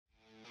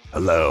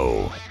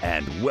Hello,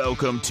 and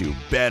welcome to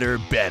Better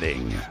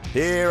Betting.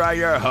 Here are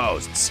your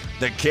hosts,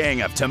 the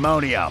king of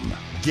Timonium,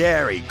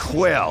 Gary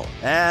Quill,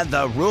 and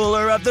the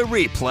ruler of the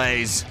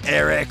replays,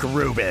 Eric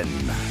Rubin.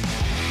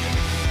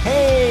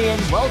 Hey,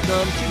 and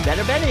welcome to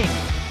Better Betting.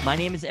 My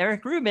name is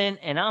Eric Rubin,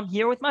 and I'm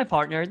here with my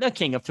partner, the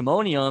king of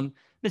Timonium,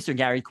 Mr.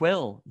 Gary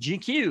Quill.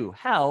 GQ,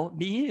 how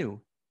be you?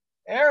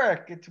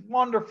 Eric, it's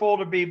wonderful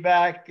to be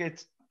back.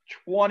 It's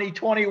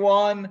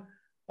 2021.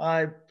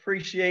 I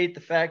appreciate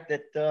the fact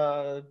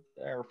that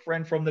our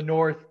friend from the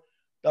north,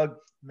 Doug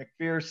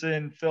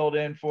McPherson, filled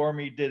in for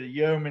me, did a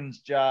yeoman's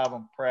job.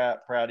 I'm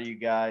proud of you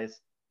guys,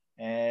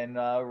 and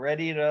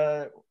ready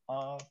to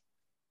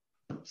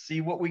see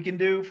what we can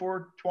do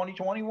for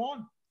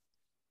 2021.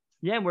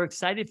 Yeah, we're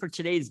excited for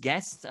today's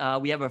guest.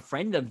 We have a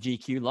friend of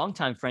GQ,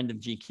 longtime friend of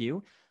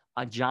GQ,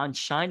 John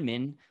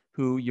Scheinman,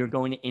 who you're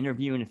going to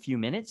interview in a few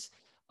minutes.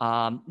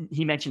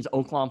 He mentions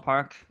Oaklawn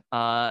Park,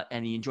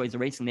 and he enjoys the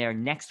racing there.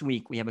 Next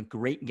week, we have a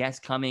great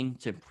guest coming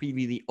to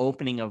preview the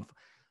opening of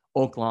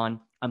Oaklawn.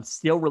 I'm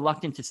still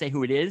reluctant to say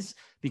who it is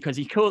because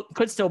he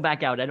could still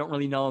back out. I don't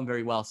really know him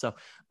very well. So,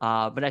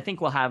 but I think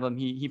we'll have him.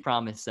 He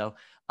promised. So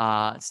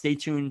stay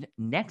tuned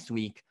next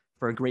week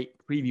for a great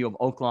preview of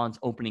Oaklawn's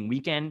opening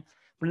weekend.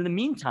 But in the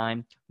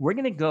meantime, we're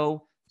going to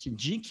go to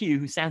GQ,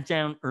 who sat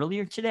down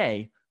earlier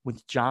today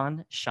with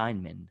John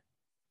Scheinman.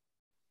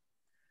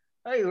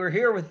 Hey, we're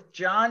here with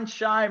John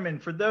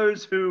Scheinman. For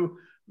those who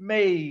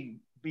may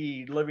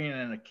be living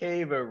in a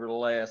cave over the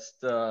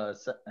last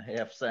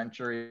half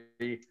century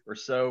or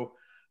so,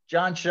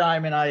 John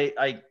Scheinman,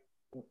 I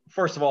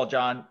first of all,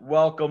 John,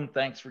 welcome.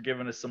 Thanks for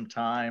giving us some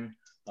time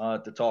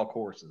to talk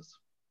horses.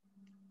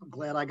 I'm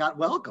glad I got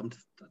welcomed.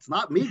 It's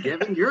not me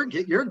giving, you're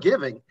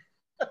giving.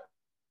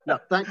 No,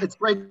 it's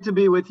great to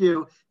be with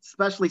you,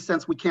 especially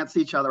since we can't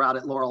see each other out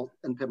at Laurel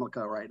and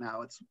Pimlico right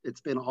now.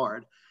 It's been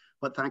hard.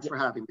 But thanks for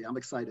having me. I'm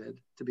excited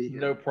to be here.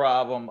 No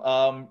problem.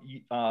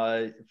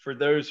 For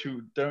those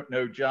who don't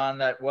know John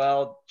that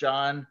well,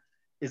 John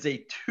is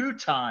a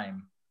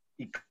two-time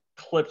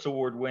Eclipse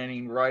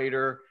Award-winning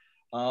writer.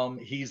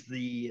 He's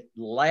the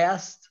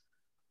last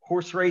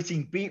horse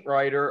racing beat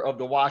writer of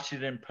the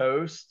Washington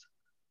Post.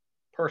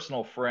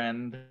 Personal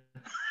friend.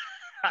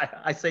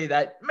 I say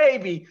that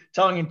maybe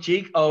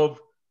tongue-in-cheek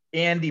of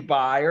Andy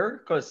Beyer,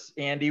 because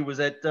Andy was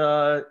at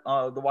the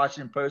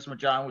Washington Post when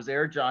John was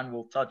there. John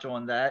will touch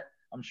on that,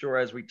 I'm sure,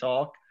 as we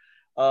talk.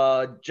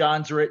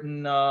 John's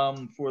written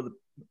for the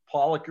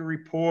Pollock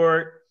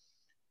Report,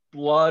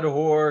 Blood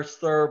Horse,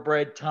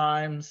 Thoroughbred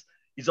Times.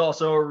 He's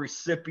also a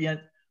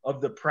recipient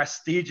of the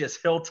prestigious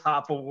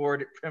Hilltop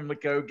Award at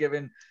Pimlico,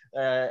 given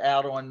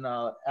out on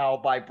Owl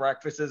by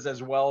Breakfasts,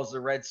 as well as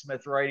the Red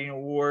Smith Writing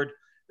Award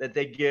that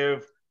they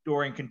give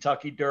during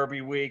Kentucky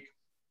Derby week.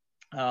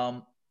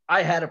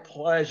 I had a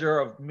pleasure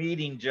of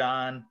meeting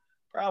John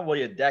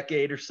probably a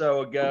decade or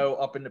so ago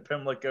up in the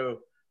Pimlico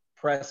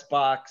press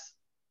box.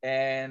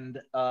 And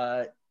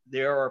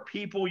there are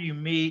people you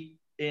meet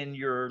in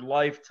your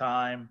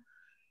lifetime,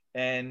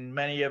 and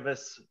many of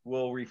us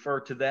will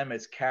refer to them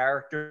as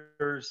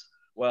characters.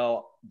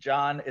 Well,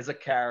 John is a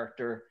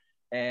character,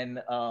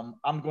 and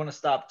I'm going to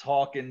stop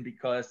talking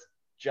because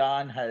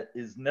John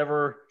is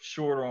never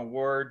short on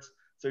words.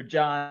 So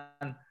John,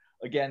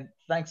 again,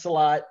 thanks a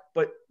lot.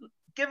 But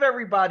give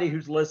everybody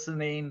who's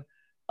listening,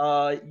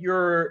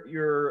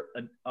 you're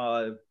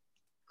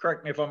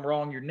correct me if I'm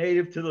wrong, you're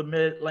native to the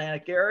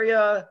Mid-Atlantic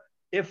area.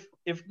 If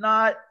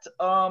not,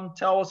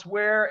 tell us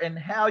where and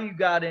how you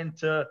got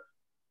into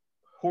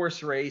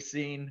horse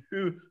racing,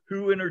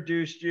 who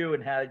introduced you,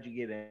 and how did you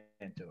get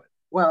into it?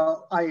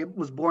 Well, I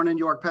was born in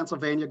York,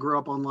 Pennsylvania, grew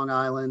up on Long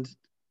Island,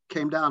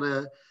 came down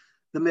to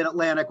the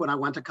Mid-Atlantic when I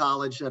went to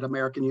college at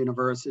American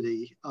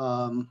University.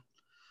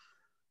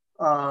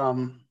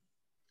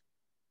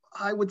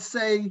 I would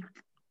say,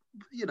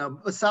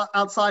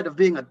 outside of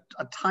being a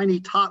tiny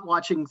tot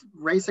watching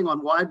racing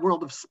on Wide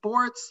World of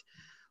Sports,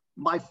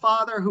 my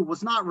father, who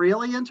was not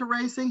really into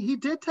racing, he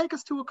did take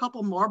us to a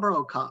couple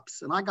Marlboro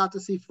Cups, and I got to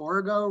see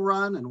Forego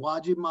run and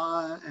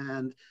Wajima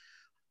and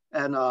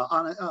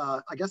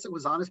I guess it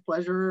was Honest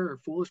Pleasure or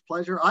Foolish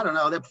Pleasure. I don't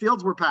know. The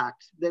fields were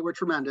packed. They were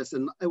tremendous,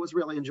 and it was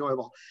really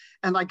enjoyable.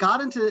 And I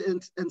got into,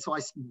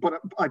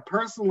 but I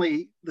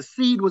personally, the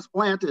seed was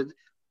planted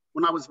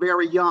when I was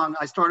very young.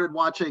 I started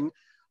watching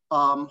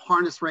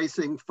harness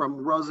racing from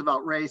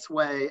Roosevelt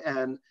Raceway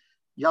and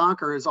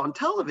Yonkers on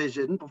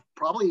television,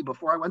 probably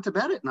before I went to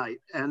bed at night.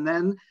 And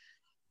then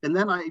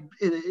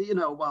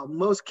while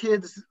most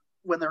kids,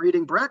 when they're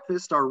eating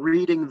breakfast, are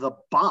reading the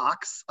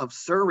box of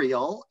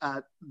cereal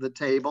at the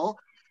table,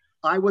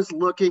 I was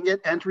looking at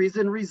entries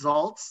and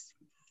results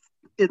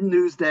in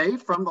Newsday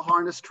from the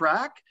harness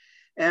track.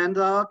 And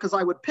because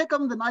I would pick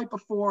them the night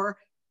before,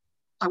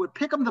 I would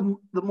pick them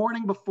the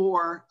morning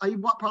before. I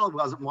probably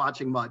wasn't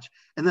watching much,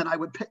 and then I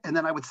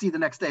would see the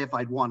next day if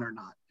I'd won or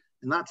not.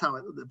 And that's how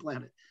it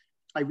planted.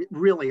 I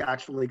really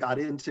actually got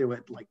into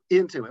it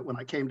when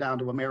I came down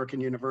to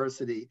American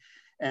University,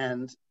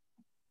 and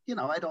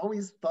I'd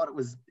always thought it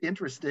was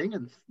interesting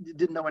and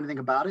didn't know anything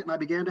about it. And I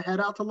began to head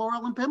out to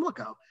Laurel and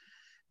Pimlico.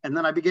 And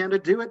then I began to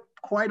do it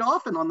quite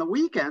often on the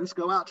weekends,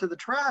 go out to the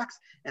tracks.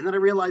 And then I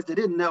realized I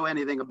didn't know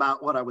anything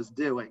about what I was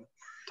doing.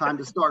 Time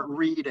to start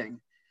reading.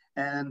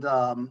 And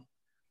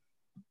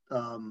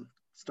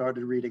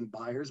started reading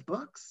Beyer's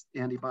books,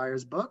 Andy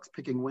Beyer's books,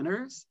 Picking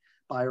Winners,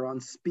 Beyer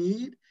on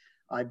Speed.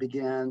 I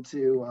began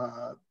to,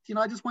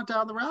 I just went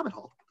down the rabbit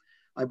hole.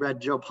 I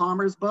read Joe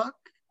Palmer's book,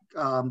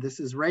 This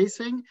Is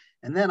Racing.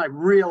 And then I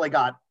really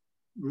got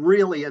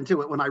really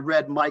into it when I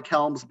read Mike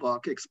Helm's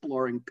book,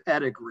 Exploring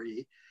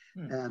Pedigree.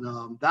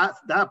 And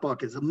that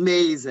book is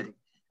amazing.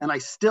 And I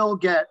still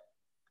get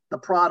the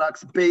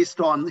products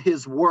based on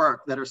his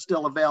work that are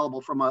still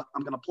available from I'm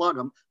going to plug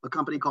them, a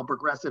company called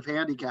Progressive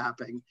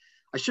Handicapping.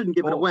 I shouldn't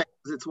give it away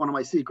because it's one of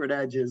my secret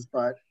edges,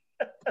 but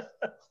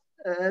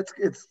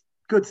it's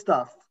good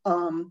stuff.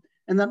 And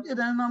then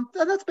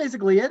that's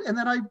basically it. And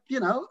then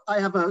I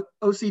have a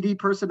OCD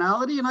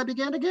personality and I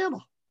began to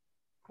gamble.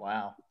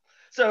 Wow.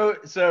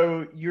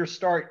 So your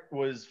start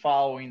was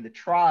following the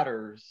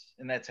Trotters,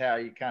 and that's how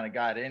you kind of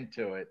got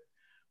into it.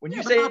 When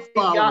you say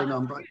following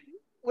them, but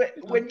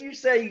when you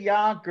say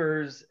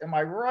Yonkers, am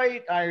I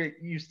right? I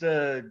used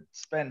to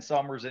spend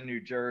summers in New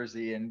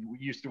Jersey, and we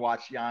used to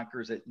watch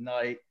Yonkers at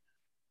night.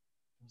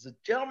 There was a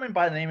gentleman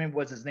by the name,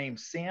 was his name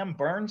Sam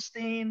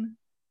Bernstein?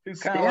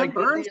 Sam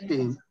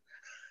Bernstein.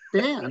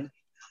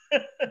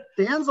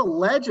 Dan's a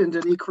legend,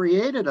 and he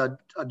created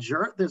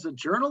there's a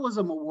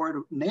journalism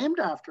award named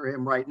after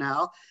him right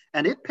now,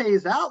 and it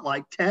pays out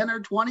like 10 or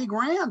 20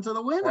 grand to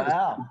the winners.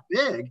 Wow.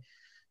 Big.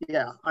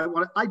 Yeah,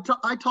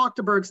 I talked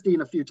to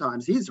Bergstein a few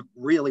times. He's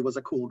really was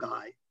a cool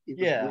guy. He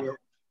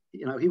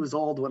was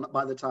old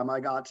by the time I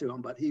got to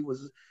him, but he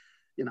was,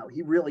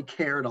 he really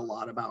cared a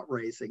lot about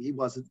racing. He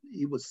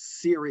was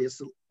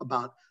serious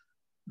about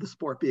the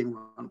sport being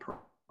run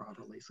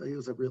properly. So he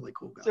was a really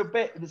cool guy.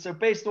 So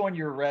based on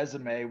your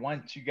resume,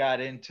 once you got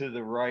into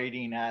the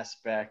writing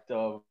aspect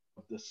of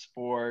the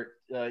sport,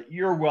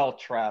 you're well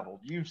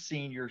traveled. You've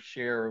seen your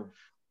share of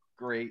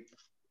great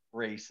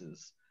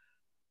races.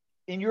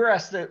 In your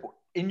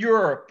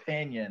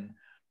opinion,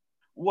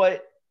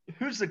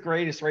 who's the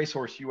greatest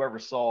racehorse you ever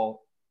saw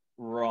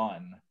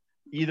run,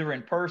 either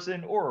in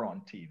person or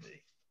on TV?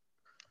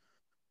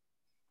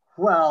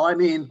 Well, I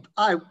mean,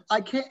 I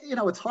can't,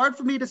 it's hard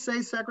for me to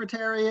say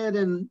Secretariat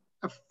and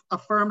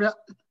Affirmed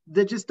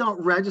that just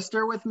don't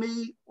register with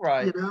me.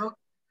 Right.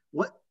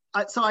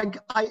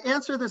 I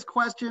answer this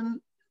question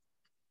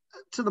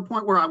to the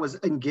point where I was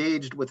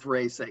engaged with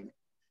racing,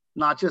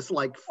 not just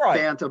like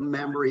phantom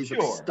memories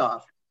of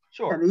stuff.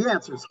 Sure. And the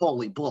answer is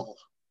holy bull.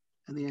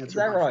 And the answer is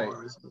that right?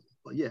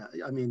 Yeah,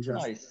 I mean,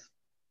 just nice.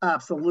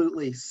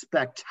 Absolutely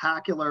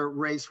spectacular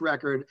race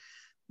record,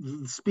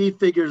 speed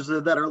figures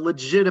that are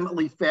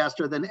legitimately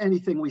faster than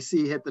anything we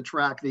see hit the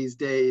track these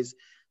days.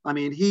 I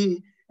mean,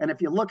 and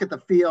if you look at the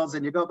fields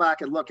and you go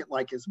back and look at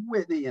like his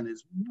Whitney and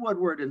his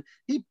Woodward, and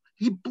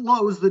he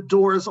blows the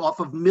doors off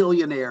of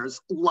millionaires,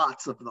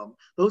 lots of them.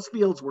 Those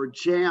fields were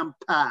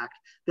jam-packed.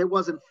 There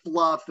wasn't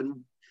fluff,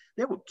 and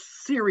they were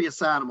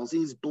serious animals.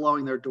 He's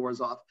blowing their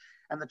doors off.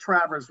 And the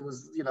Travers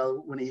was,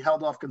 when he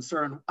held off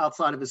Concern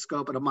outside of his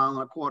scope at 1.25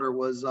 miles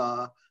was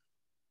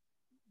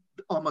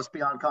almost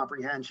beyond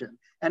comprehension.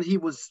 And he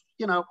was,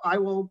 I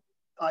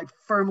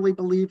firmly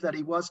believe that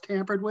he was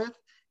tampered with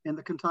in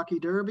the Kentucky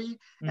Derby.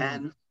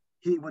 And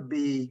he would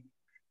be,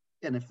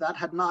 and if that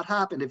had not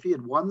happened, if he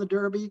had won the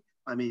Derby,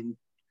 I mean,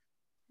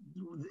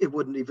 it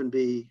wouldn't even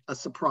be a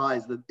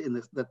surprise that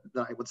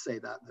I would say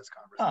that in this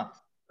conversation.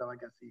 So I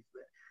guess he's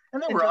there.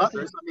 And there were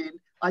others. I mean,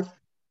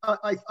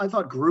 I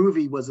thought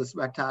Groovy was a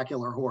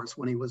spectacular horse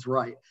when he was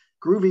right.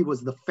 Groovy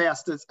was the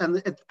fastest, and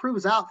it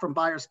proves out from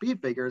Beyer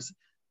speed figures.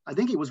 I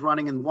think he was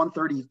running in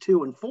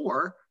 132 and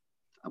 4,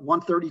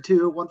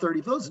 132,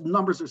 130. Those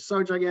numbers are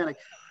so gigantic.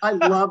 I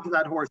loved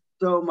that horse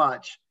so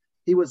much.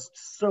 He was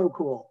so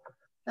cool.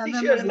 And he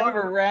should have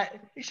never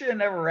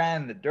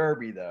ran the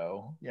Derby,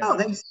 though. No,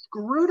 they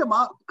screwed him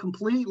up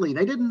completely.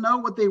 They didn't know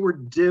what they were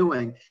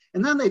doing,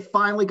 and then they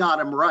finally got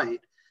him right.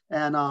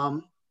 And I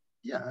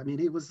mean,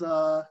 he was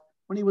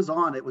when he was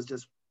on, it was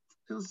just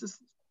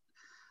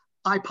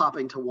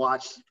eye-popping to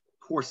watch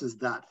horses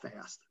that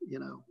fast.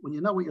 When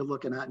you know what you're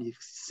looking at and you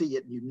see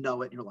it and you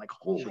know it, and you're like,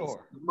 holy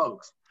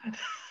smokes.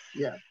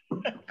 Yeah.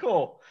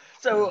 Cool.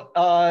 So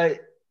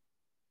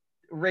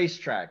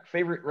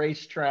favorite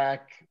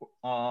racetrack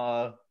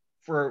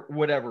for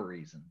whatever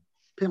reason?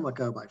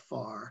 Pimlico by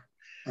far.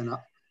 And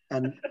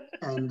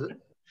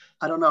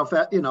I don't know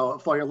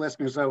if all your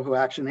listeners know who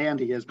Action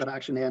Andy is, but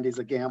Action Andy's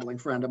a gambling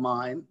friend of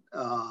mine.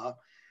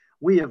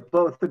 We have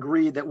both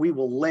agreed that we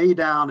will lay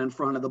down in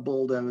front of the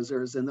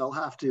bulldozers and they'll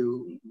have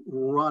to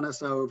run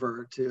us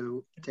over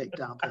to take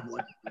down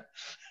Pimlico.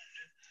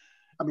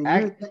 I mean,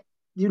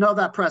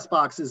 that press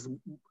box is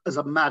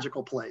a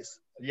magical place.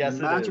 Yes,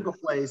 a magical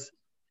place.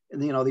 And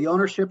the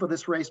ownership of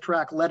this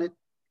racetrack let it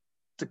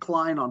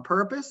decline on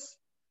purpose.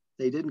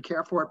 They didn't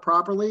care for it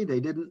properly. They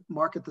didn't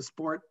market the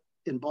sport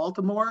in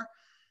Baltimore.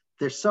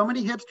 There's so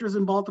many hipsters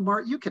in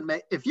Baltimore.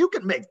 If you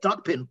can make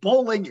duckpin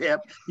bowling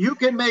hip, you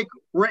can make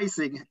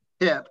racing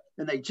hip.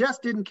 And they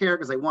just didn't care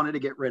because they wanted to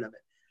get rid of it.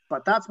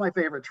 But that's my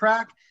favorite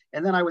track.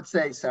 And then I would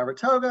say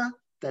Saratoga,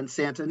 then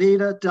Santa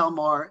Anita, Del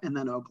Mar, and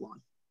then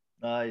Oaklawn.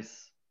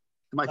 Nice.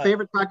 My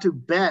favorite track to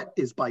bet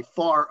is by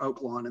far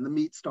Oaklawn, and the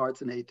meet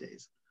starts in 8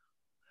 days.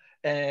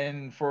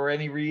 And for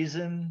any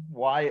reason,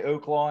 why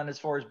Oaklawn as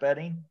far as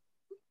betting?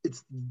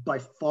 It's by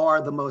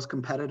far the most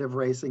competitive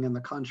racing in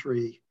the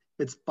country.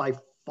 It's by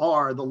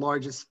far the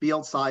largest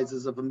field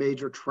sizes of a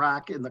major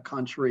track in the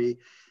country.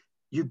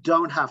 You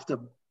don't have to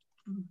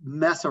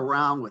mess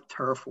around with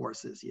turf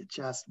horses. You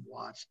just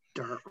watch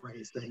dirt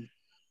racing.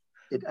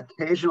 It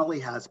occasionally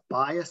has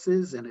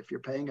biases, and if you're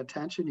paying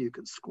attention, you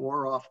can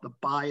score off the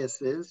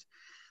biases.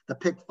 The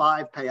pick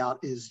 5 payout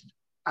is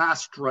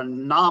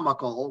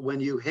astronomical when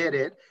you hit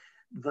it.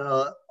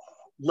 The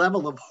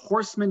level of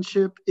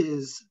horsemanship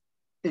is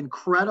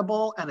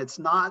incredible, and it's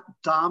not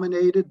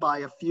dominated by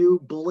a few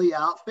bully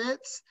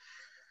outfits.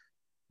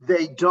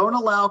 They don't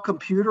allow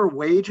computer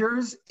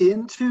wagers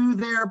into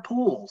their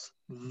pools.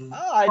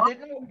 Oh, I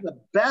didn't know. The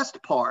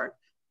best part,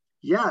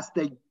 yes,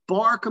 they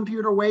bar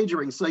computer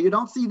wagering. So you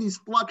don't see these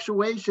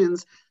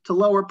fluctuations to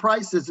lower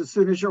prices as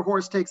soon as your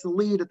horse takes the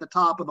lead at the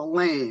top of the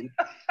lane.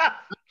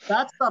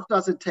 That stuff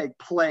doesn't take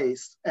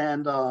place.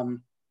 And,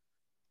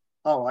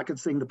 I could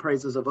sing the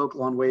praises of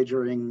Oaklawn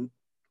wagering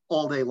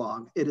all day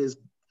long.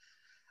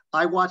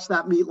 I watch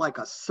that meet like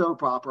a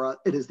soap opera.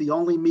 It is the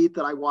only meet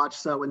that I watch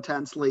so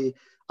intensely.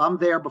 I'm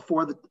there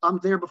before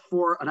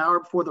an hour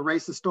before the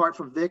races start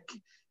for Vic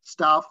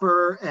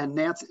Stauffer and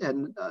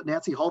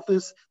Nancy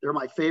Holthus. They're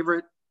my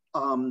favorite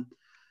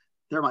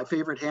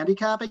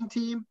handicapping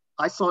team.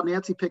 I saw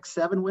Nancy pick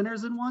 7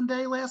 winners in one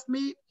day last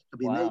meet. I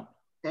mean, wow.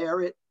 They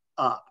tear it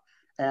up,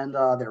 and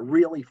they're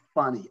really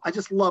funny. I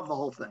just love the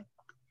whole thing.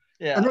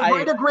 Yeah, and they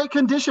write a great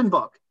condition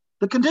book.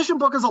 The condition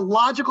book is a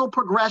logical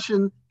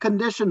progression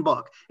condition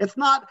book. It's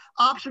not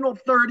optional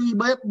 30,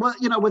 but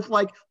with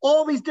like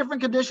all these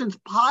different conditions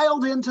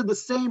piled into the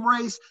same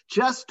race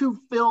just to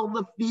fill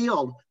the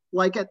field.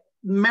 Like at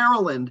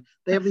Maryland,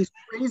 they have these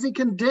crazy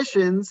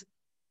conditions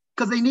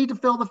because they need to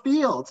fill the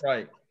field.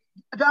 Right.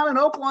 Down in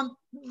Oaklawn,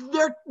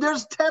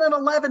 there's 10 and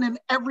 11 in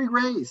every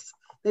race.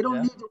 They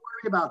don't need to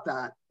worry about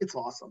that. It's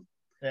awesome.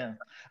 Yeah.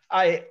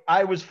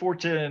 I was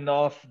fortunate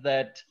enough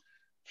that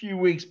few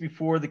weeks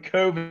before the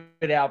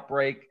COVID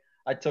outbreak,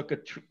 I took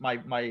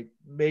my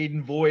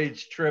maiden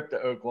voyage trip to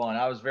Oaklawn.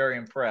 I was very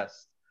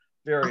impressed.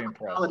 Very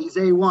impressed.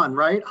 Hospitality is A1,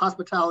 right?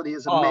 Hospitality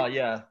is amazing. Oh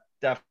yeah,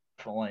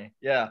 definitely.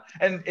 Yeah.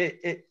 And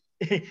it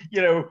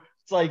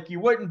it's like you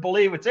wouldn't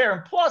believe it's there.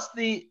 And plus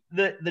the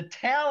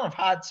town of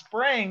Hot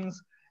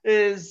Springs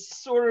is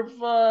sort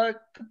of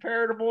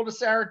comparable to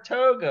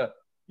Saratoga.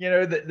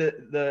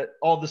 The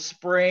all the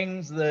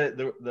springs,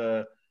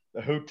 the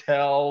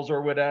hotels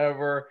or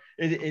whatever.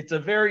 It's a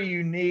very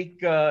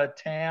unique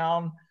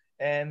town,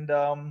 and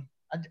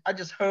I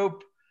just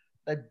hope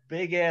that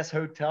big ass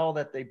hotel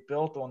that they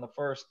built on the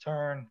first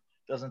turn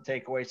doesn't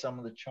take away some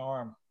of the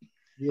charm.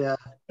 Yeah.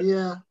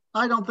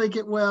 I don't think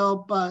it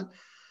will, but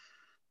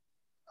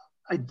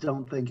I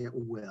don't think it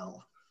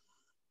will.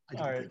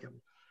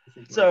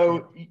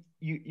 So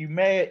you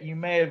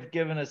may have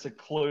given us a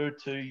clue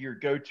to your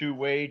go-to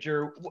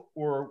wager,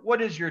 or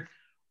what is your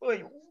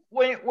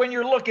when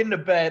you're looking to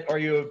bet? Are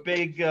you a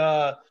big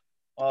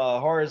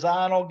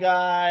horizontal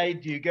guy?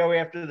 Do you go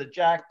after the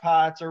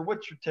jackpots, or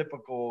what's your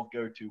typical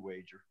go-to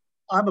wager?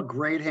 I'm a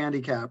great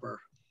handicapper,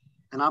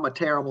 and I'm a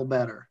terrible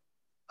bettor,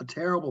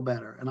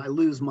 and I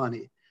lose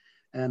money,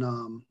 and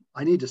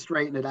I need to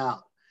straighten it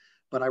out.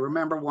 But I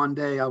remember one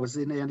day I was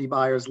in Andy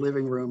Byers'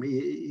 living room.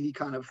 He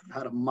kind of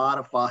has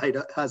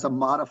a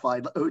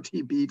modified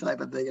OTB type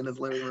of thing in his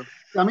living room.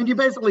 I mean, you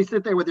basically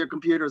sit there with your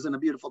computers and a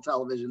beautiful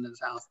television in his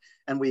house,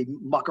 and we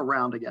muck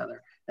around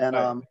together. And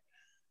and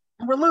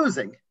we're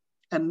losing.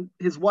 And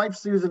his wife,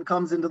 Susan,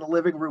 comes into the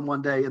living room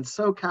one day and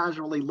so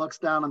casually looks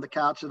down on the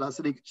couch at us,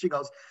 and she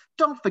goes,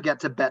 "Don't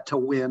forget to bet to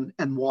win,"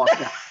 and walked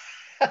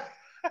out.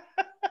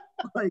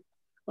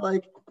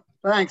 like,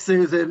 thanks,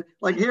 Susan.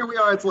 Like, here we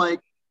are. It's like,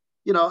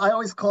 I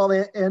always call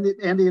Andy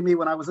and me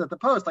when I was at the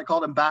Post, I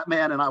called him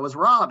Batman and I was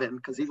Robin,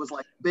 because he was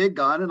like big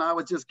gun and I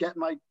was just getting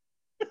my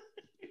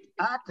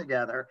act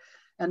together.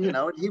 And,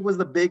 he was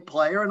the big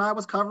player and I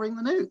was covering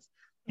the news.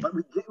 But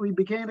we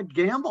became a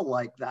gamble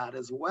like that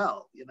as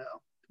well.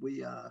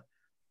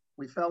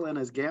 We fell in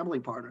as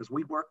gambling partners.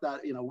 We worked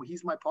that,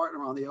 he's my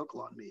partner on the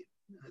Oaklawn meet.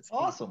 It's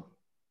awesome. Fun.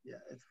 Yeah,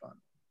 it's fun.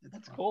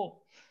 That's fun.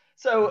 Cool.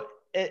 So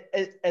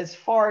as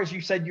far as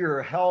you said, you're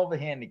a hell of a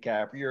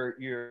handicapper.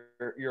 You're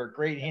a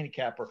great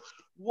handicapper.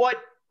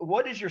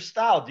 What is your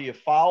style? Do you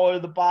follow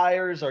the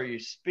buyers? Are you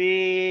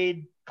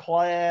speed,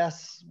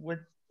 class? What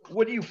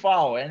do you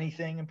follow?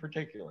 Anything in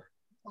particular?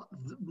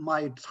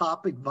 My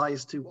top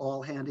advice to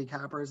all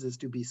handicappers is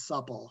to be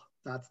supple.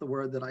 That's the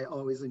word that I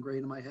always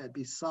ingrain in my head.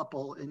 Be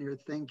supple in your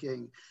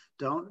thinking.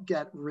 Don't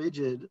get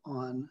rigid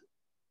on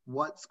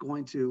what's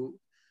going to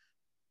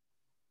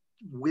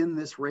win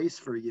this race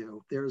for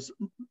you. There's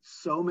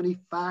so many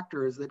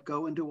factors that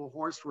go into a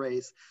horse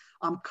race.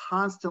 I'm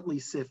constantly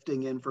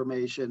sifting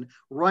information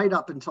right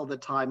up until the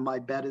time my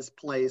bet is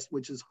placed,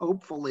 which is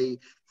hopefully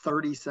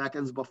 30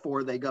 seconds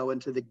before they go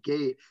into the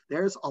gate.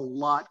 There's a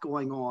lot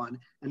going on,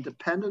 and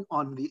dependent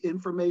on the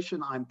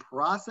information I'm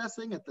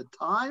processing at the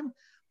time,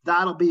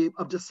 that'll be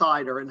a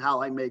decider in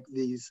how I make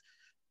these.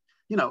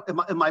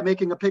 Am I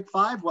making a pick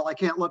five? Well, I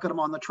can't look at them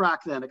on the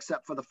track then,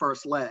 except for the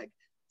first leg.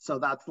 So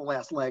that's the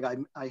last leg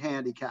I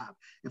handicap.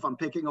 If I'm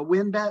picking a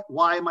win bet,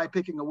 why am I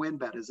picking a win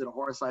bet? Is it a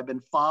horse I've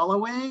been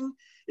following?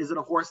 Is it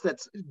a horse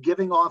that's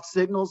giving off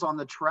signals on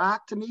the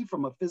track to me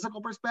from a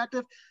physical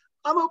perspective?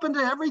 I'm open to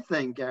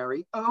everything,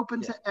 Gary, open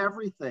to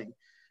everything.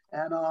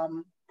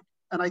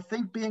 And I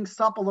think being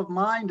supple of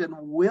mind and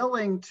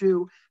willing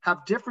to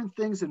have different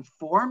things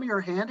inform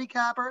your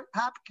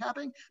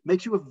handicapping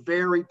makes you a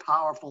very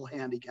powerful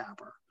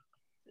handicapper.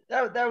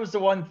 That was the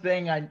one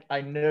thing I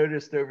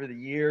noticed over the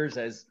years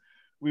as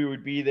we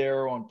would be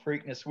there on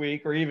Preakness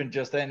week, or even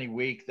just any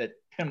week that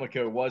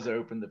Pimlico was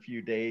open a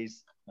few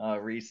days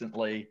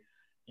recently.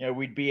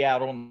 We'd be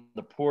out on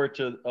the porch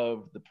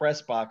of the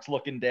press box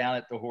looking down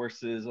at the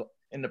horses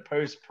in the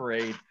post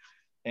parade.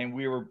 And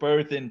we were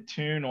both in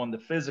tune on the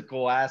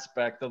physical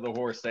aspect of the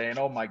horse, saying,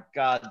 oh my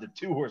God, the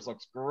two horse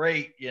looks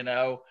great,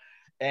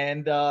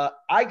 And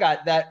I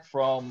got that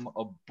from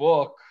a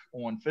book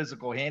on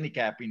physical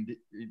handicapping.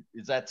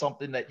 Is that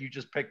something that you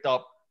just picked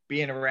up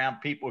being around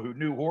people who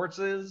knew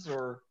horses?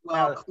 Or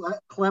well,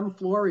 Clem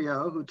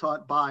Florio, who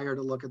taught Beyer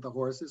to look at the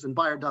horses, and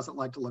Beyer doesn't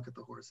like to look at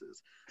the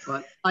horses,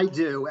 but I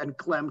do, and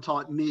Clem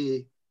taught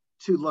me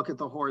to look at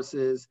the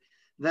horses.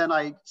 Then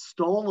I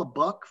stole a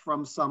book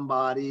from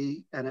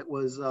somebody, and it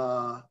was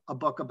a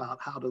book about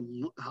how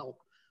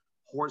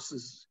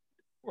horses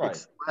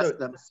express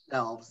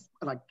themselves.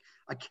 And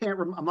I can't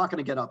remember. I'm not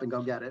going to get up and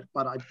go get it,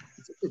 but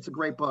it's a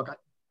great book.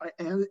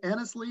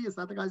 Annesley, is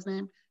that the guy's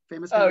name?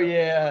 Famous guy? Oh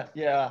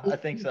yeah, I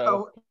think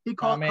so.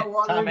 Tom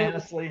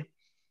Annesley.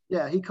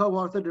 Yeah, he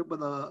co-authored it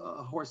with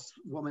a horse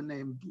woman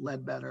named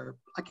Ledbetter.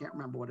 I can't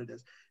remember what it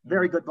is.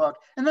 Very good book.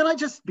 And then I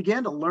just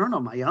began to learn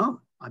on my own.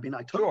 I mean,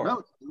 I took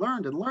notes,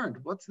 learned.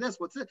 What's this?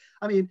 What's it?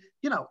 I mean,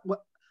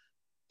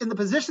 in the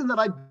position that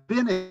I've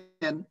been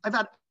in, I've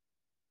had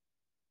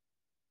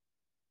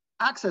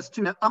access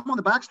to. I'm on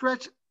the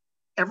backstretch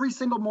every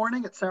single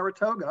morning at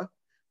Saratoga,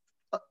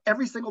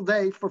 every single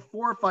day for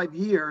 4 or 5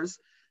 years.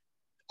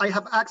 I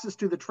have access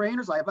to the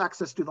trainers. I have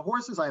access to the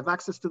horses. I have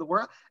access to the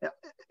world.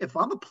 If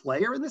I'm a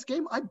player in this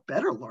game, I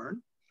better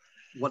learn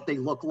what they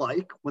look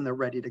like when they're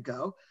ready to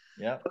go.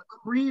 Yeah. But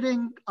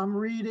I'm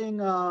reading.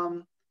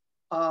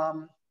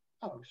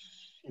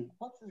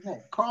 What's his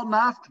name? Carl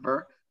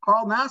Nastver.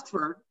 Carl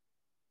Nastver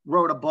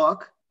wrote a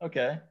book.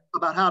 Okay.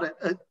 About how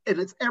to, and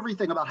it's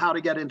everything about how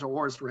to get into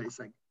horse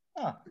racing.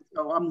 Huh.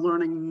 So I'm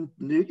learning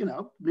new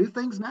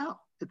things now.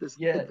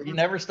 You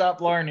never stop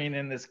learning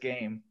in this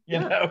game. You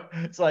know,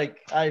 it's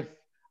like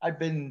I've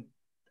been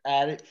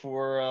at it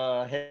for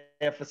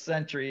half a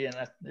century, and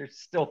there's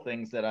still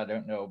things that I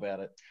don't know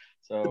about it.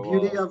 So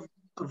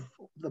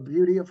the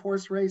beauty of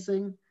horse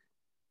racing,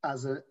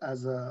 as a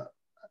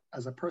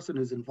person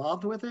who's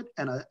involved with it,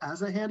 and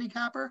as a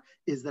handicapper,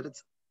 is that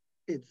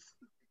it's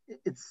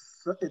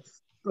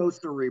so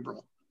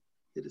cerebral.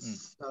 It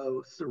is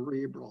so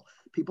cerebral.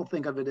 People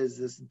think of it as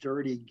this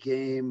dirty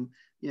game.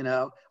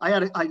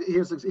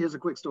 Here's a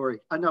quick story.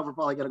 I know we're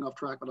probably getting off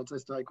track, but I'll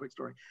just tell you a quick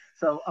story.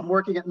 So I'm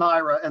working at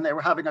NYRA, and they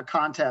were having a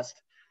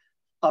contest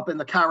up in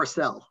the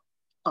carousel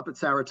up at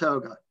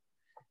Saratoga.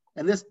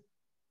 And this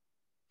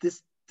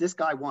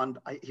guy won,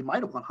 he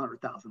might have won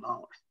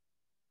 $100,000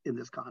 in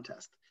this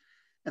contest.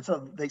 And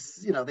so they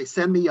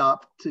send me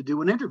up to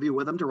do an interview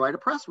with him to write a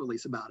press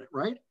release about it,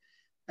 right?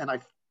 And I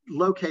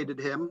located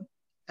him,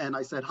 and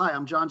I said, "Hi,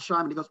 I'm John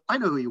Scheinman." He goes, "I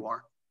know who you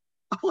are."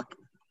 I'm like,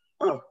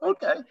 "Oh,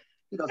 okay."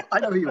 He goes, "I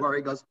know who you are."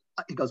 He goes,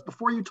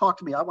 "Before you talk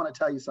to me, I want to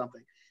tell you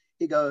something."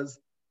 He goes,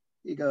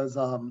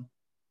 "Your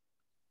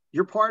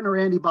partner,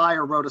 Andy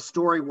Beyer, wrote a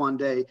story one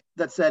day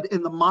that said,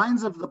 in the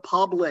minds of the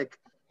public,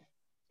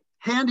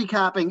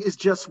 handicapping is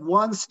just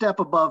one step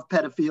above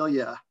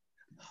pedophilia."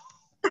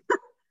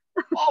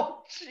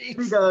 Oh,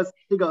 jeez.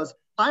 He goes,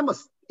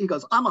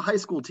 I'm a high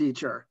school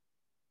teacher.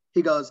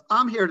 He goes,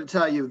 "I'm here to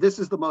tell you this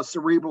is the most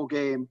cerebral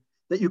game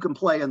that you can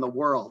play in the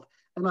world."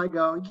 And I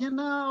go,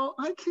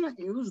 I can't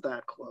use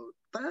that quote.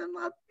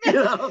 I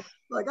can't.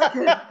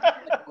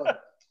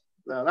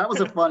 So that was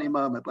a funny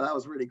moment, but that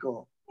was really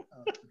cool.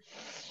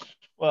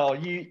 Well,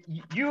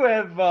 you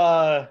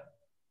have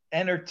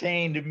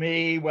entertained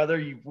me, whether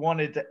you've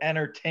wanted to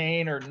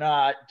entertain or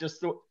not,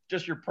 just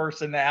your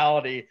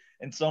personality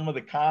and some of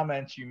the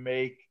comments you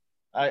make.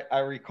 I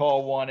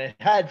recall one. It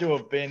had to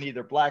have been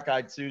either Black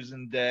Eyed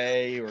Susan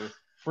Day or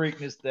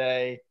Preakness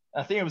Day.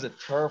 I think it was a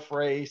turf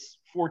race,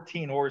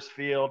 14-horse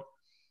field,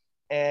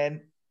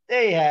 and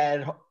they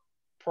had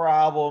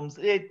problems.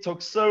 It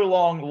took so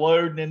long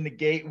loading in the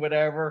gate,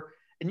 whatever,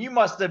 and you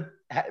must have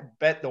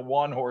bet the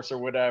one horse or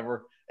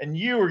whatever, and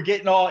you were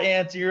getting all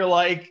antsy. You're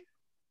like,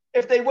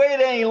 if they wait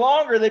any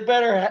longer, they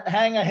better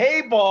hang a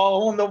hay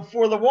ball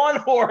for the one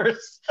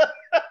horse.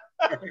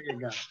 There you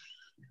go.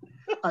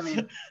 I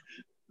mean,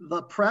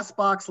 the press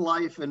box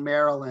life in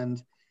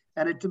Maryland,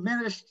 and it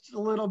diminished a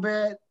little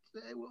bit.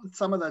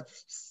 Some of the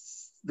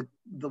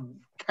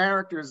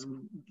characters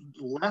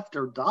left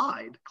or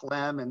died.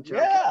 Clem and Joe.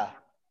 Yeah.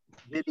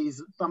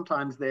 Vinny's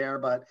sometimes there,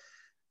 but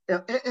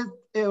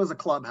it was a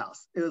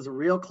clubhouse. It was a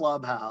real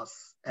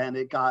clubhouse, and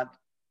it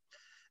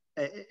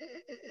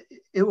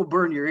will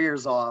burn your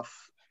ears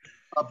off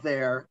up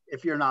there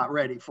if you're not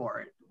ready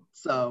for it.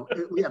 So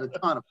we had a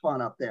ton of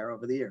fun up there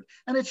over the years,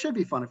 and it should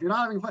be fun if you're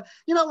not having fun.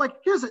 Like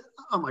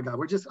oh my God,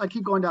 I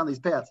keep going down these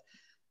paths.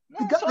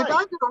 The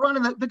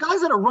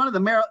guys that are running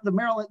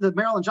the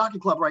Maryland Jockey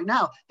Club right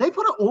now, they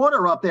put an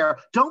order up there.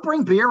 Don't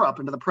bring beer up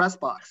into the press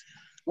box.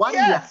 Why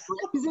are you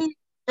crazy?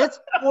 It's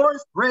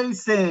horse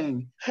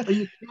racing. Are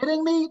you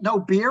kidding me? No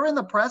beer in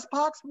the press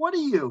box? What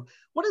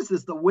is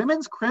this? The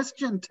Women's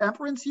Christian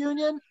Temperance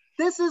Union?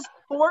 This is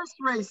horse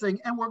racing,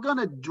 and we're going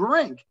to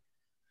drink.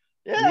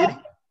 Yeah,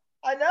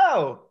 I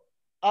know.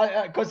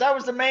 Because that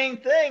was the main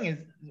thing is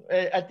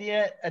at the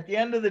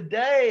end of the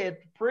day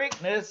at the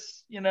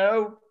Preakness,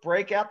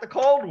 break out the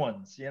cold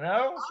ones,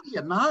 How do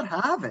you not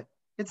have it?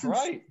 It's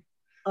right.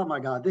 Oh my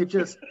God. They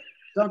just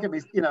don't get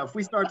me, if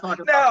we start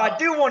talking I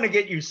do want to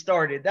get you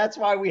started. That's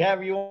why we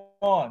have you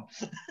on.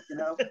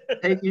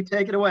 Take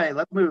it away.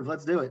 Let's move.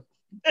 Let's do it.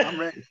 I'm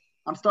ready.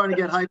 I'm starting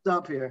to get hyped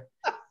up here.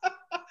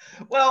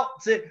 Well,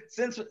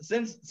 since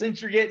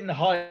you're getting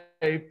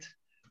hyped,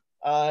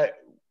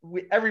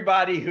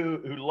 everybody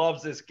who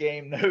loves this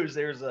game knows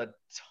there's a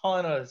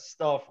ton of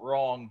stuff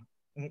wrong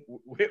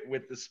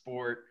with the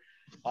sport.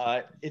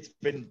 It's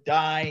been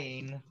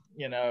dying,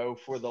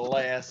 for the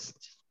last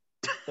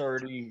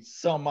 30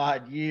 some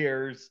odd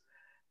years.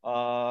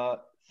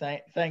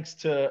 Thanks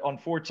to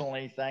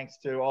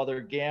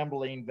other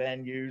gambling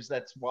venues.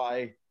 That's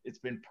why it's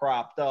been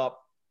propped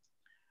up.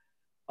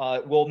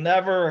 We'll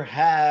never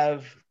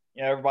have,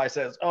 everybody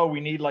says, oh, we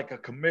need like a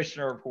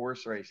commissioner of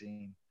horse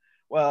racing.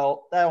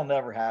 Well, that'll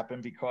never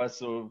happen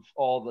because of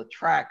all the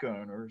track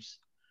owners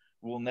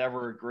will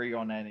never agree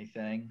on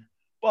anything.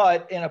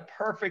 But in a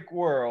perfect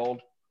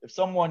world, if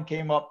someone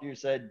came up to you and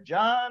said,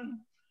 John,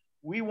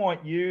 we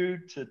want you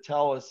to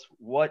tell us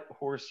what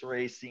horse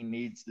racing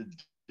needs to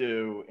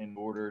do in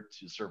order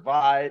to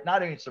survive,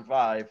 not only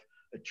survive,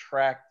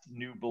 attract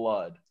new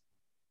blood.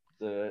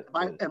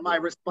 My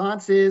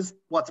response is,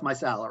 what's my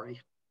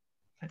salary?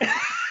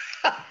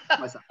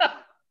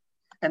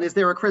 And is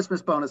there a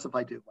Christmas bonus if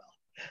I do well?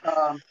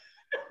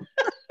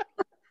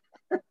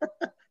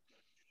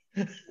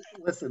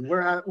 Listen,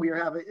 we are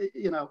having,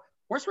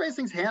 horse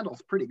racing's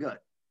handle's pretty good.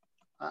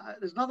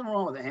 There's nothing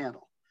wrong with the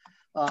handle.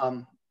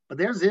 But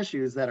there's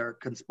issues that are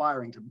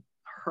conspiring to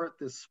hurt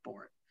this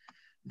sport.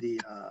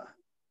 The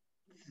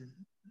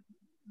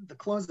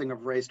closing of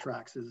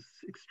racetracks is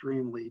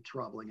extremely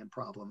troubling and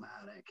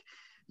problematic.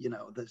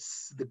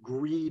 The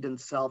greed and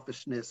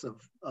selfishness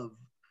of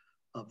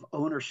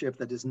ownership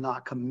that is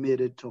not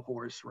committed to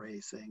horse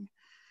racing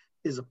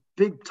is a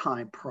big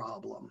time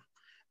problem.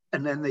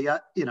 And then we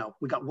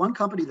got one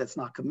company that's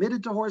not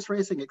committed to horse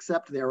racing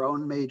except their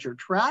own major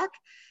track.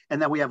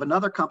 And then we have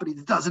another company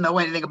that doesn't know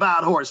anything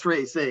about horse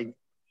racing.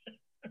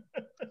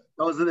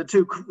 Those are the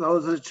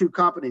two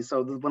companies.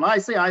 So when I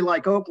say I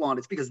like Oaklawn,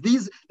 it's because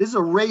this is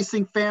a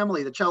racing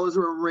family. The Cellos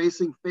are a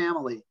racing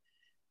family.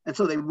 And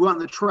so they run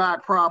the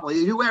track properly.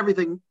 They do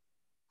everything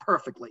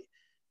perfectly.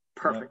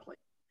 Yeah.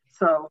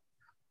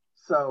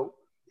 So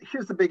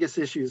here's the biggest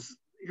issues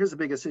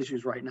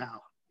right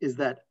now is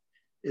that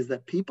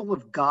people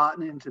have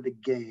gotten into the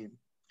game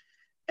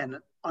and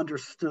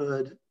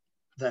understood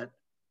that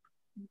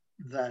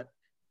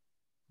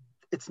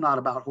it's not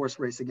about horse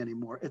racing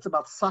anymore. It's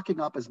about sucking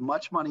up as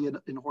much money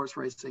in horse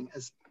racing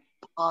as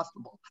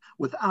possible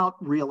without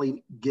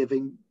really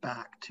giving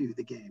back to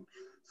the game.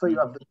 So you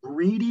have the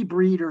greedy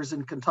breeders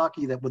in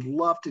Kentucky that would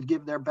love to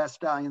give their best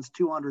stallions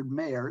 200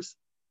 mares.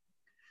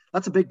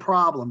 That's a big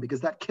problem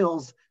because that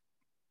kills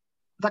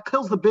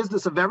the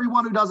business of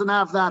everyone who doesn't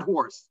have that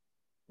horse.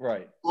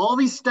 Right. All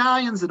these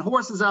stallions and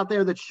horses out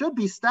there that should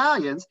be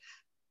stallions,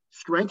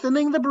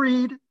 strengthening the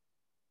breed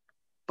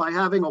by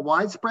having a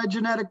widespread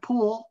genetic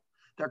pool.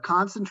 They're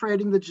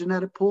concentrating the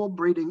genetic pool,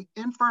 breeding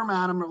infirm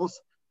animals,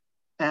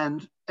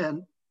 and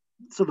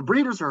so the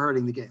breeders are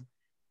hurting the game.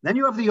 Then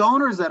you have the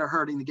owners that are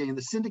hurting the game.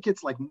 The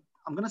syndicates, like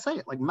I'm going to say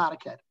it, like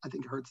Mataket, I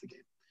think hurts the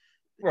game.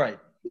 Right.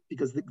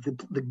 Because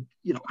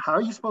how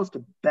are you supposed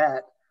to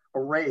bet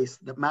a race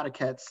that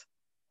Mataket's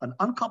an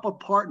uncoupled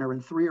partner in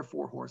 3 or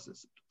 4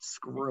 horses?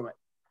 Screw it.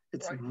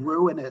 It's right.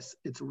 Ruinous.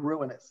 It's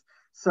ruinous.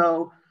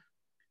 So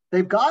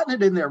they've gotten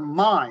it in their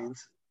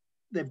minds.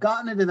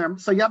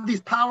 So you have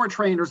these power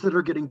trainers that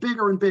are getting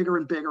bigger and bigger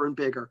and bigger and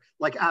bigger,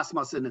 like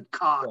Asmussen and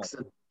Cox,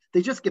 right. And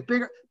they just get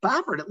bigger.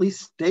 Baffert at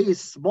least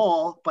stays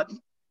small, but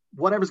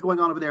whatever's going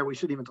on over there, we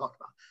shouldn't even talk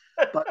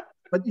about.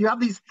 But you have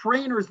these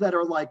trainers that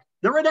are like,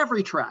 they're at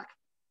every track.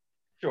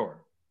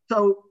 Sure.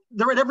 So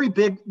they're at every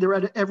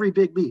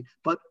big meet.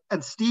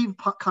 And Steve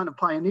kind of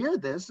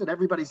pioneered this, and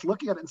everybody's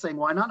looking at it and saying,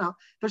 why not now?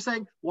 They're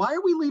saying, why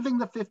are we leaving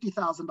the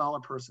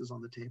 $50,000 purses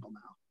on the table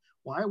now?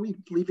 Why are we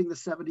leaving the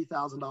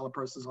 $70,000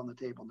 purses on the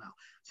table now?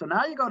 So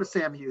now you go to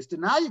Sam Houston,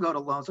 now you go to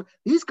Lone Star.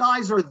 These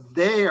guys are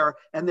there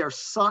and they're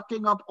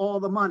sucking up all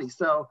the money.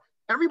 So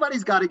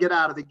everybody's got to get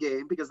out of the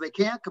game because they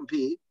can't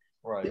compete.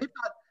 Right. They've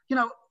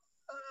got,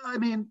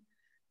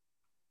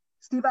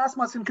 Steve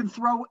Asmussen can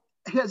throw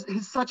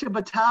he's such a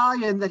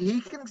battalion that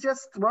he can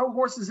just throw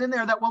horses in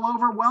there that will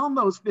overwhelm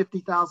those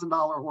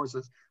 $50,000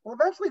 horses. Well,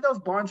 eventually those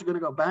barns are going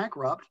to go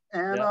bankrupt,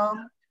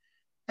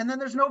 and then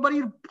there's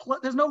nobody to play,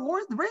 there's no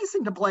horse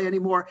racing to play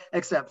anymore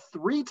except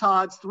 3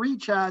 Todds, 3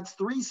 Chads,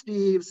 3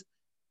 Steves.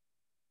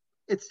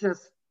 It's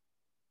just,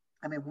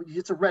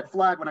 it's a red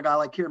flag when a guy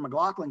like Kieran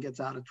McLaughlin gets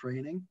out of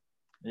training.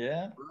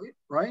 Yeah.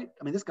 Right.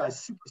 This guy's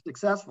super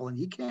successful and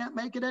he can't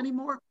make it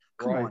anymore.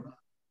 Come Right.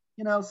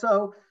 on.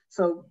 So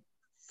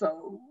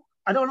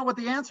I don't know what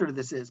the answer to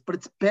this is, but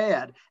it's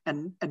bad.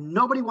 And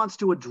nobody wants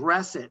to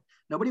address it.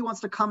 Nobody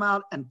wants to come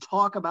out and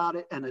talk about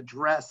it and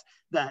address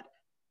that,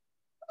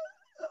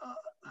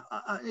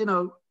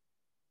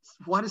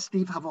 why does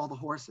Steve have all the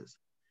horses?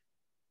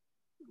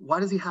 Why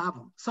does he have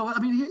them? So,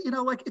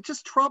 it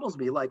just troubles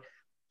me. Like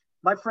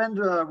my friend,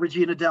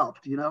 Regina Delp,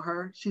 do you know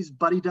her? She's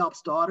Buddy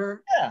Delp's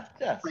daughter.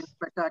 Yeah.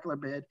 Spectacular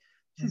Bid.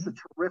 She's a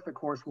terrific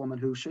horsewoman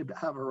who should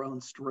have her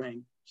own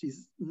string. She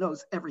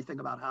knows everything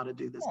about how to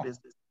do this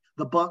business.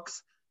 The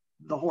books,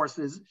 the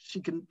horses,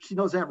 she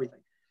knows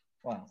everything.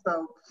 Wow.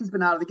 So she's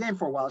been out of the game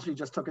for a while. She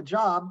just took a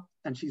job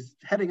and she's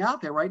heading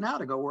out there right now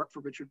to go work for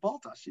Richard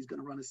Baltas. She's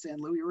going to run a San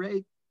Luis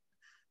Rey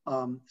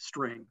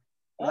string.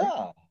 Right?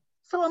 Oh.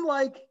 So I'm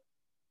like,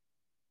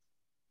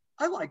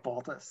 I like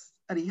Baltas.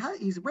 And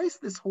he's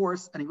raced this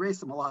horse, and he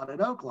raced him a lot at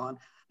Oaklawn.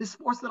 This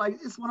horse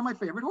is one of my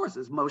favorite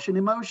horses, Motion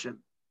Emotion.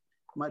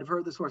 You might have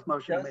heard this horse,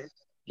 Motion Emotion.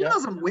 She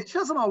doesn't win. She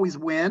doesn't always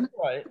win.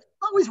 Right. She's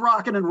always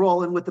rocking and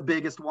rolling with the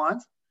biggest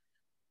ones.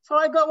 So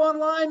I go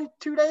online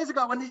 2 days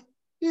ago, and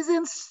she's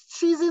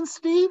in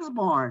Steve's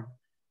barn.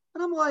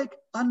 And I'm like,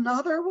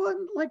 another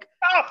one?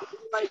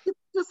 It's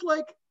just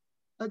like,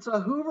 it's a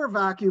Hoover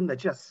vacuum that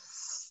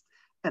just,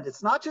 and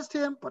it's not just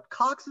him, but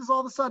Cox is all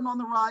of a sudden on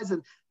the rise,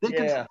 and they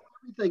can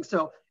everything.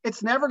 So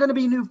it's never going to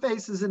be new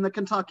faces in the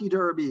Kentucky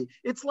Derby.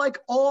 It's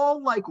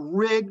all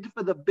rigged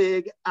for the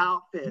big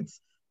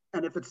outfits.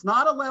 And if it's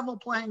not a level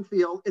playing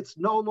field, it's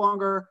no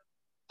longer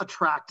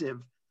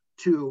attractive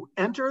to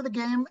enter the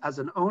game as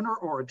an owner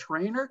or a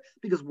trainer,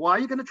 because why are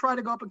you going to try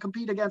to go up and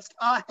compete against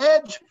a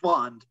hedge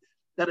fund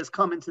that has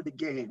come into the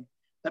game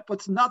that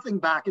puts nothing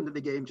back into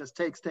the game, just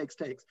takes.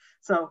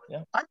 So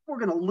I think we're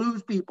going to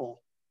lose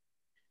people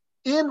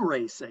in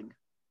racing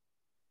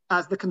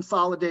as the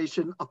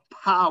consolidation of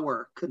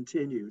power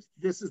continues.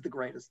 This is the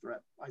greatest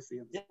threat I see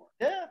in the sport.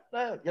 Yeah,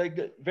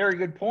 very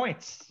good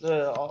points,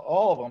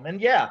 all of them. And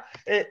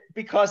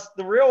because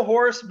the real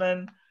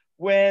horsemen,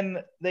 when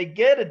they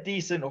get a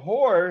decent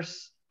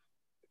horse,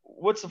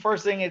 what's the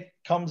first thing that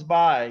comes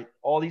by?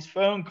 All these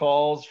phone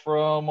calls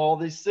from all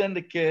these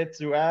syndicates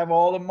who have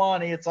all the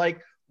money. It's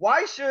like,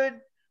 why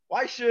should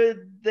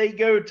they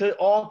go to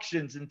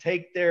auctions and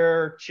take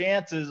their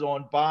chances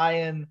on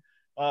buying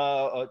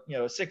a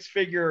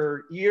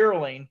 6-figure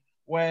yearling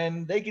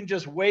when they can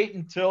just wait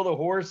until the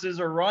horses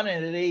are running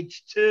at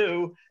age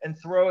 2 and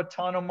throw a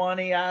ton of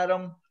money at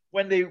them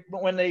when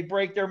they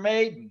break their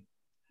maiden?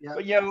 Yeah.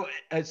 But,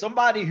 as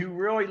somebody who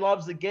really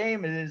loves the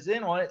game and is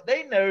in on it,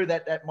 they know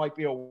that might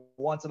be a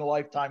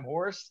once-in-a-lifetime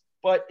horse.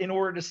 But in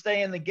order to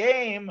stay in the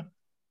game,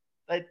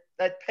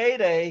 that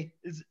payday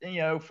is,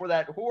 for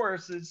that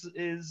horse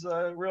is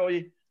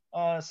really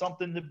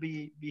something to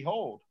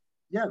behold.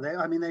 Yeah, they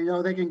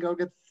know they can go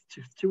get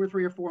 2 or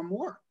 3 or 4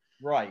 more.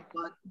 Right.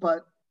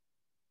 But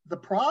the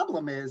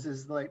problem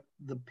is like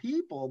the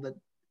people that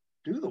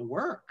do the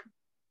work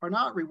are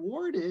not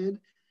rewarded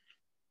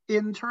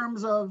in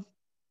terms of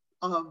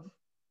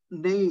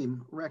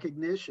name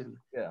recognition.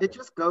 Yeah. It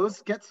just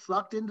gets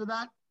sucked into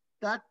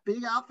that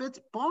big outfit's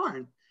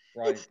barn.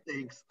 Right. It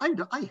stinks. I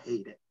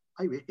hate it.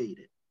 I hate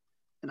it.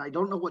 And I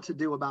don't know what to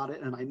do about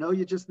it. And I know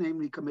you just named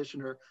me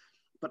commissioner,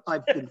 but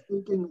I've been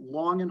thinking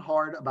long and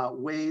hard about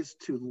ways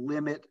to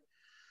limit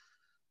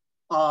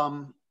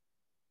barn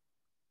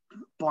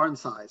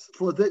size.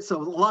 So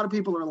a lot of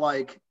people are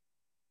like,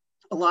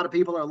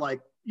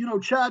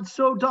 Chad's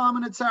so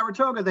dominant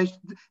Saratoga.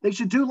 They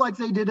should do like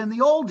they did in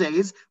the old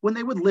days when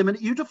they would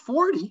limit you to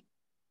 40.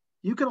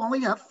 You could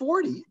only have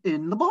 40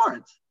 in the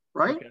barns,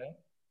 right? Okay.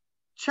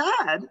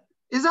 Chad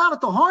is out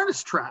at the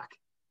harness track.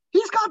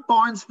 He's got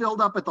barns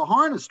filled up at the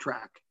harness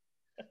track.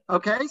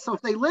 Okay, so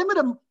if they limit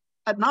him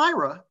at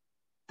NYRA,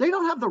 they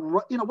don't have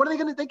what are they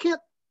going to? They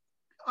can't.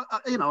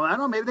 I don't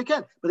know. Maybe they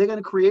can, but they're going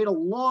to create a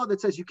law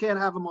that says you can't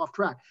have them off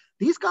track.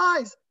 These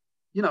guys.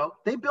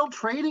 They build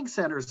training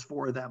centers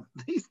for them.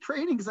 These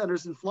training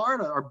centers in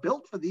Florida are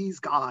built for these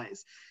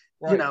guys.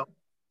 Right.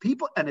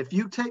 People, and if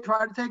you try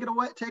to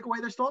take away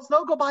their stalls,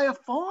 they'll go buy a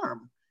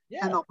farm.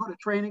 and they'll put a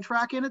training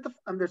track in at the.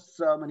 And there's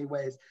so many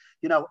ways.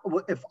 You know,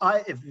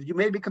 if you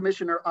made me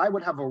commissioner, I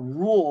would have a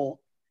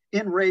rule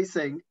in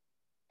racing,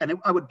 and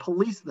I would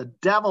police the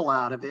devil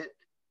out of it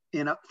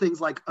in things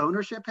like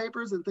ownership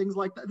papers and things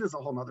like that. This is a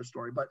whole nother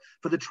story. But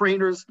for the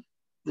trainers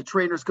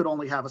could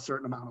only have a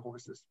certain amount of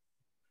horses.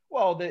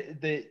 Well,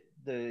 the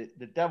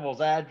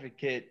devil's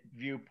advocate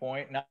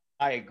viewpoint, and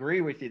I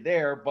agree with you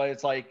there, but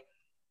it's like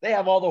they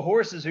have all the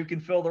horses who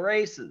can fill the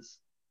races.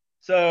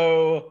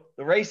 So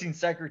the racing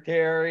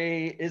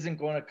secretary isn't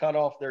going to cut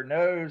off their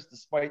nose to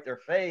spite their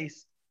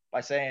face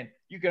by saying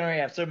you can only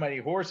have so many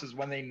horses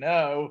when they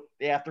know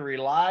they have to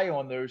rely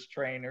on those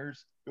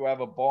trainers who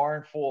have a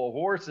barn full of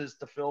horses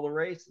to fill the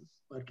races.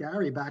 But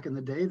Gary, back in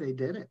the day, they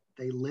did it.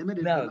 They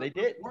limited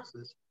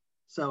horses.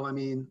 So, I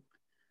mean,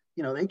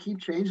 you know, they keep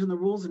changing the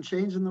rules and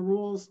changing the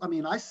rules. I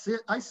mean, I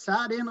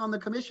sat in on the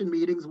commission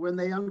meetings when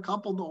they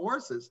uncoupled the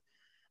horses.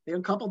 They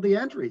uncoupled the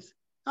entries.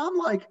 I'm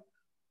like,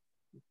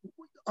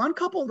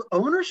 uncoupled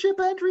ownership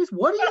entries?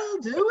 What are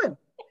y'all doing?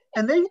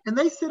 And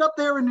they sit up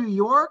there in New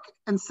York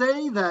and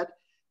say that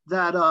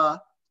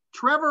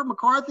Trevor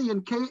McCarthy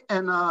and Kate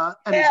and oh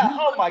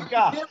my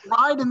God, can't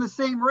ride in the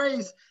same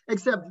race,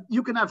 except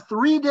you can have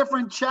 3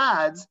 different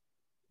Chads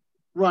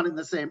running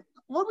the same.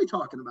 What are we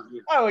talking about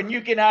here? Oh, and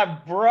you can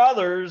have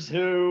brothers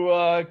who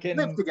can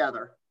live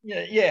together.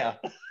 Yeah.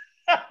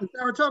 In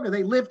Saratoga,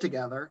 they live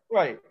together.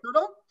 Right.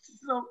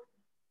 So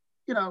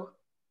you know,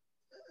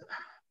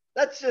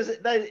 that's just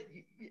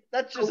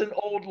an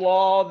old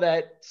law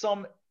that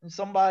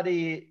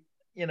somebody,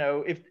 you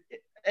know,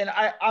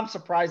 I'm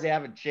surprised they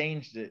haven't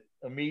changed it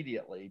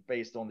immediately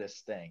based on this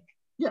stink.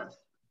 Yes.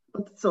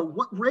 So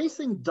what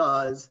racing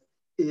does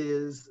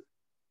is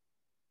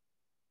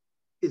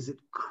it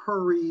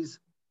curries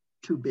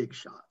to big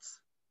shots.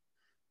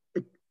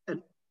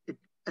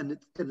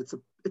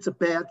 It's a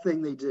bad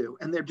thing they do,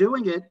 and they're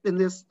doing it in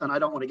this. And I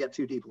don't want to get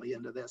too deeply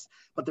into this,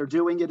 but they're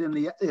doing it in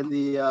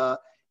the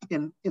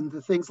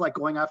things like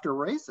going after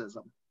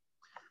racism.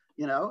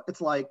 You know,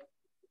 it's like,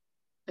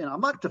 you know,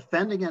 I'm not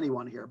defending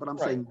anyone here, but I'm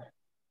saying,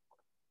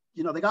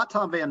 you know, they got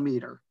Tom Van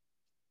Meter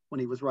when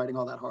he was writing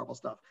all that horrible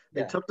stuff.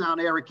 They took down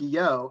Eric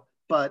Guillot,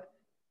 but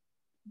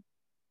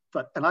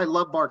and I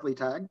love Barclay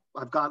Tagg.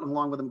 I've gotten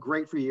along with him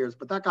great for years,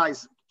 but that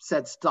guy's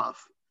said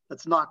stuff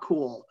that's not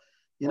cool.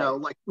 You know,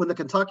 like when the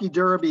Kentucky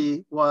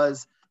Derby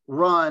was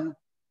run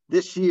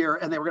this year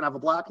and they were going to have a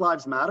Black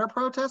Lives Matter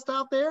protest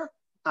out there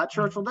at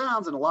Churchill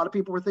Downs, and a lot of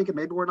people were thinking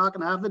maybe we're not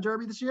going to have the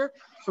Derby this year.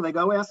 So they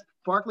go ask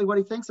Barclay what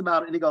he thinks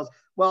about it, and he goes,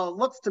 well, it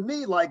looks to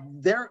me like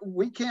they're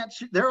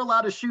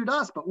allowed to shoot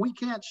us, but we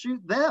can't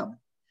shoot them.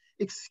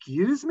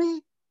 Excuse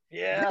me?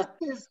 Yeah.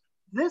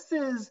 This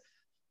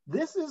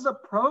is a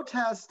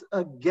protest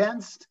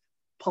against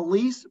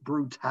police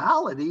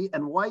brutality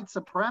and white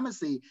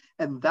supremacy,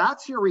 and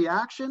that's your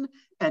reaction,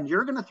 and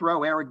you're going to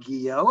throw Eric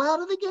Guillot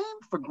out of the game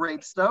for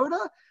grape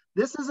soda?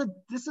 This is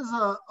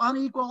a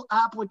unequal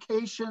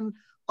application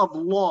of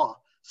law.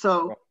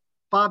 So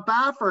Bob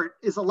Baffert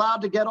is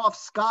allowed to get off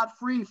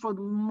scot-free for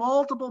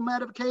multiple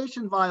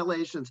medication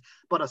violations,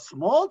 but a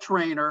small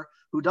trainer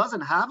who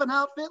doesn't have an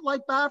outfit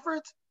like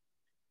Baffert's,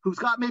 who's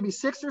got maybe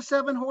 6 or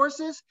 7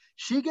 horses,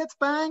 she gets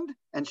banged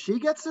and she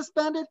gets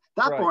suspended.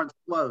 That barn's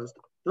closed.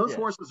 Those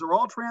horses are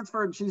all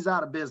transferred and she's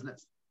out of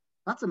business.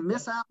 That's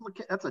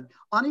that's an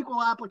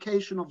unequal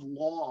application of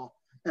law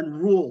and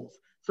rules.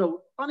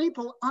 So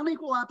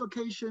unequal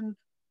application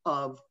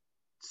of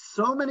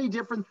so many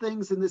different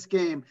things in this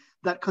game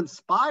that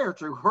conspire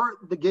to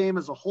hurt the game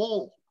as a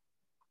whole.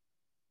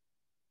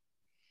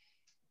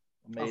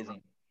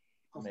 Amazing.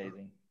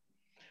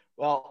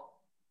 Well,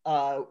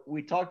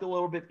 we talked a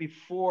little bit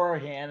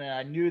beforehand, and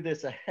I knew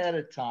this ahead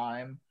of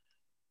time.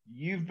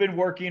 You've been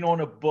working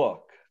on a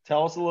book.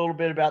 Tell us a little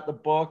bit about the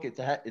book.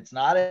 It's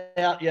not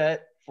out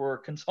yet for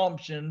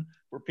consumption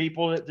for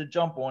people to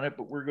jump on it,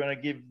 but we're going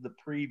to give the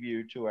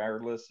preview to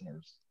our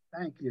listeners.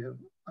 Thank you.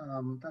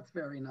 That's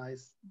very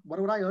nice. What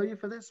would I owe you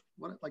for this?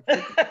 What, like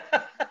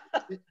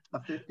 50?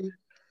 A 50?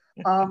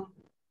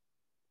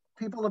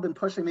 People have been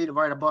pushing me to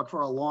write a book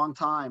for a long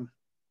time.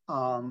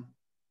 And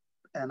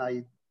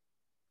I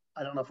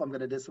don't know if I'm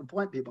going to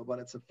disappoint people, but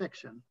it's a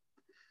fiction.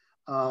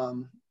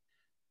 Because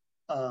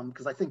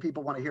I think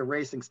people want to hear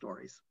racing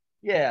stories.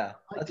 Yeah,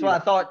 that's what I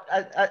thought.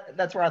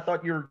 That's where I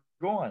thought you were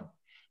going.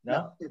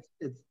 No,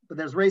 but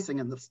there's racing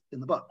in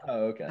the book.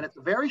 Oh, okay. And it's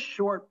a very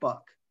short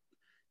book.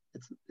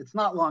 It's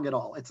not long at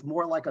all. It's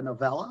more like a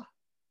novella,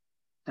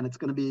 and it's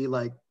going to be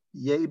like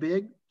yay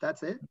big.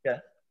 That's it. Okay.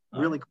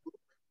 Really cool.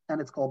 And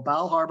it's called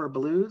Bal Harbour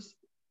Blues.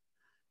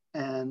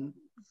 And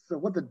so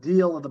what the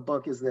deal of the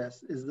book is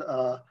it's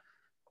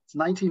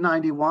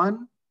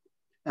 1991,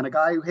 and a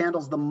guy who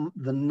handles the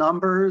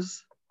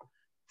numbers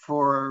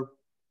for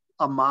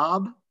a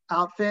mob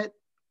outfit.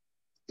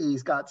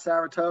 He's got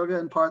Staten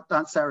Island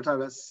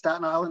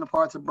and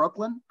parts of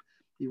Brooklyn.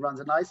 He runs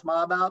a nice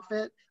mob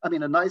outfit. I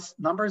mean, a nice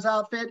numbers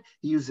outfit.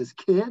 He uses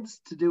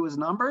kids to do his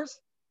numbers,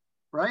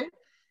 right?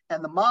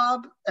 And the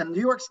mob and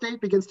New York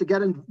State begins to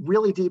get in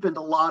really deep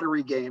into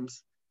lottery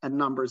games and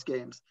numbers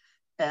games.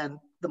 And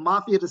the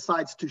mafia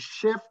decides to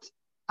shift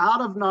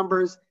out of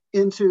numbers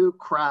into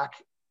crack,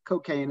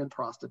 cocaine, and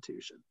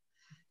prostitution.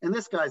 And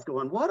this guy's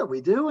going, what are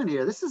we doing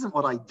here? This isn't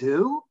what I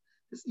do.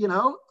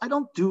 I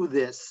don't do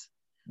this.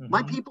 Mm-hmm.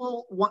 My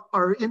people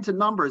are into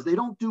numbers. They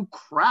don't do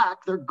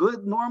crack. They're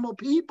good, normal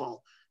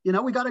people.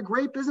 We got a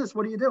great business.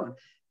 What are you doing?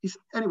 He's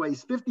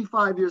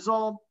 55 years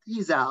old.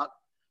 He's out.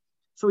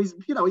 So he's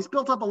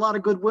built up a lot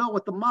of goodwill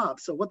with the mob.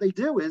 So what they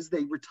do is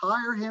they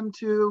retire him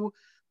to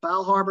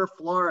Bal Harbour,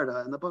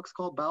 Florida, and the book's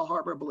called Bal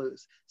Harbour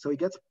Blues. So he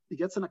gets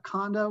in a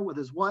condo with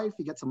his wife.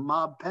 He gets a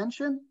mob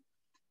pension,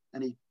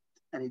 and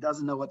he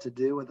doesn't know what to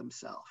do with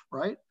himself,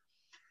 right?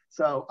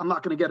 So I'm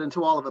not going to get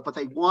into all of it, but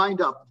they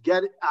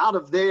get out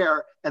of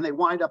there, and they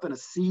wind up in a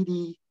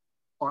seedy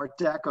Art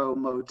Deco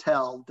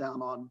motel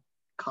down on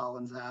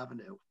Collins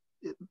Avenue.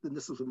 And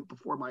this was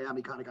before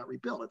Miami kind of got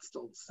rebuilt. It's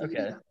still seedy.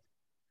 Okay.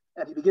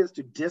 And he begins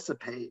to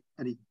dissipate,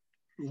 and he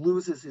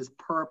loses his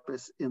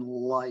purpose in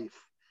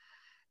life.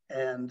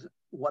 And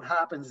what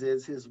happens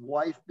is his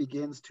wife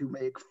begins to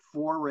make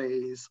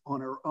forays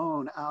on her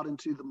own out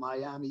into the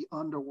Miami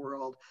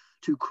underworld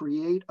to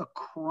create a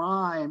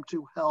crime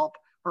to help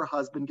her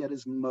husband get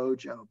his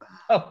mojo back.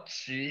 Oh,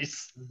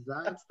 jeez.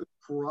 That's the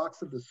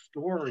crux of the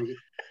story.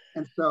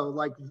 And so,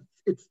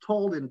 it's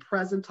told in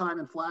present time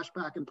and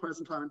flashback and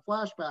present time and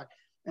flashback.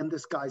 And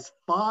this guy's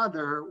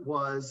father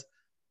was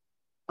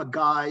a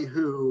guy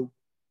who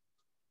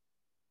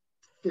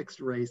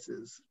fixed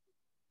races.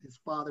 His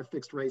father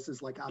fixed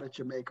races out at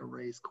Jamaica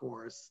Race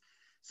Course.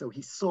 So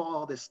he saw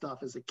all this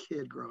stuff as a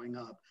kid growing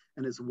up,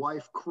 and his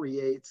wife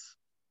creates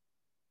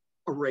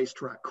a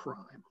racetrack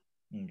crime.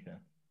 Okay.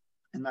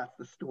 And that's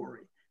the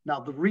story. Now,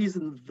 the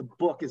reason the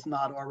book is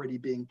not already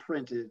being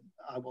printed,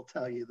 I will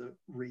tell you the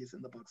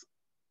reason the book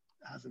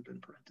hasn't been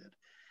printed.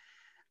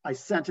 I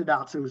sent it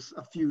out to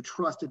a few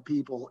trusted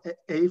people,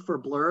 A, for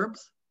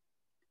blurbs,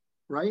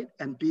 right?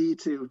 And B,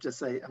 to just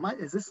say,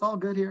 is this all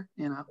good here?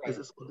 Right. Is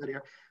this all good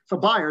here? So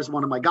Byer's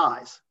one of my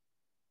guys.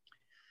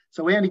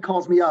 So Andy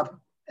calls me up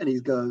and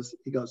he goes,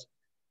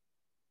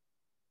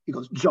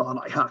 John,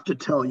 I have to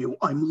tell you,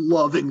 I'm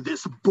loving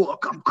this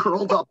book. I'm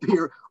curled up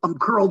here on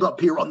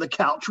the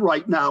couch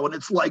right now. And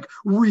it's like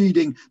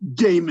reading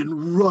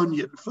Damon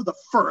Runyon for the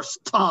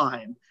first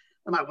time.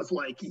 And I was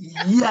like,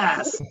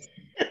 yes,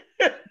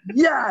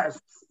 yes.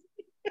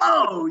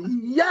 Oh,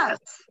 yes.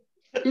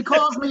 He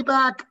calls me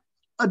back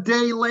a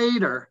day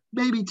later,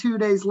 maybe 2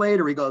 days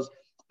later. He goes,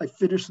 I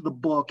finished the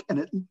book and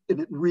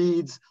it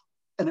reads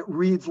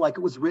like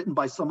it was written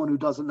by someone who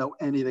doesn't know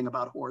anything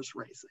about horse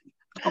racing.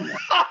 I'm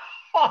like,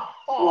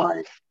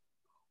 what?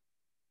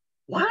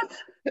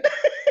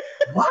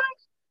 What?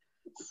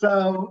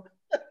 So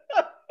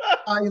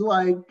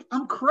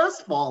I'm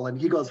crestfallen.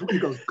 He goes,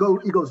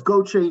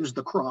 go change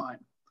the crime.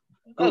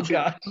 God.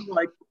 I'm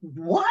like,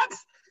 what?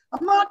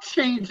 I'm not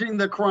changing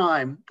the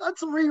crime.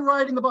 That's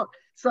rewriting the book.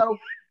 So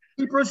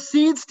he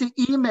proceeds to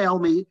email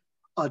me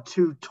a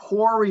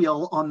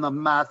tutorial on the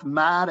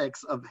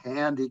mathematics of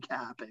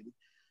handicapping.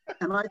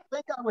 And I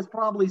think I was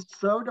probably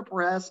so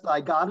depressed,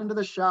 I got into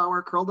the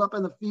shower, curled up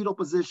in the fetal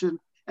position,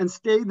 and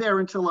stayed there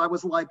until I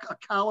was like a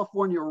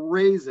California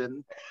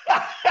raisin.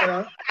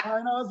 And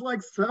I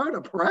was so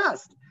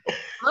depressed.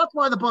 That's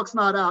why the book's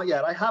not out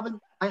yet. I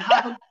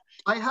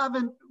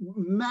haven't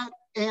met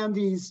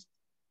Andy's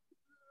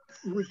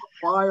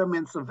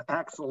requirements of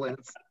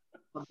excellence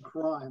of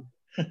crime.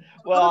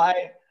 Well,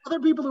 other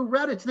people who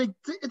read it,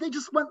 they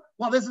just went,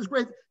 well, this is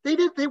great.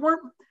 They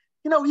weren't,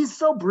 he's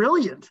so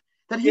brilliant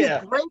that he's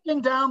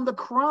breaking down the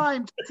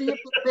crime to see if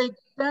it makes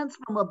sense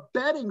from a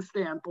betting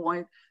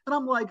standpoint. And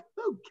I'm like,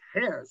 who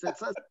cares?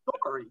 It's a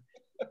story.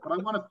 But I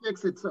want to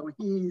fix it so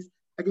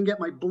I can get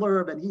my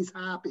blurb and he's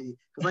happy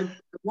because I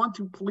want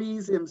to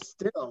please him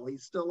still.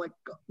 He's still like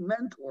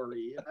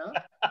mentor-y,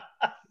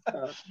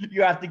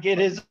 You have to get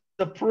his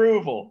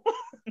approval.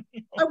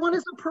 I want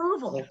his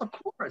approval, of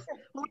course.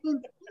 Well,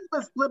 can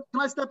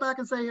I step back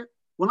and say,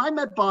 when I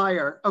met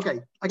Byer, okay,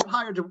 I get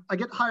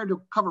hired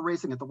to cover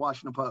racing at the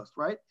Washington Post,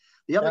 right?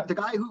 The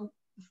guy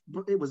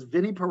it was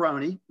Vinny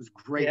Peroni, who's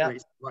a great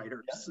race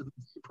writer,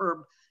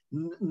 superb,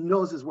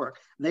 knows his work.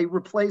 And they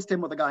replaced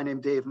him with a guy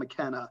named Dave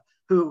McKenna,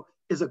 who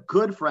is a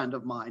good friend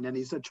of mine, and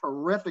he's a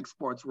terrific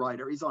sports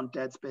writer. He's on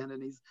Deadspin,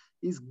 and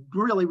he's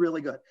really,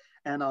 really good.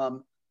 And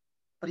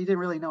but he didn't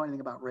really know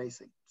anything about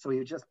racing, so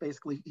he just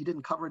he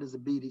didn't cover it as a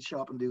beat. He'd show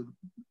up and do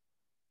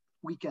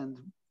weekend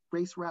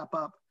race wrap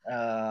up,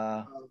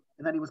 and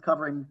then he was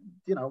covering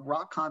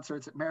rock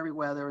concerts at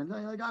Merriweather, and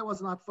the guy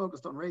was not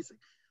focused on racing.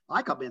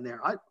 I come in there,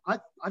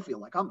 I feel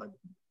like I'm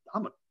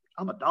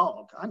a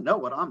dog. I know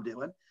what I'm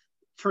doing.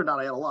 Turned out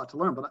I had a lot to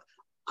learn, but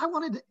I'm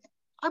like,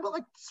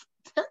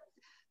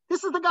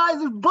 this is the guy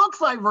whose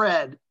books I've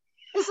read.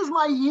 This is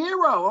my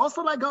hero. All of a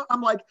sudden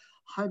I'm like,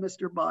 hi,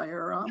 Mr.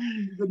 Byer.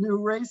 I'm the new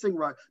racing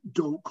writer.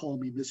 Don't call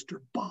me Mr.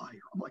 Byer.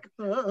 I'm like,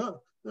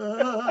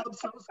 I'm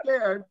so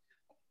scared.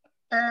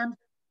 And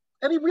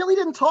he really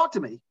didn't talk to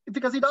me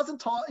because he doesn't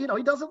talk, he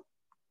doesn't,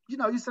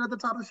 you said at the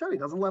top of the show, he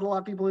doesn't let a lot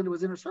of people into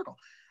his inner circle.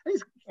 And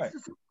he's a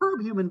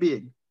superb human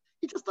being.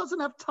 He just doesn't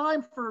have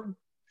time for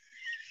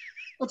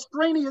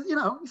extraneous, you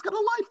know, he's got a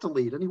life to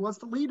lead and he wants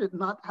to lead it and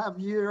not have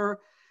your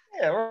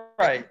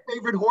right.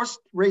 favorite horse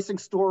racing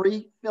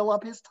story fill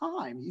up his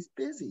time. He's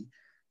busy.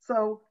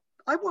 So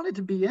I wanted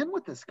to be in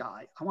with this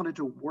guy. I wanted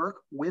to work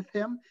with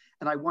him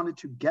and I wanted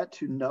to get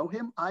to know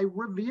him. I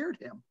revered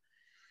him.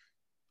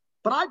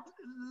 But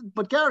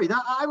Gary,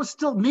 I was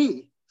still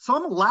me. So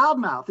I'm a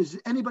loudmouth. As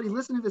anybody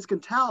listening to this can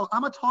tell,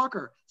 I'm a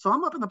talker. So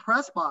I'm up in the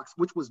press box,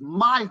 which was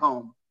my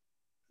home,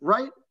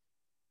 right?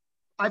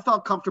 I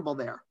felt comfortable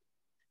there.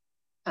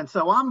 And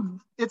so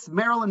it's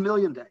Maryland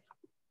Million Day.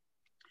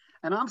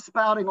 And I'm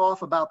spouting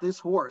off about this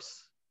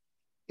horse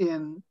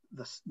in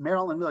the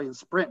Maryland Million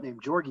Sprint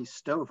named Georgie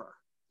Stover,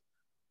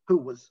 who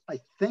was, I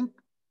think,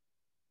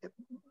 it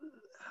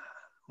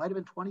might have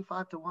been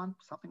 25-1,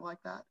 something like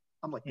that.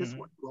 I'm like, this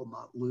one will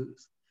not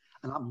lose.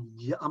 And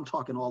I'm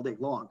talking all day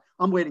long.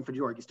 I'm waiting for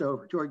Georgie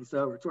Stover.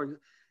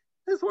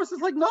 This horse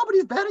is like,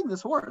 nobody's betting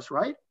this horse,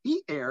 right?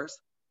 He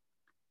airs,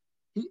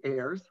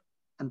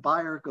 and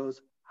Beyer goes,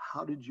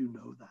 how did you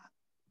know that?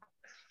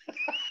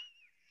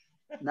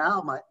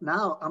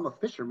 Now I'm a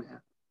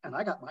fisherman, and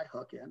I got my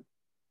hook in.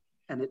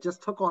 And it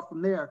just took off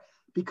from there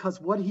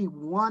because what he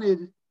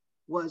wanted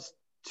was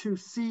to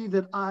see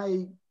that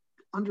I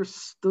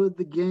understood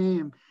the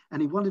game,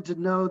 and he wanted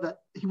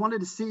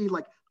to see,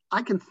 like,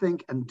 I can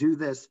think and do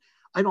this.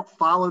 I don't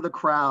follow the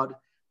crowd.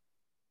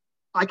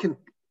 I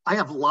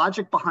have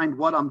logic behind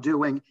what I'm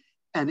doing,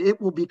 and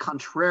it will be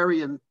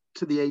contrarian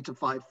to the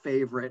 8-5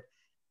 favorite,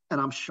 and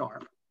I'm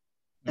sharp.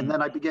 And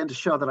then I began to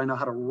show that I know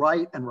how to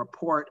write and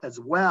report as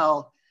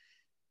well.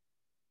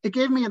 It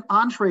gave me an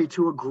entree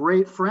to a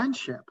great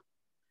friendship.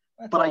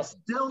 That's awesome. I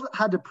still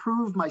had to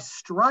prove my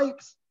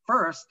stripes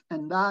first,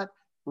 and that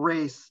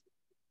race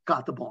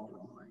got the ball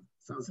rolling.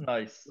 So it was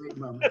nice. A great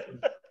moment.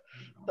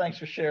 Thanks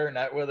for sharing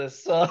that with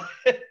us.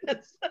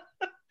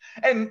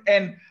 And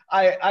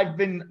I've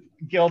been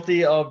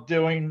guilty of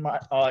doing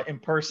my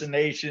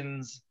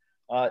impersonations.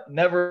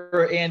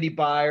 Never Andy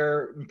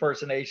Beyer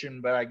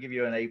impersonation, but I give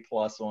you an A+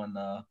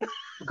 on.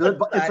 Good.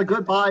 It's a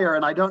good Beyer,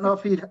 and I don't know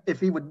if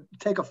he would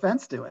take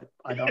offense to it.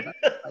 I don't know.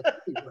 I think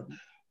he wouldn't.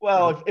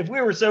 Well, if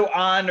we were so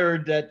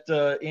honored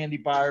that Andy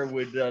Beyer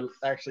would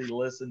actually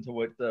listen to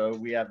what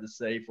we have to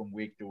say from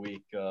week to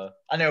week,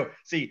 I know.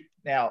 See,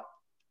 now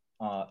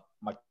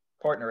my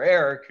partner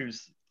Eric,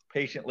 who's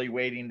patiently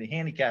waiting the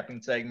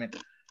handicapping segment,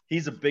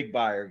 he's a big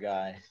Beyer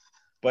guy,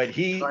 but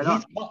he's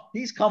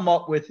come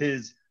up with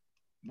his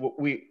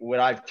what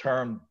I've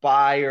termed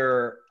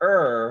Beyer.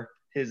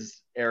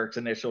 His Eric's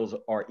initials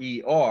are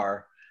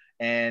ER,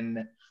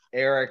 and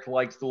Eric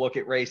likes to look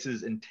at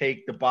races and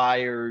take the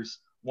Beyers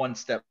one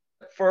step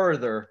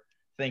further,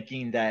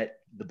 thinking that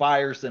the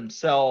Beyers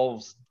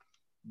themselves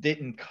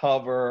didn't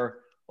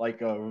cover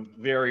like a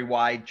very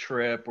wide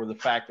trip, or the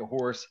fact the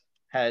horse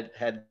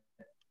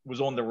was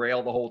on the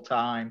rail the whole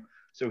time.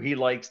 So he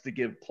likes to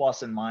give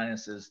plus and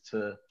minuses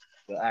to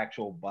the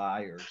actual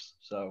Beyers.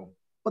 So,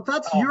 but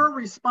that's your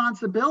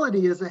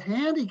responsibility as a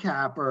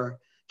handicapper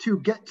to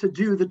get to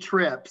do the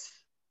trips.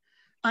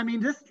 I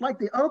mean, just like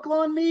the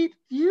Oaklawn meet,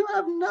 you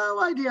have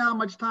no idea how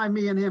much time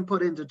me and him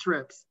put into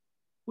trips.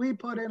 We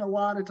put in a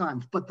lot of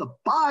time, but the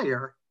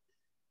Beyer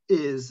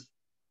is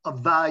a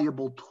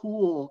valuable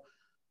tool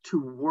to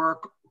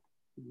work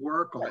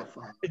off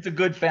of. It's a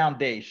good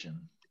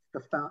foundation.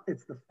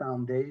 It's the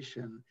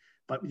foundation,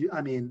 but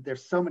I mean,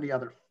 there's so many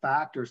other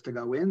factors to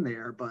go in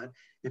there. But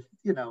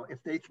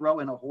if they throw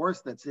in a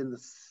horse that's in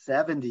the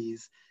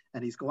 70s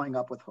and he's going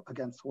up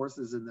against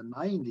horses in the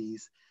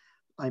 90s,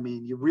 I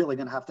mean, you're really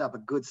going to have a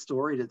good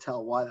story to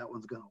tell why that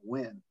one's going to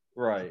win.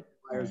 Right.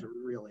 Beyers are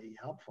really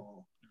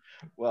helpful.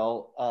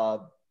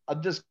 Well,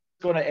 I'm just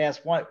going to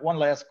ask one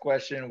last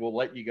question. We'll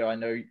let you go. I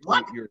know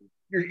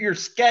your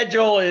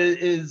schedule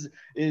is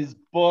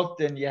booked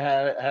and you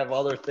have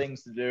other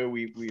things to do.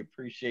 We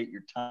appreciate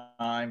your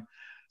time.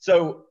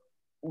 So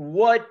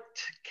what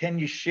can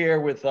you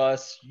share with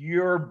us,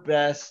 your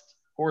best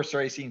horse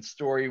racing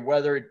story,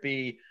 whether it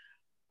be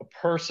a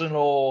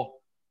personal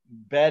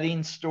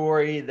betting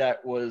story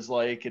that was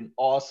like an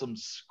awesome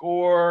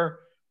score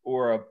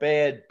or a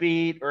bad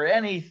beat, or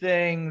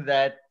anything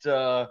that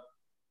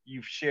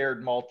you've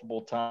shared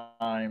multiple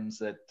times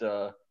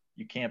that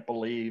you can't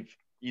believe,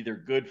 either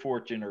good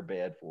fortune or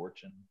bad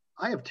fortune?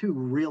 I have two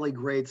really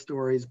great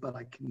stories, but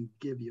I can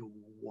give you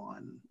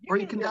one. Or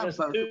you can have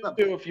both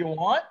if you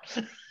want.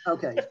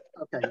 Okay.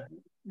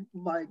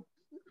 My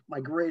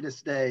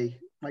greatest day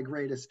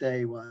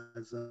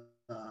was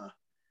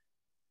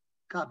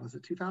was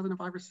it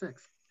 2005 or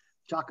 6?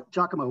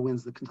 Giacomo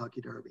wins the Kentucky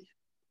Derby.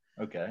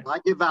 Okay. I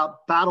give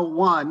out Battle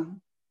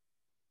 1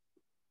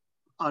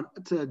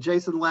 to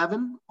Jason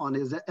Levin on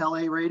his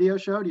LA radio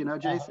show. Do you know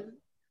Jason?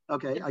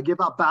 Okay. I give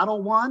out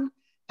Battle 1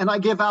 and I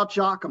give out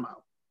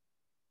Giacomo.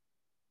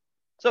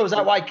 So is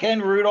that why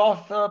Ken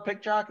Rudolph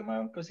picked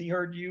Giacomo? Because he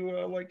heard you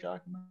like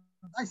Giacomo?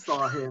 I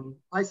saw him.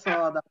 I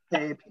saw that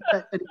tape.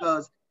 And he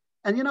goes,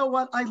 and you know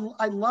what?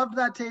 I loved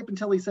that tape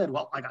until he said,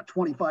 well, I got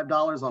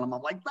 $25 on him.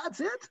 I'm like,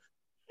 that's it?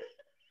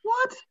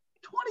 What?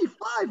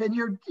 25? And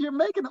you're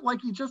making it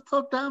like you just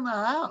took down the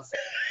house.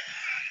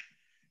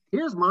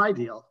 Here's my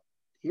deal.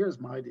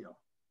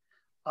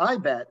 I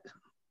bet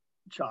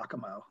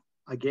Giacomo.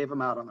 I gave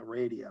him out on the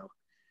radio,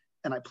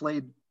 and I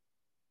played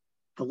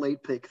the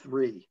late pick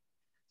 3.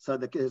 So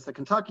there's the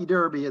Kentucky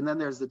Derby, and then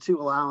there's the 2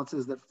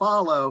 allowances that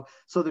follow,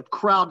 so the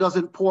crowd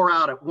doesn't pour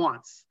out at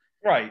once.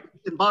 Right.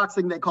 In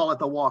boxing, they call it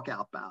the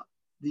walkout bout.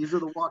 These are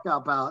the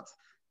walkout bouts,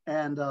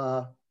 and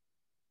I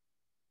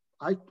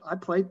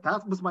played.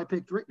 That was my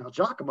pick 3. Now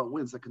Giacomo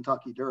wins the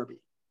Kentucky Derby.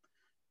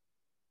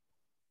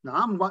 Now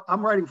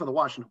I'm writing for the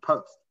Washington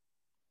Post.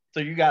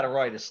 So you got to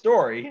write a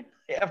story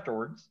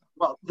afterwards.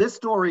 Well, this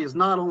story is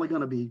not only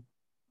going to be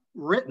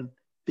written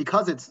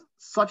because it's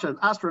such an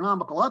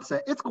astronomical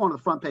upset, it's going to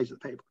the front page of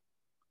the paper.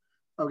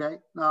 Okay.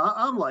 Now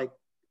I'm like,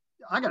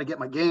 I got to get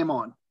my game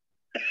on,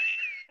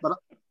 but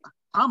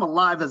I'm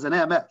alive as an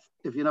MF,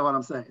 if you know what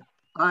I'm saying.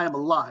 I am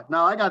alive.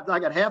 Now I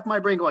got half my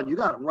brain going, you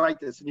got to write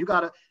this, and you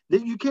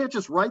can't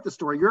just write the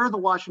story. You're the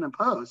Washington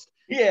Post.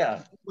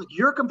 Yeah. Like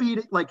you're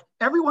competing, like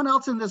everyone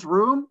else in this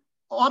room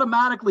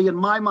automatically in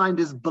my mind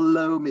is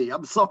below me.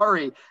 I'm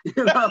sorry.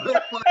 You know,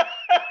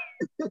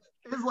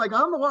 it's like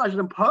I'm the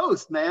Washington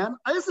Post, man.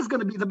 This is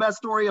going to be the best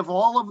story of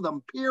all of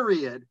them,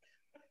 period.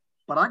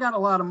 But I got a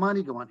lot of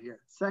money going here.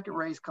 Second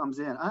race comes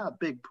in. I have a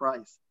big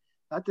price.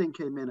 That thing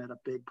came in at a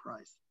big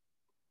price.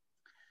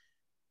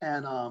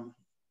 And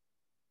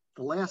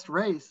the last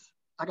race,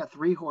 I got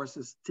 3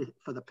 horses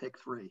for the pick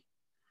 3.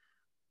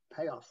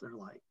 Payoffs are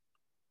like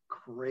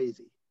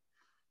crazy.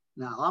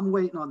 Now I'm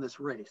waiting on this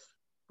race,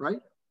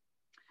 right?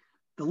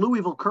 The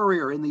Louisville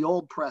Courier in the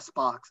old press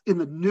box, in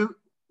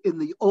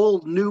the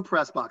old new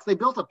press box. They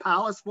built a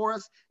palace for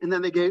us, and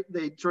then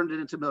they turned it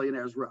into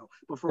Millionaires Row.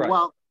 But for a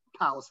while,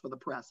 palace for the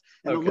press.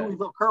 And the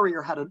Louisville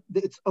Courier had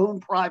its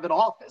own private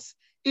office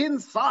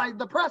inside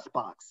the press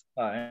box.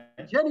 Right.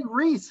 Jenny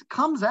Reese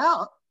comes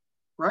out,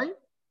 right?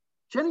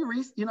 Jenny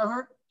Reese, you know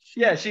her?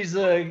 She's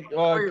a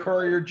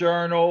Courier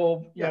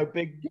Journal,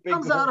 big. She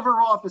comes out of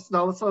her office.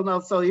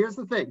 So here's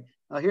the thing.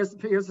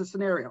 Here's the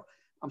scenario.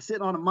 I'm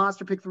sitting on a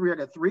monster pick 3. I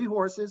got 3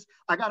 horses.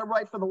 I got to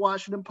write for the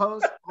Washington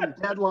Post on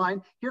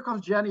deadline. Here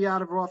comes Jenny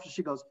out of her office.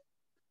 She goes,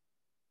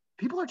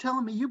 people are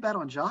telling me you bet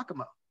on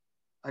Giacomo.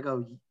 I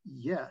go,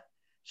 yeah.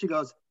 She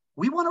goes,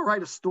 we want to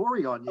write a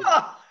story on you.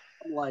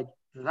 I'm like,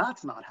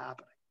 that's not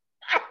happening.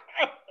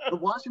 The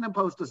Washington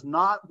Post does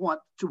not want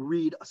to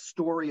read a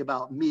story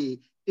about me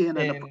in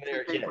a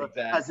paper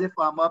as if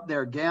I'm up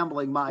there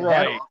gambling my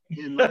head off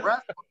in the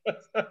press.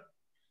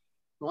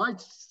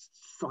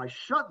 So I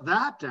shut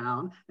that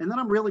down, and then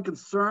I'm really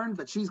concerned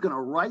that she's going to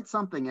write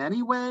something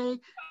anyway.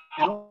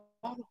 And all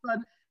of a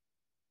sudden,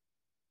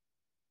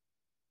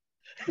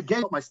 the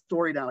game put my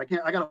story down.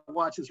 I got to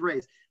watch this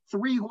race.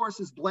 3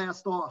 horses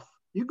blast off.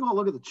 You go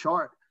look at the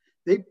chart.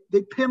 They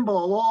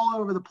pinball all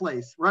over the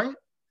place, right?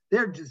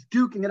 They're just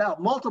duking it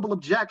out. Multiple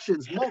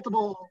objections,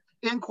 multiple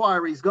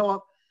inquiries go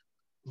up.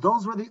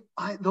 Those were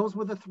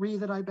the 3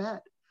 that I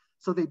bet.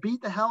 So they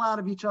beat the hell out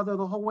of each other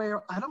the whole way.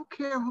 I don't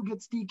care who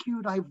gets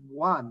DQ'd. I've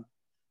won.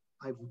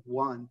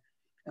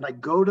 And I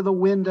go to the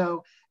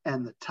window,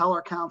 and the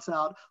teller counts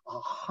out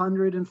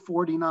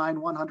 149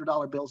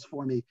 $100 bills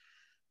for me.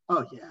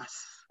 Oh,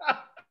 yes.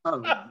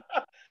 Oh,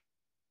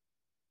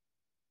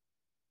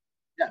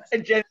 yes.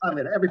 I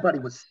mean, everybody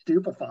was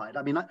stupefied.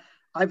 I mean,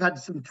 I've had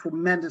some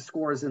tremendous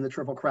scores in the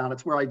Triple Crown.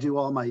 It's where I do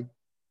all my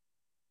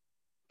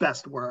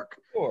best work.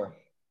 Sure.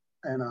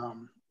 And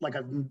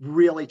I've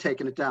really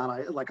taken it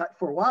down.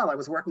 For a while, I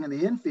was working in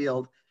the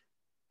infield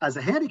as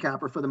a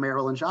handicapper for the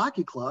Maryland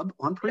Jockey Club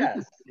on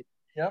Preakness.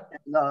 Yes. Yep.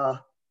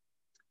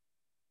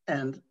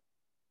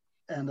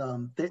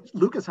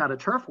 Lucas had a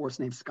turf horse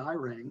named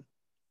Skyring.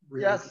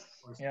 Really yes.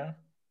 Yeah.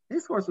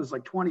 His horse was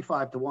like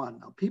 25 to 1.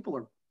 Now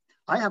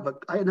I have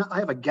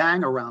a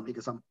gang around me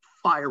because I'm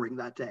firing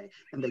that day,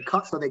 and they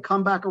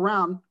come back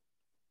around,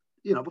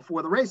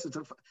 before the race. And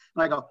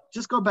I go,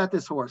 just go bet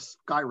this horse,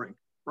 Skyring,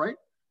 right?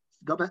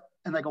 Go bet.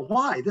 And they go,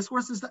 why? This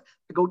horse is that.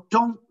 I go,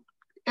 don't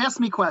ask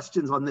me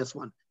questions on this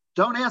one.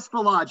 Don't ask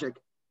for logic.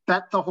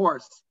 Bet the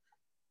horse.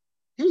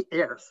 He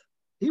airs.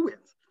 He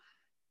wins.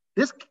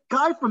 This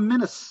guy from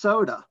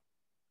Minnesota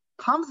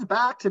comes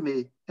back to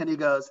me, and he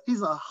goes,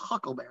 he's a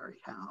Huckleberry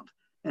hound.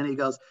 And he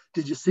goes,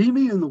 did you see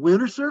me in the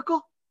winner's circle?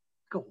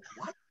 I go,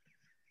 what?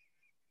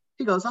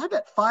 He goes, I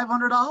bet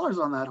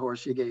 $500 on that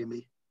horse you gave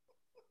me.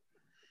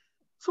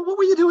 So what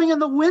were you doing in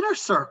the winner's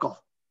circle?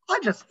 I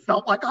just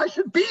felt like I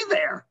should be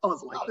there. I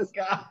was like, this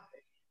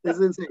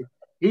is insane.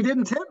 He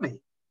didn't tip me.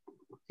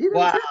 He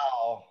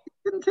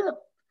didn't tip.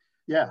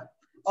 Yeah.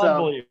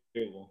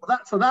 Unbelievable.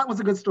 So that was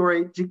a good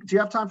story. Do you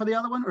have time for the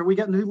other one? Are we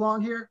getting too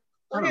long here?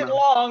 We're getting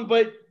long,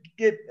 but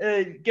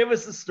give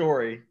us the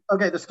story.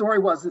 Okay, the story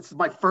this is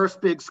my first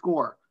big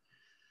score.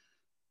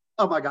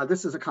 Oh my God,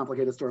 this is a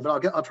complicated story,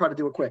 but I'll try to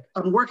do it quick.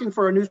 I'm working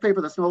for a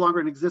newspaper that's no longer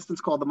in existence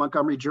called the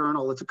Montgomery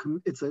Journal.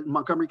 It's in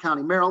Montgomery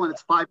County, Maryland.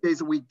 It's 5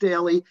 days a week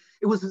daily.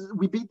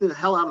 We beat the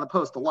hell out of the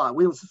Post a lot.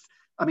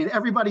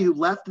 Everybody who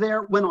left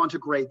there went on to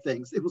great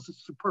things. It was a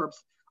superb.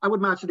 I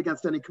would match it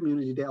against any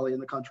community daily in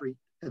the country,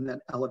 and then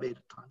elevated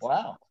times.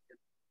 Wow.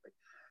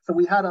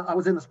 So I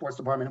was in the sports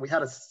department, and we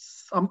had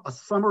a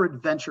summer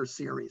adventure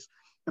series.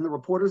 And the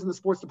reporters in the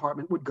sports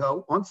department would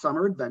go on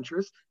summer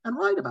adventures and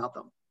write about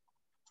them.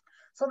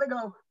 So they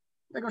go,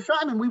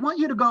 Scheinman, we want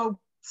you to go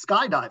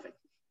skydiving.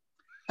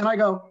 And I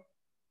go,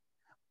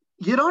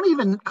 you don't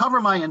even cover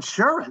my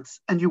insurance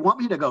and you want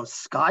me to go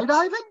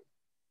skydiving?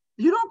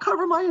 You don't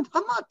cover I'm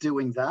not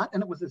doing that.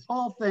 And it was this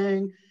whole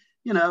thing,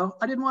 I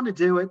didn't want to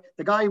do it.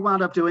 The guy who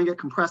wound up doing it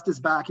compressed his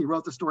back. He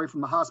wrote the story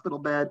from the hospital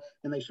bed,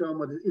 and they show him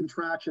with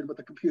interaction with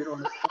the computer.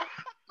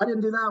 I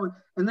didn't do that one.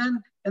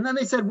 And then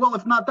they said, well,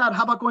 if not that,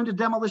 how about going to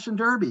Demolition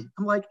Derby?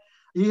 I'm like,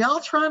 are y'all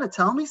trying to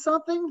tell me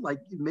something? Like,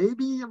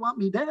 maybe you want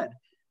me dead.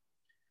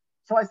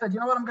 So I said, you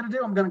know what I'm going to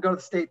do? I'm going to go to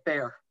the state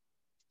fair,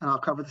 and I'll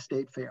cover the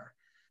state fair.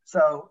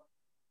 So,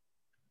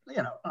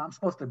 I'm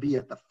supposed to be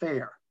at the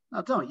fair.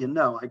 Now, don't you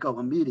know, I go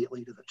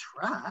immediately to the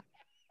track,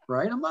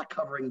 right? I'm not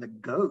covering the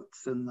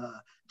goats and the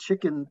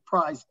chicken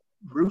prize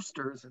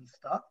roosters and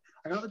stuff.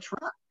 I go to the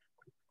track.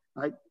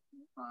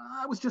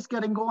 I was just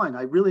getting going.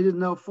 I really didn't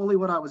know fully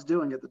what I was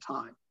doing at the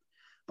time.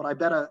 But I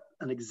bet an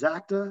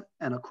exacta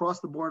and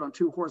across the board on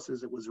 2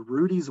 horses. It was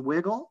Rudy's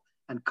Wiggle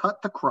and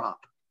Cut the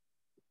Crop.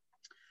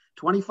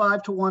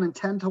 25-1 and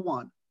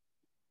 10-1,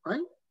 right?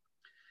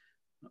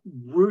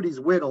 Rudy's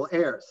Wiggle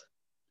airs.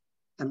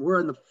 And we're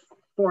in the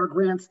far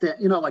grandstand,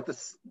 like the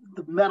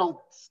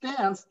metal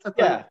stands at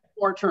the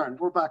far turn.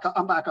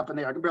 I'm back up in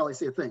there. I can barely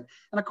see a thing.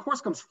 And a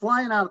horse comes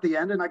flying out at the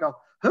end, and I go,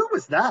 who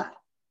was that?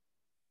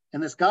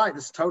 And this guy,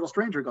 this total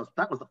stranger, goes,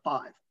 that was the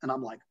 5. And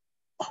I'm like,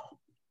 oh,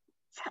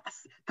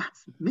 yes,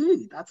 that's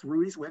me. That's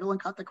Rudy's Wiggle and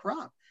Cut the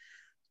Crop.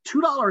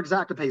 $2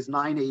 exacta pays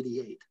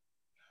 $9.88.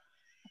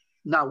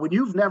 Now, when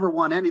you've never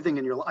won anything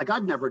in your life, like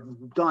I've never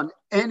done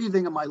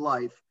anything in my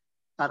life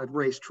at a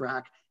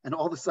racetrack, and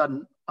all of a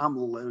sudden I'm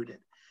loaded.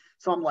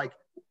 So I'm like,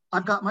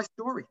 I've got my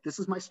story. This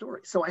is my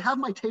story. So I have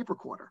my tape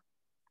recorder,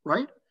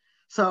 right?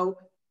 So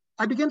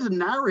I begin to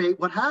narrate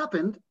what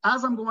happened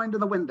as I'm going to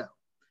the window.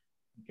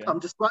 Okay.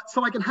 Just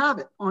so I can have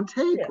it on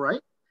tape,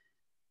 right?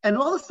 And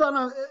all of a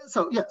sudden,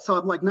 so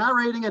I'm like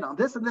narrating it on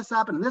this and this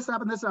happened and this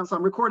happened, this happened. So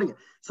I'm recording it.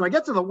 So I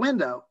get to the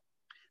window.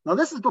 Now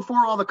this is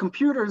before all the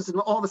computers and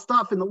all the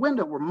stuff in the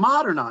window were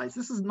modernized.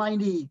 This is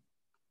 90,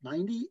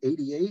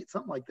 88,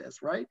 something like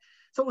this, right?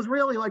 So it was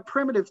really like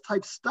primitive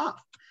type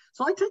stuff.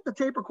 So I take the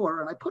tape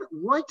recorder and I put it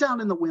right down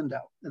in the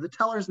window. And the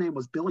teller's name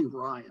was Billy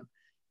Ryan.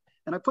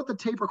 And I put the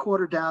tape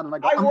recorder down and I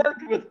go, I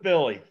worked with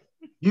Billy.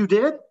 You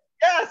did?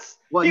 Yes.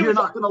 Well, you're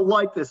not going to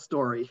like this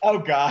story. Oh,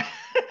 God.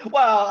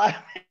 Well,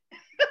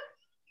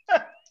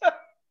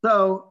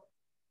 So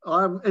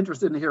I'm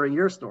interested in hearing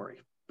your story.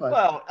 But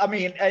well, I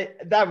mean,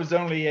 that was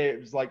only, it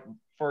was like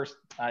first,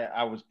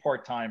 I was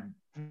part-time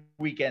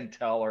weekend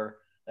teller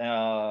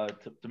to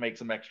make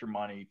some extra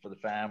money for the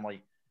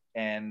family.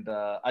 And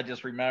I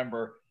just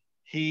remember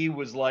he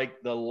was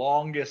like the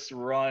longest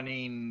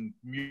running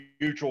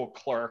mutual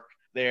clerk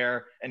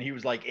there. And he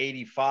was like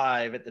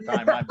 85 at the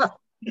time.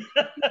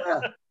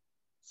 Yeah.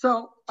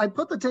 So I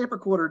put the tape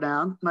recorder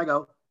down and I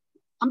go,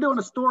 I'm doing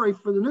a story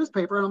for the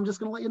newspaper and I'm just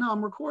going to let you know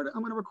I'm going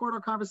to record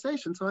our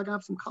conversation so I can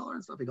have some color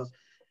and stuff. He goes,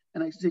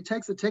 and he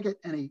takes the ticket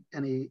and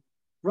he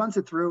runs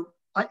it through.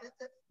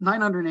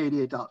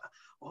 $988.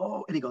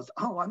 Oh, and he goes,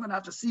 oh, I'm going to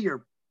have to see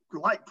your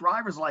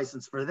driver's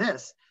license for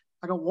this.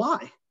 I go,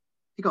 why?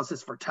 He goes,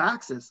 it's for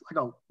taxes. I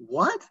go,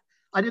 what?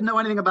 I didn't know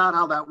anything about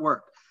how that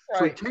worked. Right.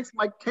 So he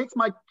takes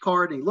my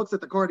card and he looks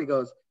at the card. He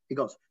goes,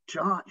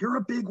 John, you're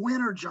a big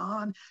winner,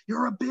 John.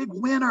 You're a big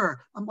winner.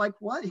 I'm like,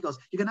 what? He goes,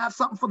 you can have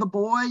something for the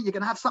boy. You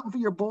can have something for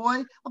your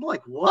boy. I'm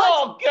like, what?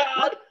 Oh, God.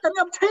 What? And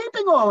I'm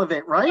taping all of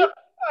it, right? And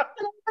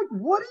I'm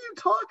like, what are you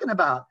talking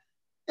about?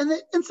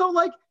 And so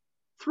like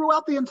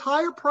throughout the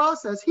entire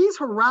process, he's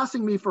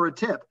harassing me for a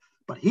tip,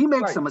 but he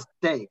makes a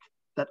mistake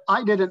that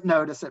I didn't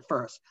notice at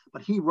first,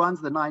 but he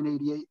runs the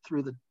 988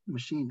 through the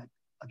machine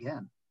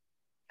again.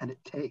 And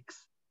it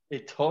takes.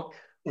 It took.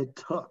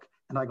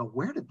 And I go,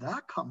 where did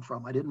that come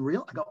from? I didn't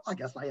realize. I go, I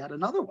guess I had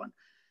another one.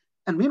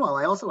 And meanwhile,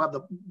 I also have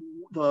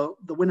the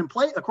win and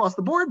play across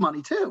the board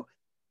money too.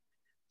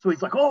 So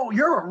he's like, oh,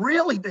 you're a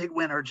really big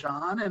winner,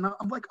 John. And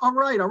I'm like, all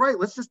right,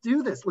 let's just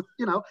do this. Let's,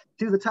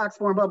 do the tax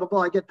form, blah, blah,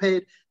 blah. I get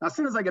paid. Now, as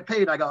soon as I get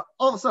paid, I go,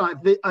 all of a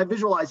sudden I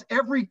visualize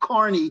every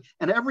carny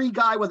and every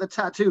guy with a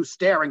tattoo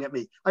staring at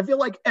me. I feel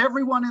like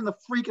everyone in the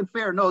freaking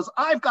fair knows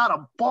I've got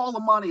a ball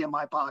of money in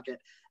my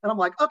pocket. And I'm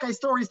like, okay,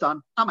 story's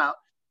done. I'm out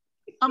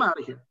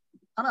of here.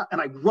 I'm out.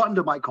 And I run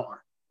to my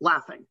car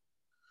laughing.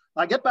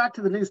 I get back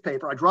to the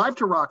newspaper. I drive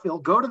to Rockville,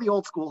 go to the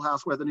old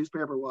schoolhouse where the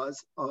newspaper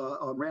was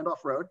on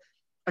Randolph Road.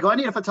 I go, I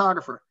need a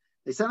photographer.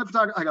 They send a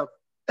photographer.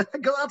 I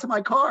go out to my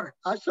car.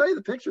 I'll show you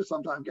the picture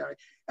sometime, Gary.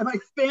 And I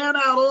fan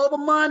out all the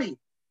money.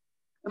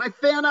 And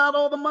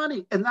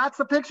that's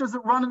the pictures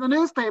that run in the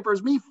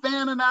newspapers, me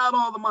fanning out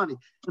all the money.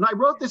 And I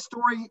wrote this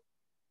story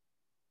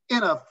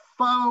in a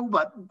faux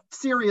but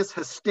serious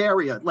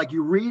hysteria. Like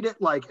you read it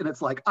and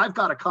it's like, I've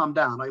got to calm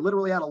down. I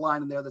literally had a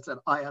line in there that said,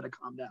 I had to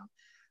calm down.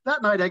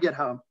 That night I get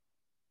home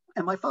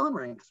and my phone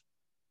rings.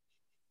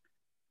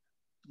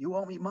 You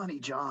owe me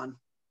money, John.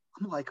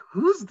 I'm like,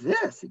 who's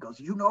this? He goes,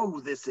 you know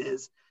who this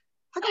is.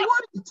 I go,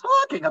 what are you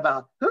talking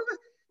about?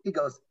 He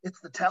goes, it's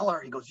the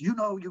teller. He goes, you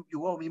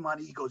owe me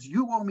money. He goes,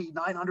 you owe me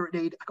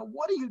 908. I go,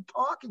 what are you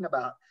talking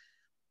about?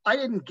 I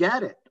didn't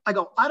get it. I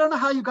go, I don't know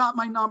how you got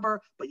my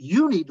number, but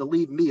you need to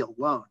leave me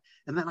alone.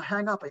 And then I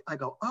hang up. I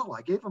go, oh,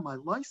 I gave him my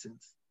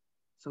license.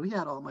 So he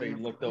had all my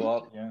information. Looked it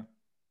up, yeah.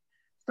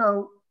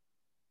 So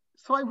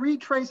I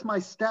retrace my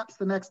steps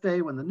the next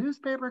day when the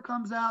newspaper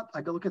comes out.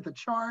 I go look at the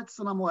charts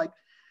and I'm like,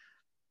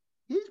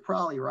 he's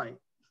probably right?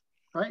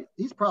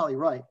 He's probably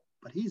right,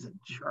 but he's a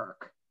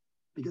jerk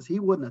because he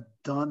wouldn't have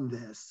done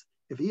this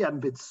if he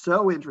hadn't been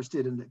so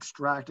interested in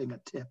extracting a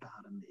tip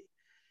out of me.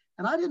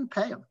 And I didn't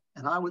pay him.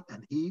 And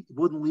he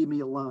wouldn't leave me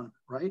alone,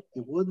 right?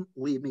 He wouldn't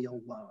leave me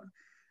alone.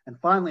 And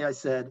finally I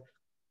said,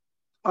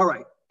 all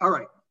right.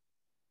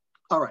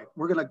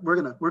 We're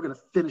gonna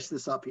finish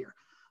this up here.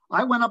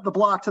 I went up the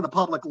block to the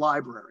public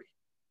library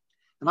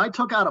and I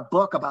took out a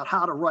book about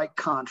how to write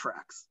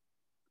contracts.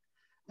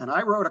 And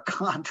I wrote a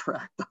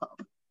contract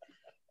up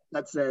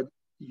that said,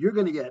 you're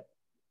gonna get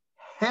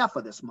half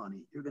of this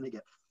money. You're gonna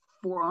get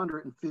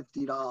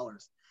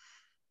 $450.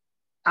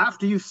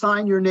 After you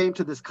sign your name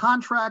to this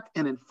contract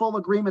and in full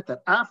agreement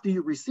that after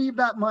you receive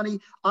that money,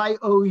 I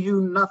owe you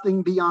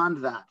nothing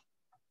beyond that.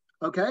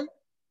 Okay?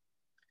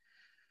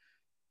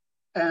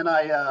 And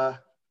I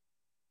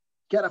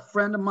get a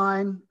friend of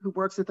mine who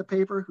works at the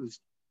paper who's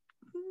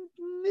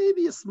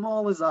maybe as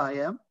small as I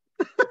am,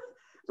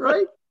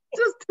 right?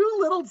 Just two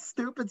little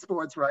stupid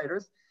sports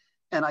writers.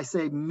 And I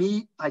say,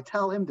 I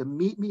tell him to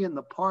meet me in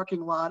the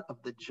parking lot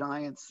of the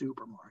Giant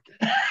supermarket.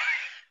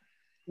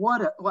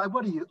 What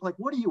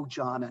are you,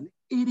 John, an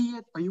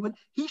idiot? Are you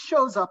He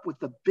shows up with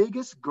the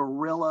biggest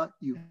gorilla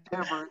you've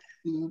ever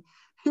seen.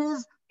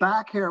 His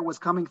back hair was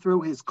coming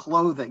through his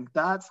clothing.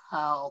 That's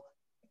how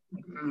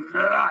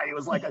he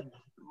was like a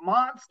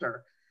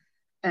monster.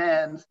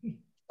 And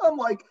I'm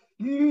like,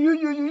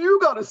 you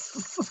gotta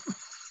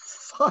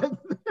sign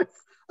this.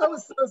 I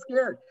was so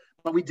scared.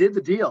 But we did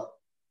the deal.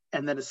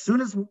 And then as soon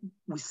as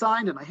we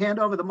signed and I hand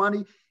over the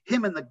money,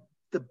 him and the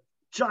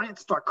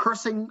Giants start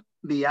cursing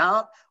me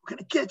out. We're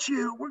gonna get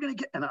you. We're gonna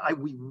get. And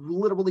we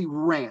literally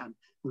ran.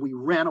 We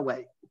ran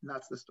away. And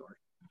that's the story.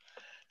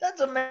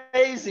 That's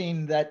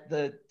amazing that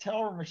the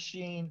teller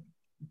machine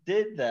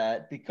did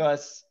that,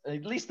 because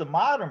at least the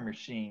modern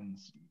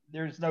machines,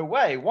 there's no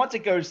way. Once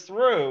it goes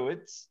through,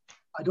 it's.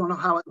 I don't know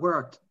how it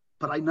worked,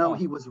 but I know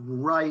he was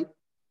right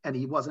and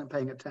he wasn't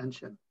paying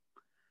attention.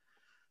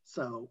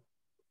 So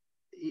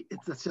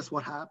that's just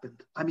what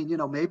happened. I mean,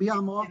 maybe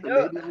I'm off and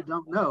maybe I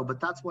don't know, but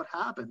that's what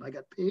happened. I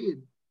got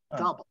paid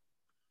double.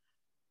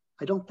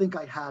 I don't think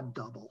I had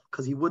double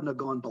because he wouldn't have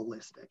gone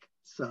ballistic.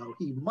 So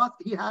he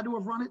had to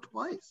have run it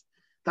twice.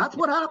 That's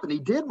what happened. He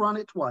did run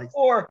it twice.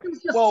 What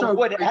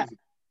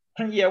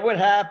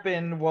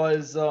happened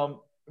was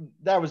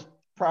that was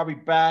probably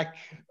back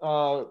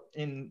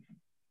in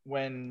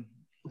when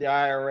the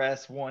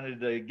IRS wanted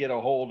to get a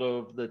hold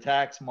of the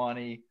tax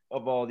money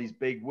of all these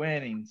big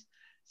winnings.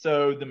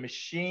 So the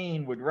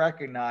machine would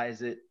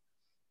recognize it,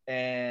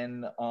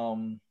 and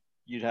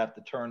you'd have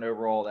to turn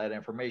over all that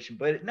information.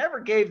 But it never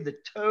gave the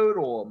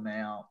total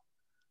amount.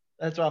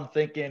 That's what I'm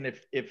thinking.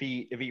 If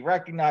he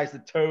recognized the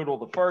total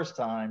the first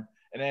time,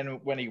 and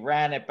then when he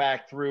ran it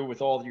back through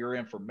with all your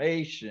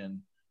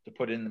information to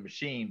put in the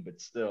machine,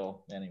 but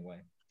still, anyway.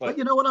 But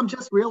you know what? I'm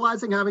just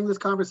realizing having this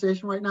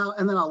conversation right now,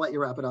 and then I'll let you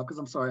wrap it up because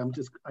I'm sorry.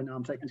 I know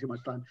I'm taking too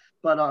much time.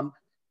 But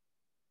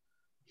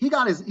he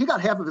got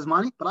half of his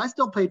money, but I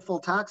still paid full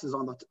taxes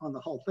on the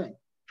whole thing.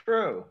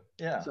 True.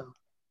 Yeah. So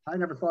I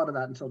never thought of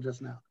that until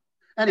just now.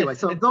 Anyway,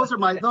 so those are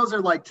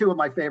like two of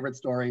my favorite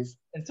stories.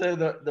 And so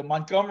the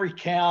Montgomery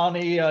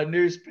County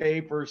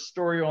newspaper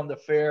story on the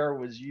fair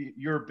was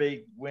your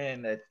big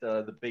win at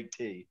the Big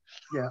T.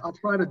 Yeah, I'll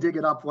try to dig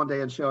it up one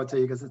day and show it to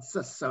you because it's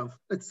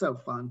so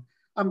fun.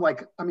 I'm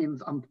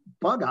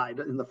bug-eyed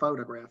in the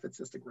photograph. It's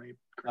just a great.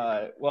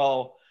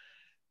 Well,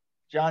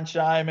 John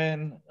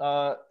Scheinman,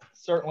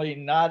 certainly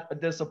not a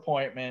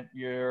disappointment.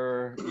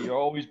 You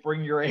always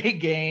bring your A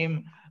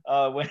game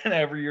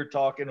whenever you're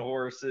talking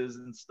horses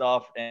and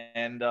stuff,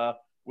 and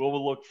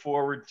we'll look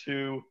forward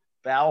to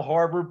Bal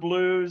Harbour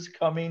Blues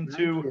coming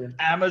to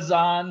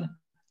Amazon.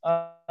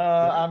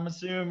 I'm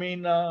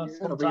assuming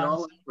it'll be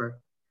all over.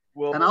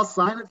 And I'll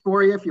sign it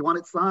for you if you want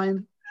it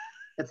signed.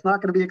 It's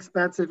not going to be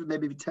expensive,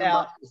 maybe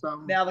 $10 or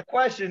something. Now the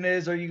question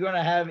is, are you going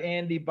to have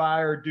Andy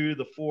Byer do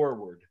the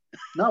foreword?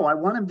 No, I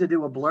want him to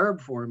do a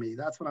blurb for me.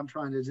 That's what I'm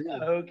trying to do.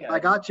 Okay. I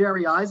got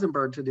Jerry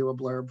Eisenberg to do a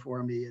blurb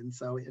for me, and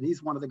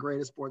he's one of the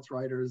greatest sports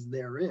writers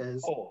there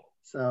is. Oh.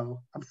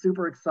 So I'm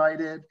super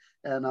excited,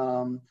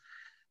 and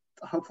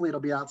hopefully it'll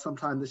be out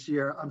sometime this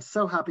year. I'm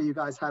so happy you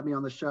guys had me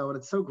on the show, and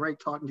it's so great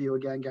talking to you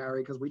again,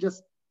 Gary, because we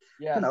just,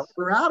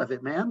 we're out of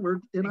it, man. We're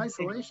in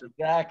isolation.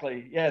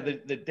 Exactly. Yeah,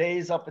 the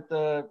days up at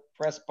the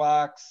press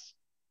box,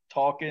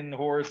 talking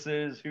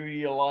horses, who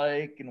you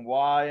like and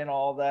why and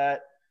all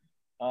that.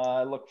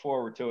 I look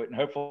forward to it, and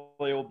hopefully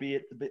we'll be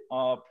at the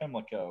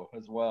Pimlico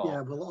as well.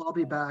 Yeah, we'll all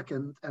be back,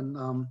 and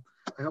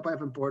I hope I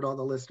haven't bored all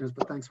the listeners,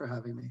 but thanks for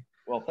having me.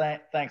 Well,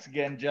 thanks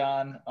again,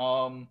 John.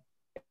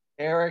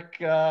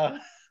 Eric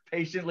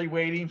patiently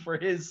waiting for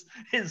his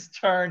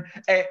turn.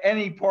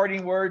 Any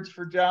parting words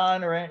for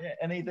John or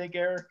anything,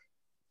 Eric?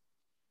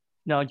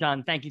 No,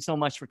 John, thank you so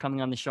much for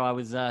coming on the show. I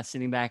was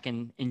sitting back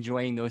and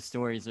enjoying those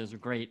stories. Those were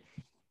great.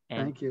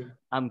 And Thank you.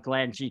 I'm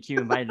glad GQ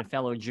invited a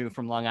fellow Jew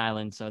from Long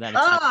Island. So that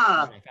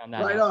Ah, I found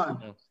that right out.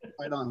 on. So,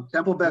 Right on.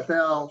 Temple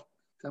Bethel.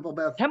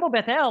 Temple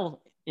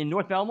Bethel in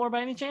North Belmore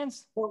by any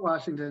chance? Fort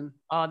Washington.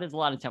 There's a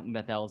lot of Temple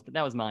Bethels, but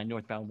that was mine,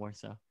 North Belmore.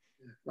 So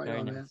Right very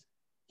on, nice. man.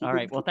 All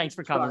right. Well, thanks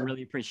for coming.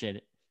 Really appreciate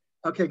it.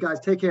 Okay, guys,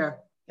 take care.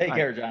 Take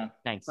care, John.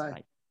 Thanks. Bye.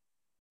 Bye.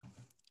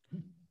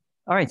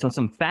 All right. So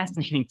some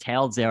fascinating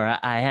tales there.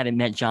 I hadn't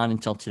met John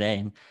until today,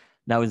 and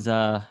that was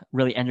a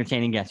really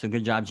entertaining guest. So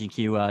good job,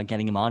 GQ,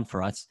 getting him on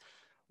for us.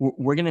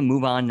 We're going to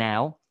move on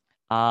now.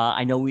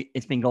 I know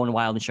it's been going a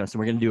while, the show, so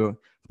we're going to do a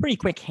pretty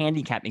quick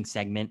handicapping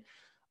segment.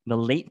 The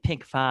late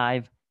pick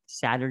 5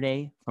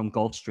 Saturday from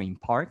Gulfstream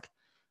Park.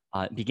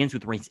 It begins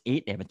with race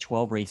 8. They have a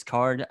 12 race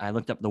card. I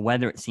looked up the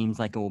weather. It seems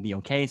like it will be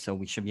okay, so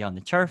we should be on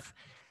the turf.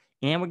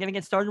 And we're going to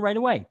get started right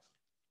away.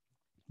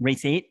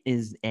 Race 8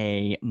 is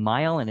a 1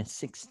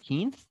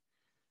 1/16.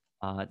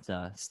 It's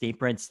a state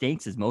bred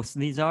stakes, as most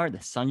of these are.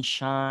 The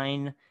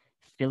Sunshine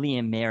Filly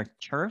and Mare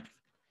Turf.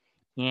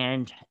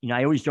 And,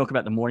 I always joke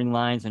about the morning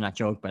lines, or not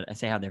joke, but I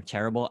say how they're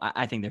terrible.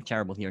 I think they're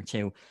terrible here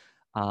too.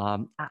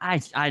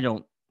 I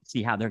don't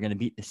see how they're going to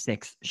beat the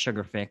 6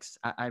 Sugar Fix.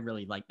 I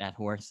really like that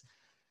horse.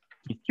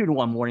 He's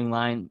 2-1 morning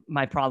line.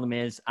 My problem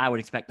is I would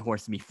expect the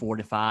horse to be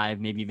 4-5,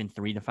 maybe even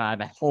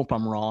 3-5. I hope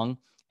I'm wrong.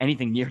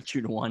 Anything near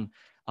 2-1,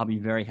 I'll be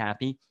very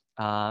happy.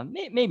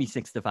 Maybe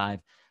 6-5.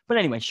 But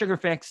anyway, Sugar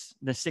Fix,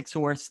 the 6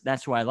 horse,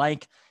 that's who I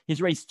like.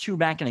 His race 2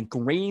 back in a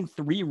grade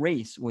 3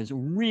 race was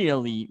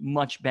really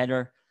much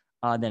better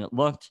than it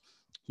looked.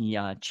 He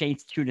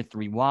chased 2 to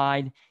 3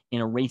 wide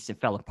in a race that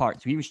fell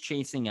apart. So he was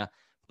chasing a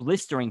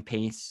blistering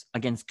pace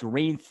against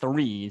grade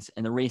 3s,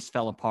 and the race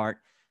fell apart.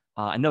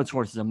 And those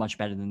horses are much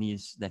better than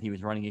these that he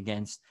was running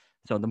against.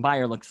 So the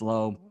buyer looks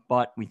low,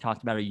 but you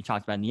talked about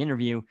in the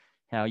interview,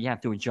 how you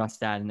have to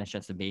adjust that, and that's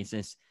just the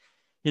basis.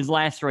 His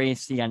last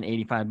race, he got an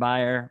 85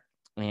 buyer,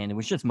 and it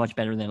was just much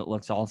better than it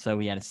looks also.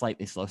 He had a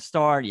slightly slow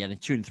start. He had a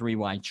 2 to 3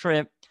 wide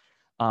trip.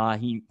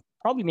 He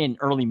probably made an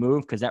early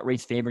move because that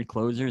race favored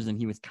closers, and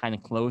he was kind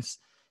of close.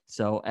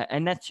 So,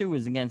 and that too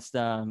was against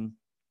some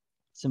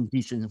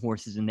decent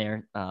horses in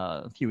there.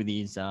 A few of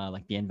these,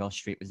 like the Anvil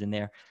Street was in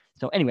there.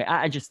 So anyway,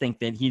 I just think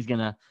that he's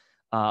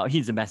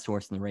the best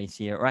horse in the race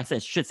here. Or I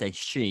should say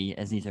she,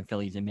 as these are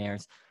fillies and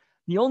mares.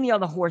 The only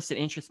other horse that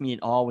interests me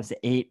at all was the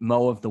 8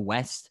 Mo of the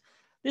West.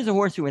 There's a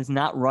horse who has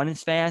not run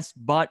as fast,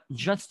 but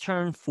just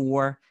turned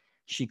 4.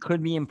 She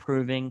could be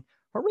improving.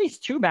 Her race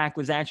 2 back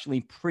was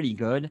actually pretty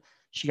good.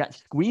 She got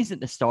squeezed at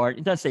the start.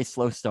 It does say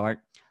slow start.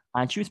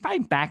 She was probably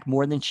back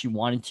more than she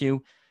wanted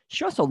to.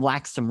 She also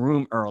lacked some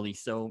room early,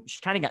 so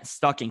she kind of got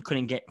stuck and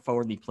couldn't get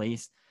forwardly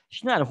placed.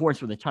 She's not a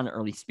horse with a ton of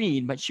early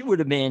speed, but she would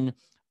have been,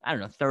 I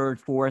don't know, 3rd,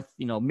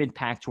 4th,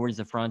 mid-pack towards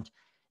the front.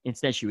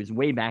 Instead, she was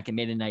way back and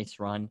made a nice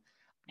run.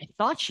 I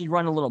thought she'd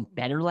run a little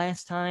better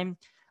last time.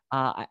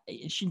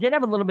 She did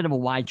have a little bit of a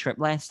wide trip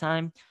last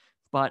time,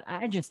 but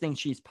I just think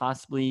she's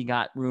possibly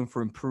got room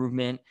for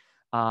improvement.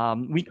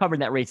 We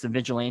covered that race, the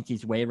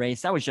Vigilantes Way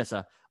race. That was just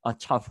a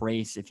tough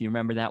race, if you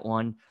remember that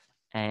one.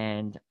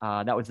 And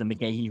that was the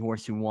McGahee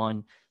horse who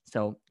won.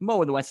 So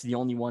Mo of the West is the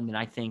only one that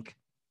I think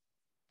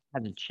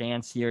has a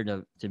chance here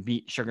to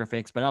beat Sugar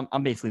Fix, but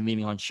I'm basically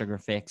leaning on Sugar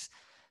Fix.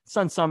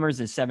 Sun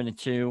Summers is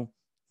 7-2,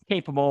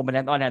 capable, but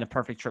I thought had a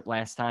perfect trip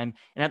last time,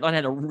 and I thought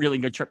had a really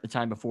good trip the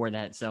time before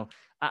that. So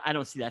I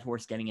don't see that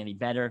horse getting any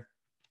better,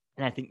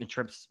 and I think the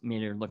trips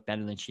made her look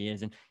better than she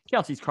is. And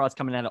Kelsey's Cross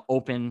coming out of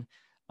open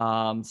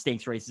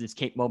stakes races is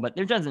capable, but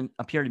there doesn't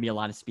appear to be a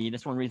lot of speed.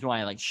 That's one reason why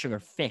I like Sugar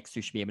Fix,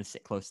 who should be able to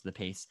sit close to the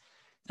pace.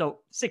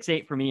 So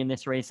 6-8 for me in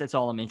this race. That's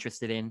all I'm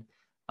interested in.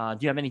 Do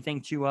you have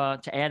anything to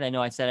add? I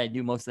know I said I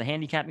do most of the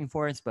handicapping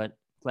for us, but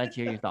glad to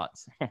hear your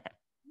thoughts.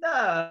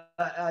 No,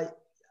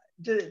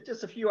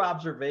 just a few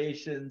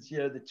observations.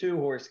 The 2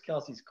 horse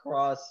Kelsey's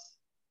Cross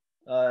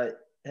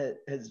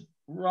has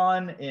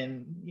run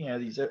in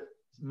these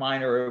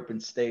minor open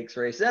stakes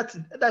races.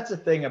 That's the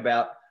thing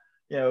about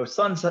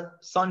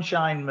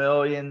Sunshine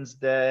Millions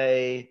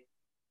Day.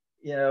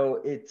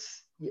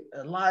 It's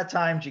a lot of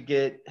times you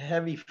get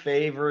heavy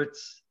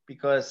favorites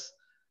because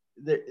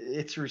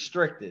it's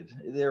restricted.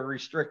 They're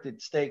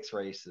restricted stakes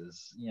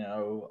races,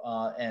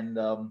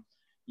 and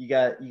you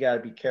got to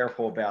be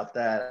careful about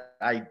that.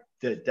 I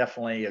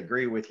definitely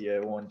agree with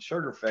you on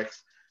Sugar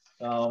Fix.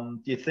 Do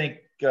you think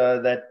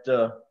that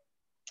the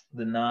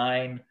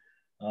 9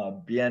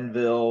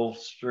 Bienville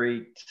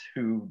Street,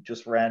 who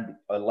just ran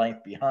a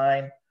length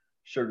behind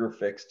Sugar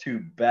Fix, 2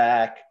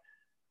 back,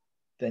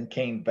 then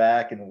came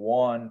back and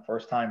won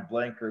first time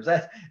blinkers?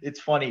 It's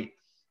funny.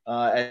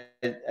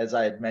 As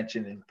I had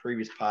mentioned in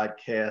previous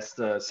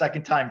podcasts,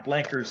 second time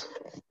blinkers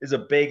is a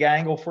big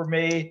angle for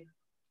me,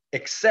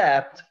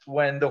 except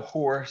when the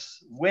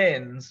horse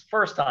wins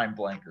first time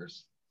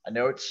blinkers. I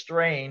know it's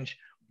strange,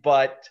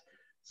 but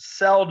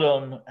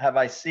seldom have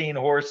I seen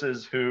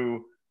horses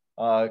who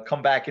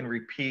come back and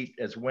repeat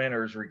as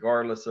winners,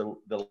 regardless of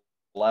the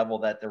level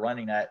that they're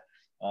running at.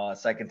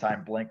 Second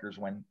time blinkers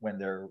when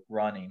they're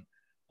running.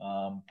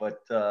 But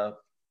that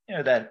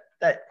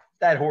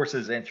horse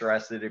is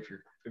interested if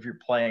you're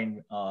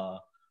playing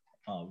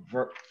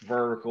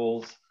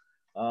verticals.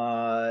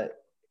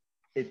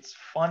 It's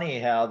funny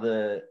how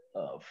the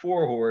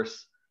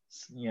 4-horse,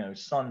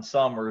 Sun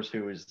Summers,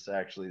 who is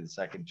actually the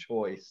second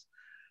choice,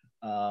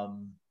 all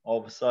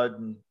of a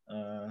sudden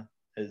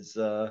has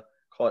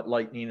caught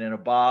lightning in a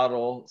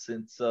bottle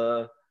since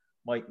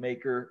Mike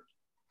Maker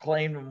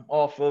claimed him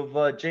off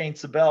of Jane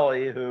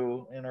Sabelli,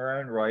 who in her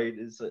own right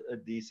is a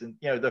decent,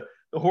 the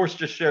horse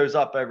just shows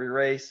up every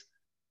race.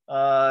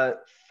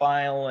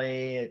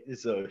 Finally, it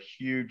is a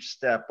huge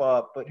step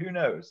up, but who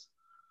knows?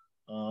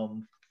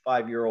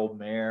 5-year-old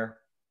mare.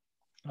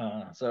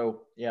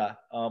 So yeah,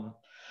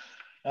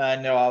 I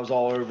know I was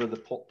all over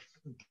the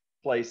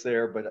place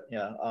there, but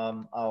yeah,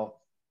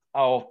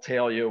 I'll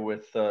tail you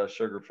with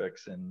Sugar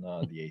Fix in the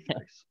 8th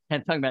race.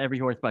 I'm talking about every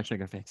horse but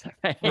Sugar Fix.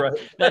 Right? Right.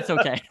 That's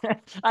okay.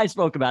 I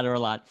spoke about her a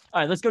lot.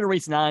 All right, let's go to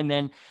race 9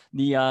 then.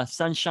 The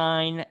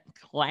Sunshine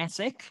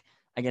Classic.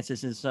 I guess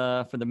this is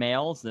for the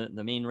males,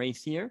 the main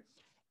race here.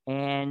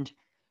 And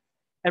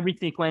every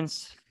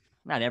sequence,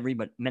 not every,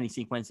 but many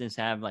sequences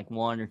have like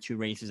 1 or 2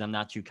 races I'm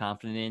not too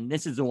confident in.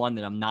 This is the one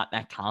that I'm not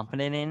that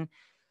confident in.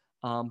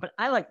 But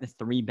I like the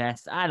 3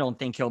 best. I don't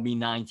think he'll be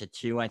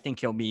 9-2. I think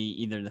he'll be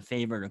either the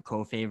favorite or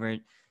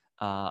co-favorite.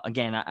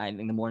 Again, I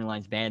think the morning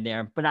line's bad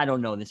there, but I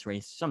don't know this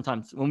race.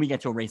 Sometimes when we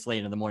get to a race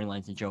later, the morning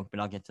line's a joke,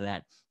 but I'll get to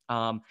that.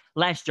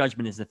 Last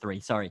Judgment is the 3.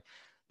 Sorry.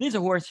 This is a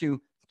horse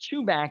who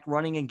 2 back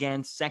running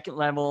against second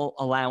level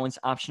allowance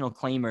optional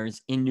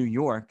claimers in New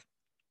York.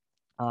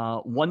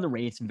 Won the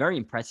race very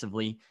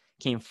impressively,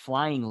 came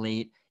flying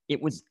late.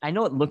 I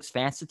know it looks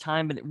fast at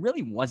time, but it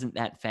really wasn't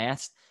that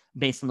fast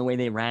based on the way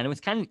they ran. It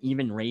was kind of an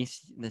even race.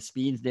 The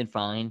speeds did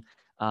fine.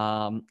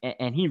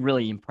 And he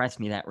really impressed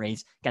me that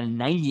race. Got a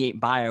 98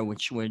 buyer,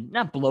 which would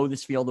not blow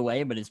this field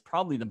away, but is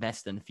probably the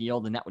best in the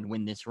field, and that would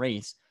win this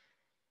race.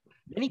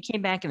 Then he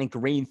came back in a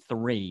grade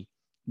 3,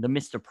 the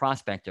Mr.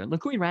 Prospector.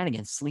 Look who he ran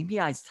against.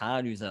 Sleepy Eyes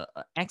Todd, who's an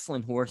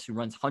excellent horse who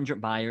runs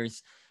 100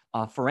 buyers.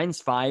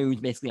 Ferenz Fire,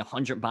 who's basically a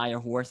 100 buyer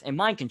horse, and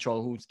Mind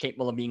Control, who's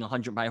capable of being a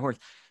 100 buyer horse.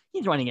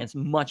 He's running against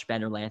much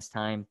better last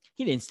time.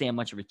 He didn't stand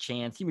much of a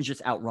chance. He was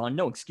just outrun.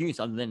 No excuse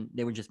other than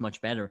they were just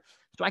much better.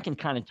 So I can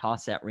kind of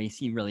toss that race.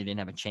 He really didn't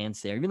have a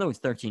chance there, even though it was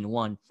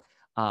 13-1,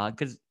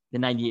 because the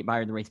 98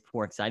 buyer of the race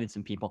before excited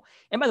some people.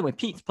 And by the way,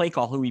 Pete's Play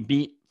Call, who he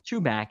beat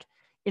 2 back,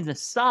 is a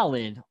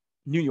solid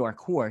New York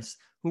horse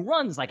who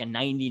runs like a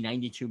 90,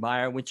 92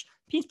 buyer, which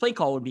Pete's Play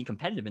Call would be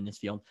competitive in this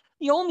field.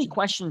 The only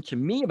question to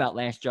me about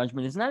Last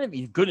Judgment is not if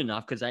he's good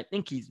enough, because I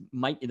think he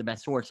might be the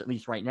best horse, at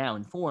least right now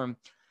in form.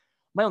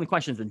 My only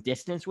question is the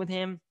distance with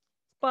him,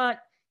 but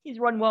he's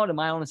run well at a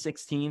mile and a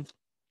 16th.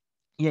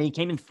 Yeah, he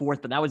came in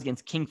 4th, but that was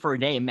against King for a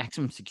Day and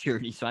Maximum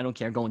Security, so I don't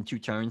care going 2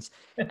 turns.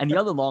 And the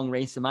other long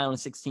race, the mile and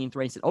a 16th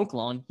race at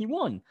Oaklawn, he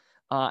won.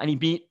 And he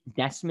beat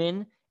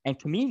Desmond and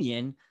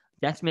Comedian.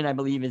 Desmond, I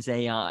believe, is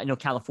I know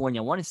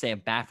California. I want to say a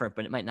Baffert,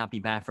 but it might not be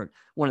Baffert.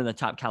 One of the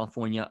top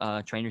California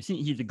trainers.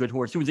 He's a good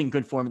horse. He was in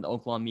good form at the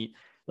Oaklawn meet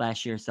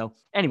last year. So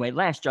anyway,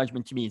 Last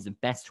Judgment to me is the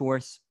best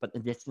horse, but the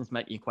distance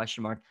might be a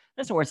question mark.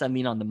 That's the horse I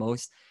lean on the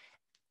most.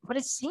 But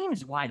it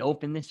seems wide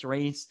open, this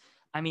race.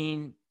 I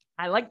mean,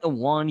 I like the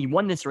 1. He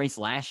won this race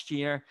last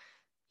year.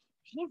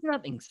 He's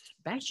nothing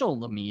special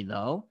to me,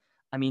 though.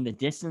 I mean, the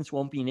distance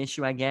won't be an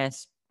issue, I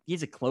guess.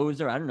 He's a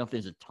closer. I don't know if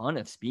there's a ton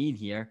of speed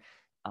here.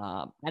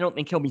 I don't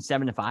think he'll be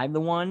 7-5 the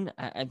 1.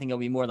 I think he'll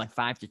be more like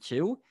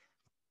 5-2.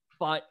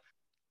 But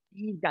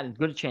he's got as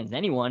good a chance as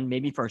anyone.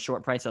 Maybe for a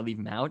short price, I'll leave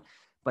him out.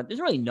 But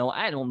there's really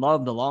I don't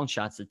love the long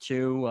shots of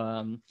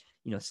 2.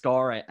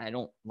 Scar, I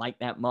don't like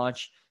that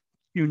much.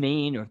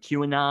 QNane or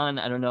QAnon,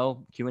 I don't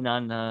know.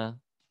 QAnon,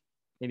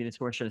 maybe this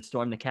horse should have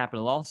stormed the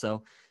Capitol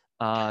also.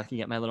 If you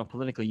get my little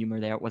political humor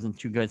there, it wasn't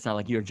too good. It's not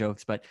like your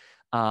jokes, but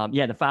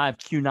the 5,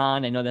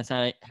 QAnon, I know that's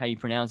not how you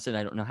pronounce it.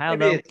 I don't know how,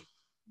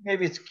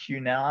 Maybe it's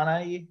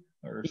QAnon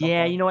or something.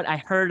 Yeah, you know what? I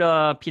heard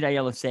Pete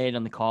Aiello say it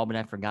on the call, but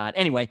I forgot.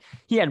 Anyway,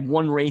 he had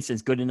 1 race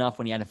as good enough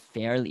when he had a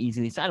fairly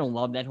easily. So I don't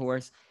love that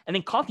horse. And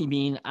then Coffee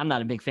Bean, I'm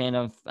not a big fan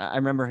of. I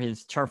remember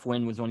his turf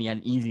win was when he had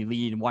an easy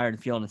lead, wired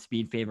the field in a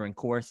speed favor and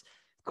course.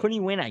 Could he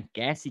win? I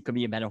guess he could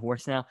be a better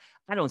horse now.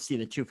 I don't see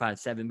the 2, 5,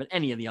 7, but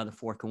any of the other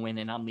 4 can win,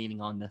 and I'm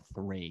leaning on the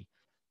 3.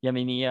 You have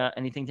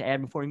anything to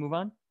add before we move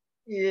on?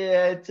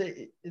 Yeah,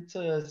 it's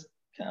a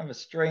kind of a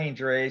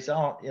strange race.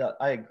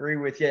 I agree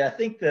with you. I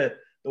think the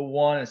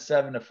 1 is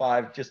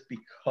 7-5 just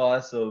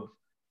because of,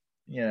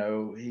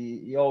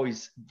 he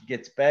always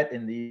gets bet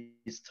in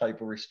these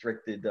type of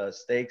restricted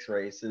stakes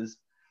races.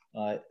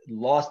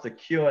 Lost to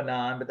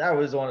QAnon, but that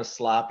was on a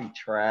sloppy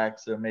track,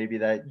 so maybe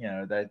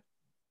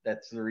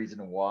that's the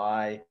reason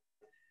why.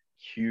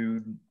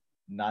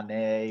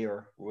 QNane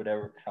or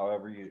whatever,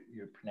 however you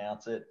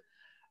pronounce it.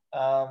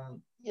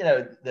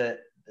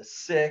 The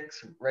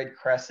 6 Red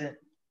Crescent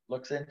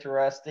looks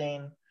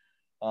interesting.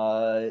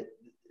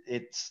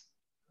 It's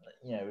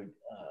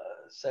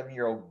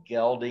 7-year-old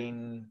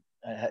gelding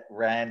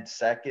ran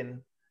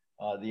second.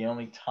 The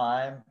only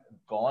time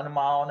gone a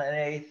mile and an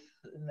eighth,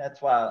 and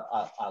that's why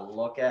I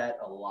look at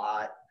a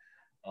lot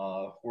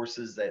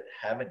horses that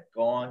haven't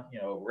gone.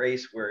 A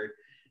race where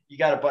you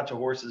got a bunch of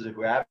horses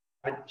who haven't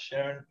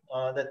shown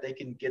that they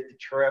can get the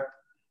trip.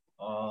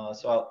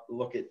 So I'll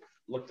look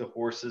to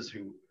horses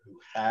who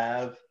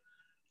have.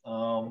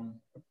 I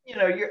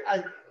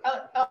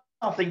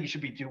don't think you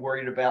should be too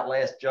worried about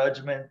Last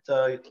Judgment.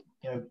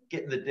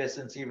 Getting the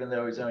distance, even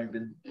though he's only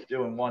been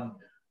doing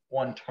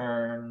one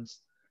turns.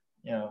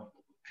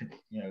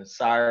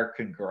 Sire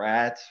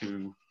Congrats,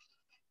 who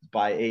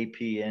by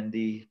AP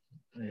Indy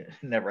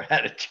never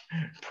had a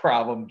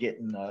problem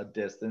getting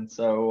distance.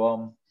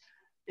 So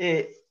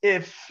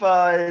if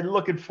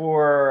looking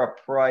for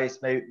a price,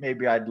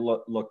 maybe I'd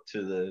look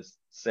to the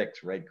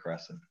 6 Red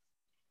Crescent.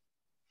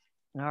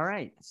 All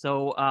right.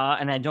 So,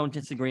 and I don't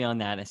disagree on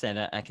that. I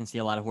said I can see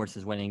a lot of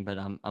horses winning, but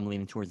I'm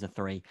leaning towards the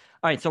 3.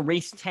 All right. So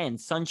race 10,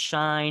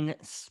 Sunshine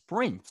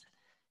Sprint.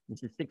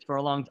 This is 6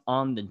 furlongs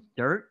on the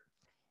dirt.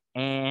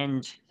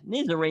 And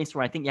this is a race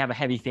where I think you have a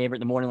heavy favorite.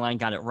 The morning line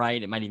got it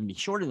right. It might even be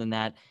shorter than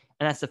that.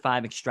 And that's the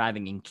 5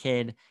 Extravagant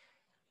Kid.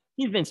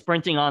 He's been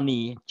sprinting on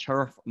the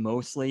turf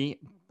mostly,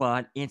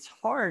 but it's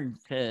hard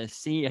to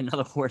see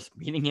another horse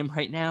beating him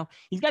right now.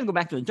 He's got to go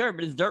back to the dirt,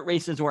 but his dirt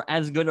races were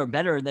as good or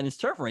better than his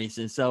turf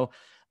races. So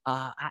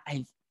I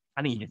think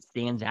he just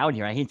stands out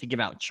here. I hate to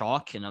give out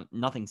chalk and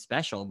nothing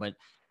special, but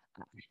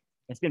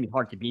it's going to be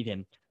hard to beat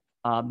him.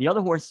 The other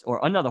horse,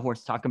 or another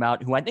horse to talk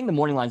about, who I think the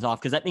morning line's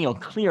off, because I think he'll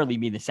clearly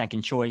be the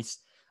second choice.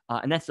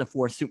 And that's the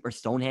 4 Super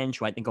Stonehenge,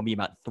 who I think will be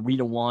about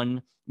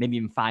 3-1, maybe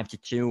even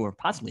 5-2, or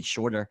possibly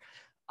shorter.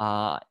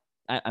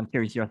 I'm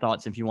curious your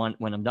thoughts if you want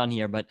when I'm done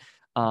here, but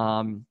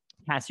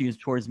Cassius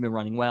towards me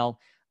running well.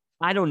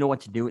 I don't know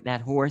what to do with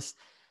that horse.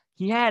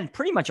 He had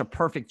pretty much a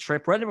perfect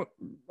trip.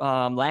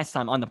 Last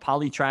time on the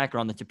poly track or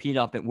on the Tapeta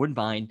up at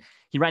Woodbine,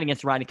 he ran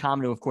against Ride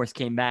Comet, who of course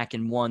came back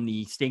and won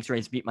the stakes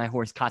race, beat my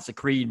horse Casa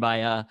Creed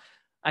by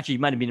actually he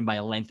might have beaten by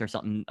a length or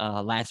something.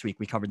 Last week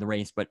we covered the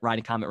race, but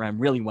Ride Comet ran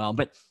really well.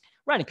 But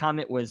Ride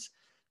Comet was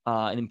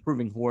an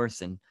improving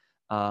horse and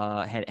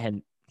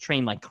had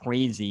trained like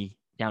crazy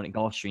down at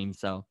Gulfstream.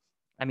 So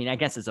I mean, I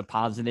guess it's a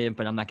positive,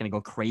 but I'm not going to go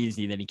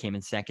crazy that he came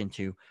in second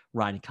to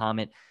Ride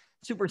Comet.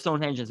 Super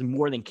Stonehenge is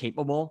more than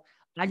capable.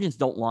 I just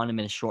don't want him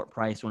at a short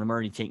price when I'm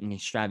already taking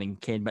Extravagant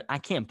Kid, but I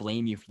can't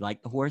blame you if you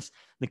like the horse.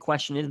 The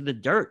question is the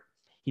dirt.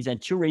 He's had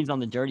 2 races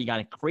on the dirt. He got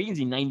a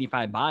crazy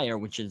 95 buyer,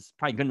 which is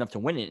probably good enough to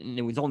win it, and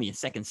it was only a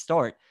second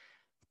start.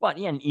 But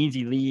he had an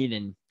easy lead,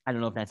 and I don't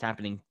know if that's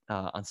happening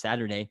on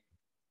Saturday.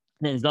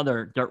 And then his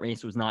other dirt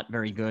race was not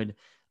very good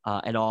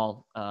at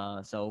all.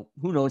 So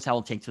who knows how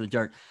he'll take to the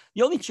dirt.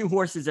 The only 2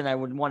 horses that I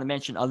would want to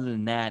mention other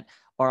than that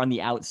are on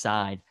the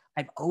outside.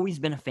 I've always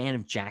been a fan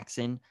of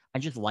Jackson. I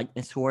just like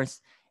this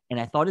horse. And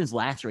I thought his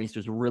last race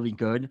was really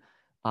good.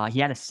 He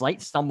had a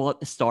slight stumble at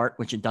the start,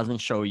 which it doesn't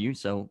show you.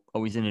 So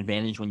always an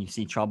advantage when you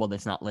see trouble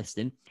that's not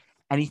listed.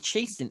 And he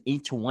chased an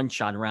 8-1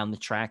 shot around the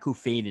track who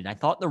faded. I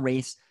thought the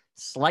race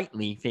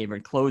slightly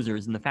favored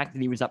closers. And the fact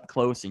that he was up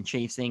close and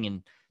chasing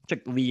and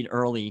took the lead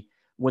early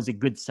was a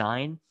good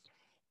sign.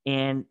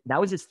 And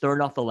that was his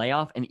 3rd off the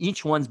layoff. And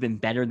each one's been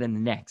better than the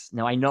next.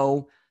 Now I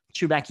know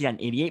Chuback, he got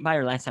an 88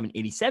 buyer last time, an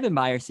 87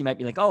 buyer. So you might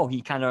be like, oh,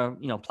 he kind of,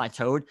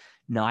 plateaued.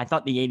 No, I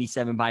thought the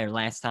 87 buyer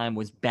last time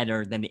was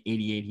better than the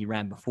 88 he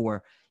ran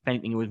before. If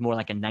anything, it was more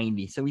like a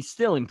 90. So he's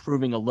still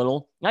improving a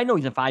little. I know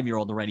he's a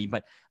 5-year-old already,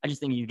 but I just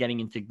think he's getting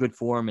into good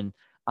form. And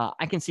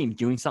I can see him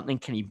doing something.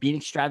 Can he beat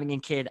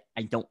Extravagant Kid?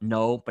 I don't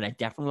know, but I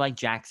definitely like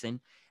Jackson.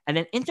 And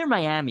then Inter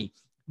Miami.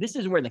 This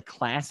is where the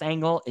class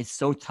angle is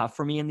so tough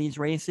for me in these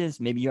races.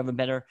 Maybe you have a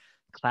better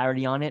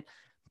clarity on it,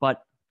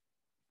 but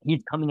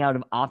he's coming out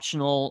of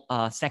optional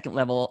second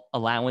level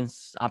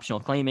allowance, optional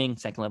claiming,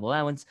 second level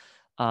allowance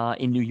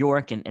in New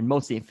York and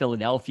mostly in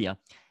Philadelphia.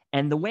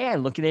 And the way I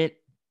look at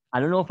it, I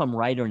don't know if I'm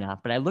right or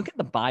not, but I look at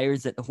the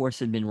buyers that the horse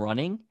had been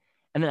running,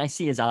 and then I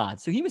see his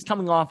odds. So he was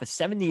coming off a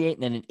 78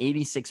 and then an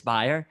 86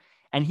 buyer,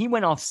 and he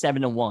went off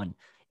 7-1.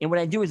 And what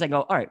I do is I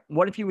go, all right,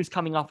 what if he was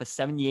coming off a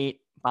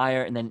 78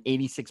 buyer and then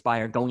 86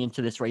 buyer going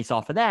into this race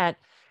off of that?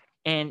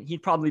 And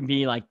he'd probably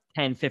be like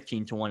 10,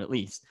 15-1 at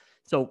least.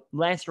 So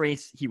last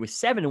race, he was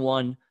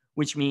 7-1,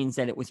 which means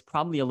that it was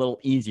probably a little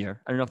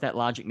easier. I don't know if that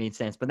logic made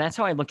sense, but that's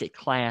how I look at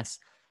class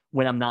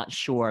when I'm not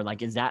sure.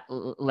 Like, is that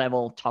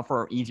level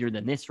tougher or easier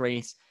than this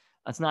race?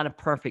 That's not a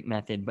perfect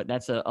method, but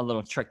that's a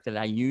little trick that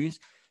I use.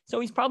 So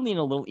he's probably in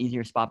a little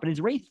easier spot, but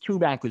his race 2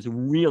 back was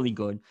really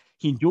good.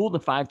 He dueled the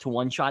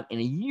 5-1 shot in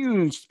a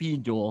huge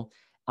speed duel.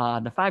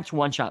 The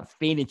 5-1 shot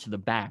faded to the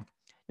back.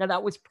 Now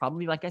that was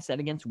probably, like I said,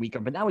 against weaker,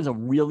 but that was a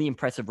really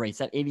impressive race.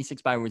 That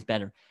 86 buyer was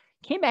better.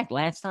 Came back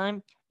last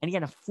time and he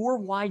had a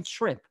 4-wide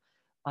trip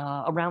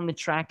around the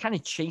track, kind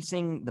of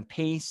chasing the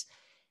pace.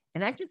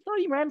 And I just thought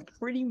he ran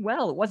pretty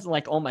well. It wasn't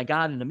like, oh my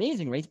God, an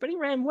amazing race, but he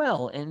ran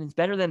well and it's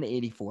better than the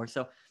 84.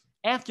 So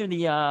after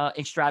the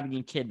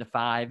Extravagant Kid, the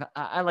 5,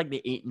 I like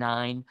the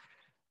 8-9.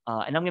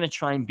 And I'm going to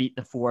try and beat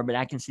the 4, but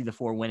I can see the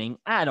 4 winning.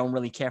 I don't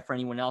really care for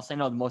anyone else. I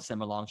know most of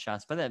them are long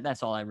shots, but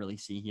that's all I really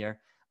see here.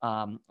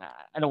 I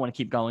don't want to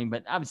keep going,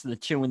 but obviously the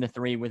 2 and the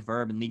 3 with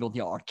Verb and Legal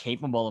Deal are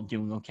capable of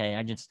doing okay.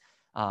 I just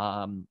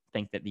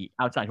think that the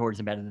outside hordes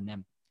are better than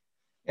them.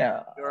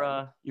 Yeah.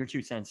 Your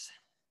 2 cents.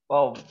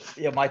 Well,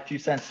 yeah, my 2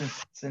 cents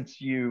since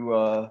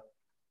you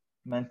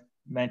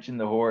mentioned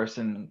the horse,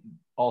 and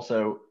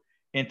also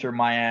Inter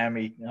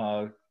Miami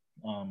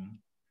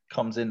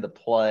comes into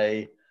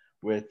play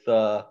with.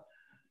 I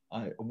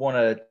want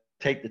to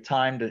take the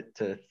time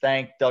to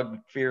thank Doug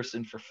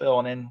McPherson for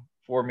filling in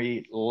for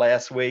me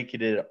last week. He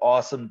did an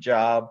awesome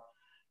job.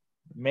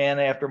 Man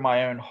after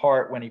my own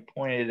heart when he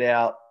pointed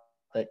out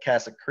that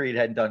Casa Creed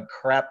hadn't done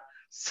crap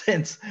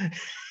since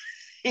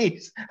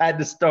he's had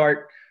to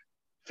start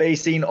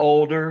facing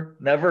older.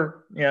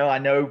 Never, I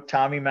know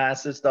Tommy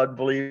Massis doesn't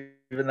believe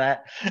in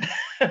that.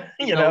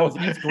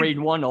 He's grade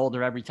 1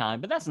 older every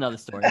time, but that's another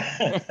story.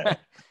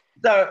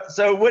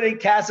 So what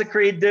did Casa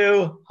Creed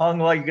do? Hung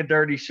like a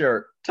dirty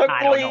shirt.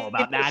 I don't know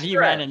about that. He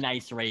ran a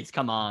nice race.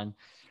 Come on.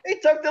 He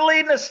took the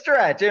lead in a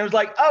stretch. And it was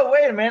like, oh,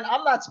 wait a minute.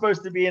 I'm not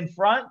supposed to be in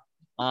front.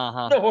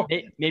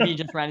 Maybe he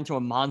just ran into a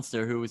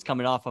monster who was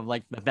coming off of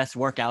like the best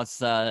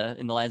workouts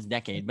in the last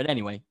decade. But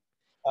anyway.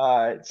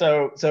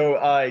 So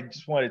I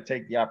just wanted to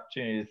take the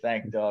opportunity to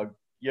thank Doug.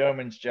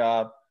 Yeoman's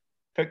job.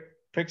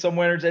 Pick some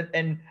winners.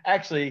 And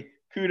actually,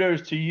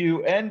 kudos to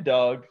you and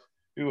Doug,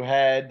 who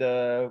had,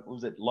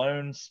 was it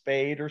Lone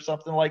Spade or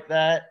something like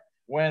that?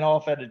 Went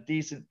off at a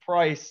decent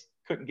price.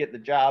 Couldn't get the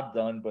job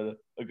done, but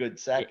a good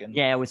second.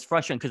 Yeah, it was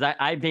frustrating because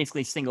I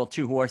basically singled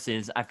 2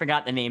 horses. I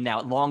forgot the name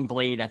now. Long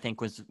Blade, I think,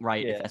 was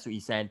right, if that's what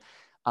you said,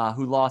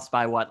 who lost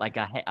by what, like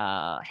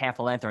a half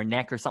a length or a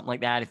neck or something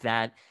like that, if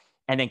that.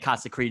 And then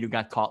Casa Creed, who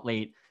got caught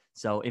late.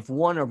 So if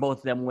one or both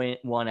of them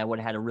won, I would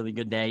have had a really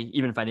good day.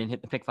 Even if I didn't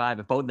hit the pick 5,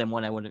 if both of them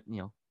won, I would have,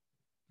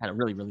 had a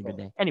really, really good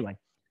day. Anyway.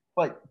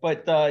 But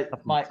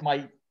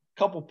my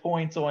couple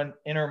points on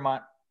Inter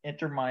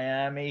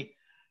Miami.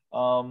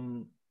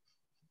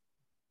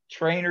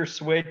 Trainer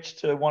switched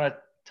to one of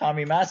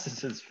Tommy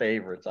Massis's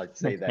favorites. I'd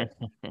say that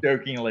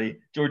jokingly,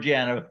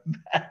 Georgiano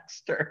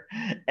Baxter.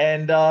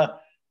 And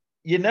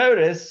you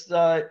notice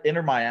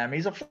Inter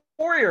Miami's a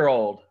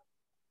 4-year-old.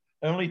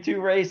 Only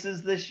 2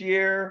 races this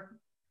year.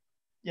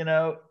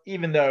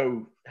 Even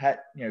though had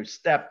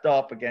stepped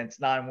up against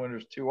 9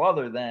 winners, 2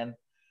 other than,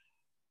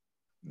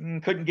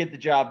 couldn't get the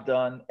job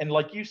done. And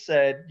like you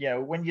said,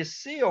 when you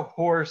see a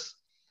horse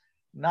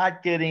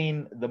not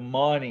getting the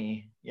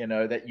money,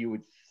 that you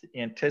would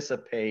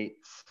anticipate,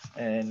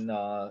 and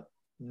I'm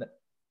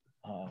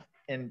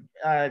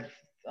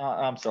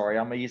sorry,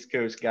 I'm an East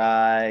Coast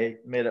guy,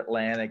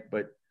 Mid-Atlantic,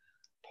 but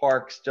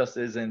Parks just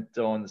isn't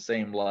on the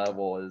same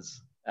level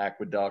as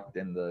Aqueduct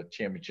in the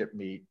championship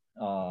meet.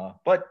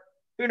 But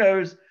who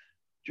knows?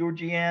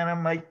 Georgiana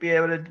might be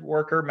able to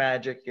work her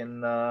magic,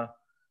 and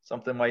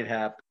something might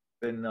happen.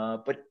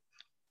 But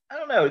I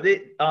don't know.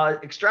 The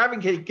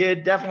Extravagant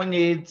Kid definitely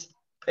needs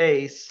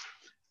pace.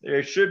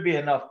 There should be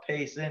enough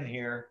pace in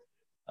here.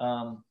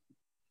 You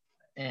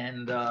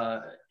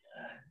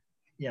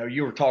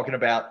were talking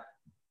about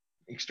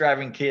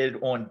Extravagant Kid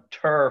on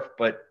turf,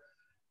 but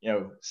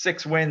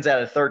 6 wins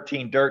out of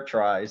 13 dirt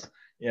tries.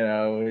 He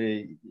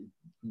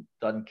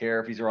doesn't care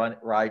if he's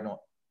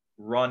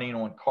running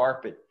on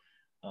carpet.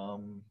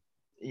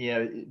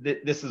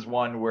 This is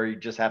one where you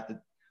just have to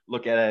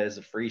look at it as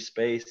a free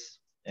space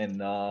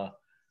and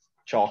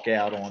chalk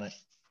out on it.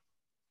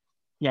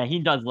 Yeah, he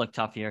does look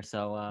tough here.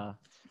 So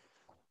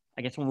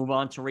I guess we'll move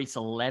on to race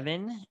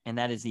 11, and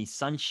that is the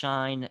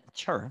Sunshine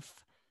Turf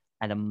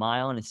at 1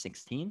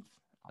 1/16,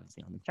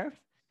 obviously on the turf.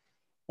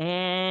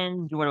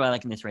 And what do I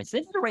like in this race?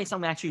 This is a race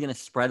I'm actually going to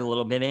spread a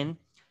little bit in.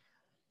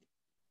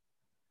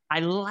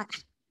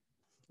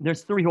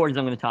 There's 3 horses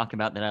I'm going to talk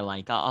about that I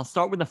like. I'll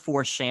start with the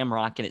 4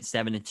 Shamrocket at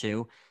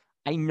 7-2.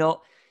 I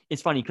know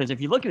it's funny because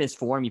if you look at his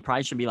form, he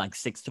probably should be like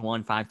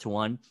 6-1,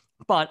 5-1.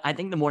 But I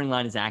think the morning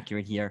line is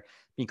accurate here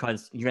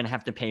because you're going to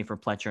have to pay for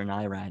Pletcher and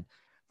Irad.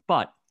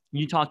 But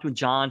you talked with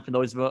John, for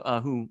those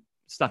who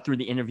stuck through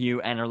the interview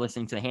and are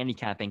listening to the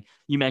handicapping.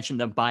 You mentioned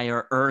the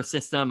buyer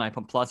system. I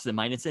put pluses and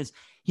minuses.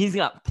 He's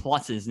got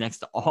pluses next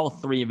to all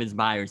 3 of his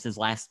buyers, his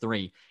last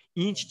 3.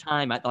 Each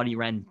time I thought he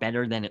ran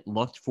better than it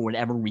looked for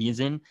whatever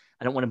reason.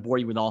 I don't want to bore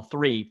you with all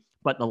 3,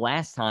 but the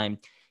last time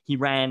he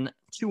ran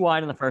 2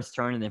 wide on the first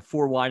turn and then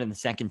 4 wide on the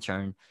second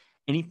turn.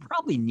 And he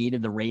probably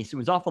needed the race. It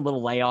was off a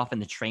little layoff in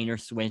the trainer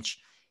switch.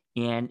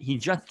 And he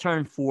just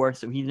turned 4,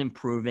 so he's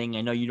improving.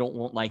 I know you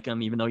won't like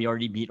him, even though he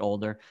already beat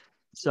Older.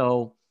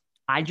 So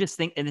I just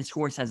think that this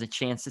horse has a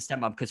chance to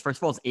step up because, first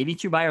of all, his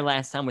 82 buyer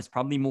last time was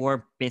probably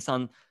more based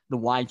on the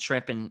wide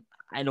trip. And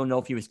I don't know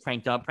if he was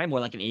cranked up, probably more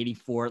like an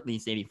 84, at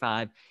least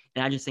 85.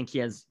 And I just think he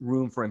has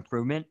room for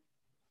improvement.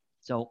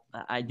 So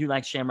I do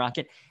like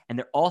Shamrocket. And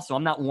they're also,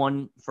 I'm not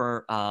one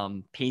for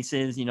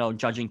paces,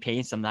 judging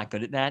pace. I'm not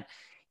good at that.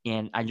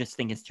 And I just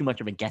think it's too much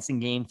of a guessing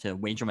game to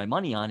wager my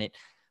money on it.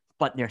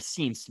 But there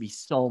seems to be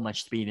so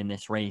much speed in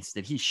this race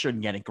that he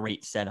should get a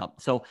great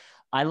setup. So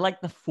I like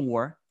the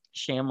 4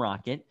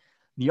 Shamrocket.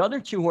 The other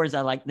two horses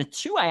I like, the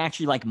two I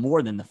actually like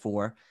more than the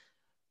four,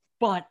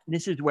 but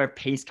this is where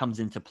pace comes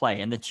into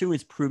play. And the two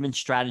is Proven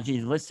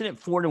Strategies, listed at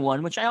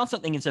 4-1, which I also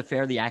think is a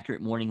fairly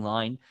accurate morning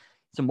line.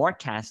 So Mark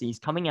Cassie's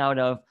coming out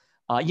of,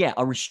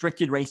 a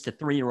restricted race to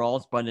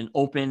 3-year-olds, but an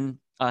open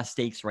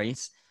stakes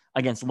race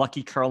against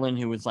Lucky Curlin,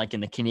 who was like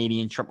in the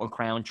Canadian Triple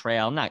Crown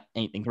Trail. Not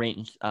anything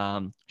great.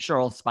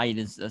 Cheryl Spite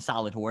is a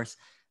solid horse.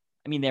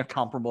 I mean, they're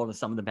comparable to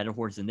some of the better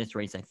horses in this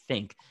race, I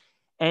think.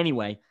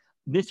 Anyway,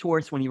 this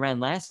horse, when he ran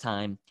last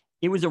time,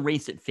 it was a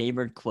race that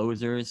favored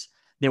closers.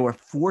 There were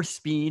 4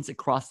 speeds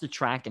across the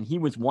track, and he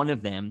was one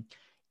of them.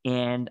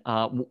 And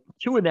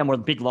 2 of them were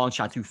big long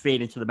shots who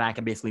faded to the back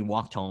and basically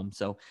walked home.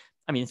 So,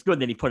 I mean, it's good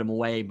that he put him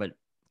away, but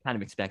kind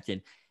of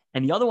expected.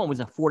 And the other one was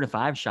a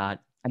 4-5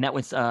 shot, and that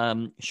was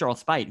Cheryl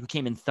Spite, who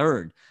came in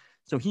 3rd.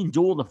 So he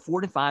dueled a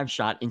 4-5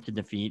 shot into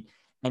defeat,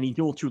 and he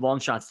dueled 2 long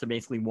shots to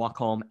basically walk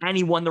home, and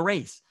he won the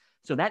race.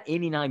 So that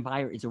 89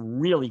 Beyer is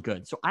really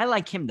good. So I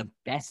like him the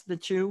best of the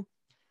 2.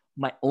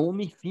 My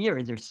only fear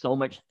is there's so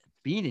much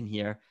speed in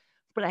here,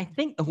 but I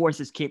think the horse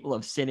is capable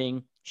of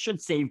sitting,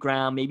 should save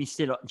ground, maybe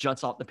sit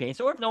juts off the pace,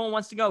 or if no one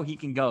wants to go, he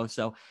can go.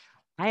 So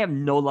I have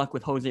no luck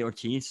with Jose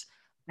Ortiz.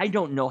 I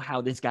don't know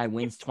how this guy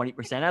wins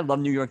 20%. I love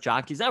New York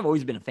jockeys. I've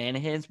always been a fan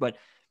of his, but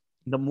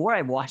the more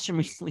I watch him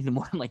recently, the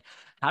more I'm like,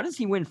 how does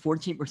he win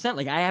 14%?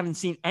 Like, I haven't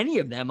seen any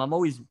of them. I'm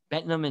always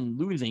betting them and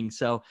losing.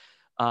 So,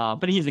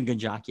 but he's a good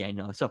jockey, I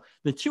know. So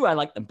the 2 I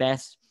like the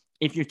best.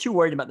 If you're too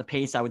worried about the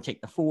pace, I would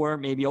take the 4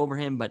 maybe over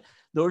him, but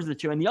those are the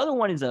 2. And the other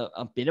one is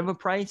a bit of a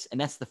price,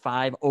 and that's the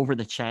 5 Over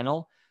the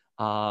Channel.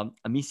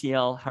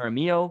 Amicia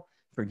Jaramillo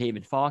for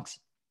David Fox.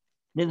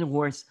 There's a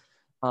horse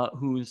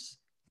whose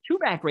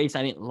 2-back race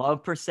I didn't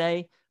love per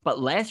se, but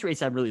last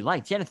race I really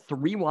liked. He had a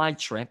 3-wide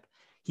trip.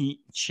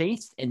 He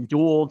chased and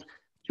dueled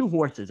 2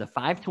 horses, a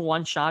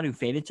 5-1 shot who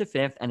faded to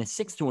 5th and a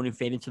 6-1 who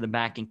faded to the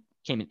back and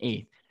came in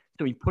 8th.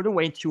 So he put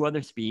away 2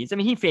 other speeds. I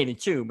mean, he faded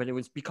too, but it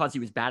was because he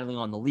was battling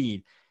on the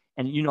lead.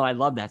 And, I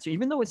love that. So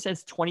even though it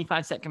says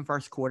 25-second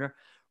first quarter,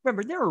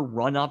 remember, there are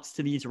run-ups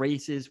to these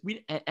races.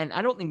 And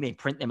I don't think they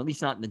print them, at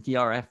least not in the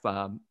DRF,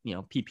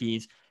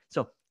 PPs.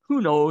 So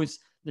who knows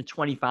the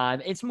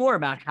 25? It's more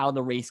about how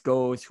the race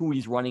goes, who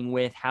he's running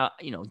with, how,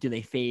 do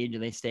they fade? Do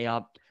they stay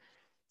up?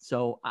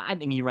 So I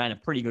think he ran a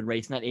pretty good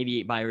race. That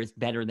 88 Beyer is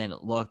better than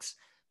it looks.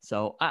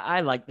 So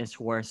I like this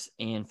horse.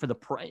 And for the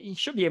price, he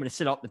should be able to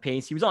sit up the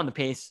pace. He was on the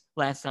pace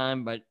last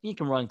time, but he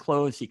can run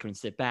close. He can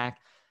sit back.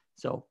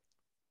 So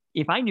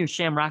if I knew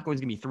Shamrock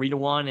was going to be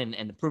 3-1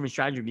 and the Proven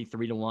Strategy would be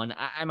 3-1,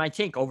 I might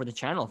take Over the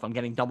Channel if I'm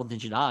getting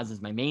double-digit odds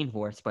as my main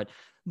horse. But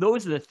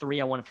those are the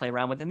 3 I want to play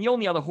around with. And the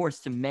only other horse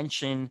to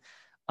mention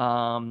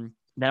that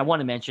I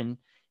want to mention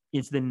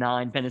is the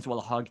 9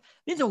 Venezuela Hug.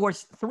 This is a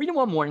horse,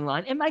 3-1 morning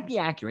line. It might be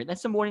accurate.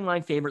 That's the morning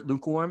line favorite,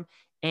 Lukewarm.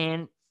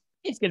 And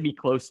it's going to be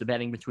close to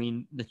betting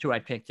between the 2 I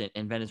picked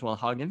and Venezuela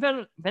Hug.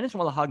 And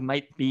Venezuela Hug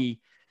might be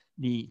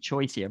the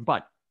choice here.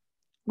 But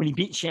when he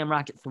beat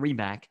Shamrock at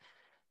 3-back,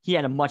 he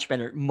had a much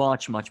better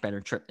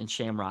trip than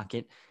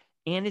Shamrocket.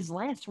 And his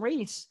last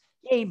race,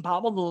 he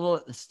bobbled a little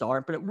at the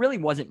start, but it really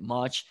wasn't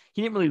much.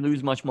 He didn't really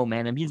lose much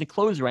momentum. He's a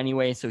closer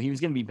anyway, so he was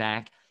going to be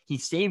back. He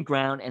saved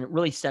ground, and it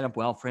really set up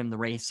well for him, the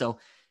race. So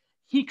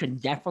he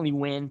could definitely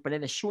win, but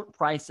at a short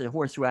price, a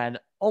horse who had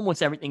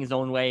almost everything his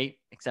own way,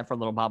 except for a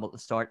little bobble at the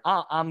start,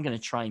 I'm going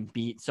to try and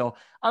beat. So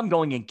I'm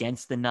going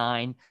against the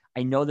 9.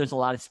 I know there's a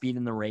lot of speed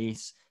in the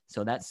race,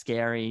 so that's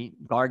scary.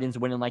 Garden's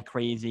winning like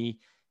crazy.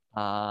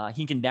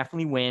 He can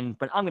definitely win,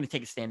 but I'm going to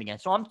take a stand again.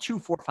 So I'm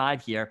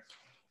 2-4-5 here.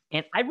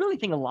 And I really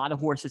think a lot of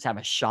horses have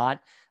a shot.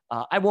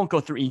 I won't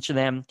go through each of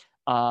them,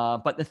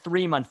 but the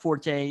 3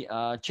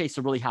 Monforte chase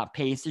a really hot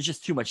pace. There's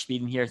just too much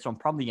speed in here, so I'm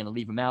probably going to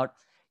leave him out.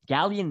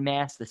 Galleon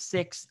Mass, the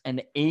 6 and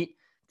the 8,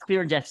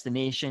 Clear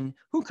Destination,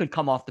 who could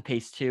come off the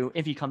pace too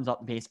if he comes off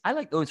the pace. I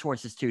like those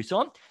horses too.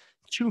 So I'm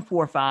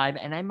 2-4-5,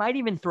 and I might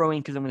even throw in,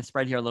 because I'm going to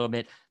spread here a little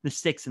bit, the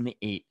 6 and the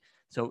 8.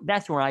 So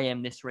that's where I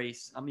am this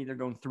race. I'm either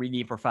going 3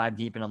 deep or 5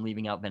 deep, and I'm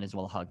leaving out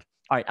Venezuela Hug.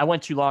 All right, I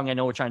went too long. I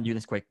know we're trying to do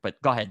this quick,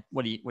 but go ahead.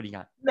 What do you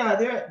got? No,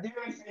 the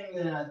only thing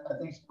that I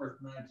think is worth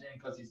mentioning,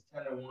 because he's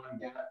 10-1,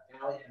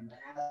 Galleon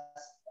Mass.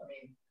 I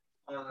mean,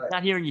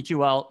 not hearing you too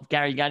well,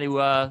 Gary. You got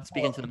to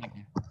speak into the mic.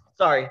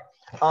 Sorry.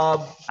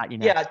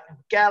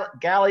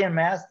 Galleon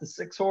Mass, the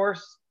 6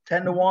 horse,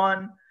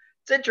 10-1.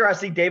 It's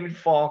interesting. David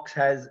Fox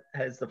has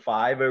the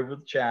 5 Over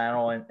the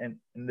Channel, and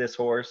this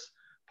horse,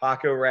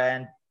 Paco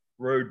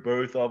rode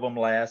both of them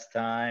last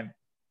time.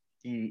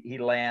 He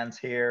lands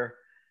here.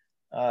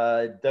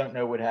 Don't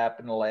know what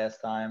happened the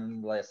last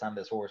time. Last time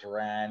this horse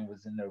ran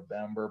was in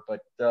November,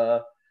 but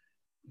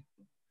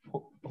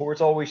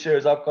horse always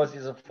shows up because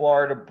he's a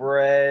Florida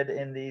bred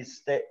in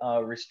these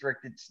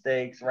restricted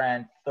stakes.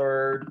 Ran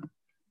 3rd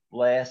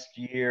last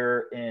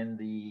year in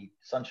the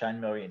Sunshine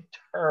Million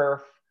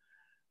Turf.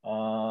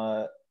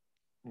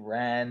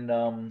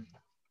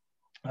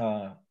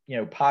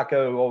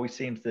 Paco always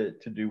seems to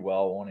do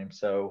well on him.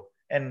 So,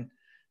 and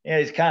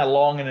he's kind of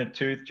long in the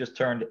tooth, just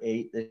turned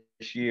 8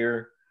 this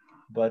year.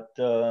 But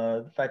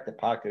the fact that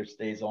Paco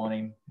stays on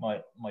him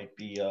might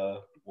be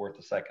worth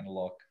a second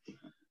look.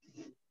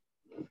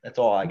 That's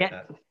all I Yeah.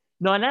 got.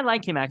 No, and I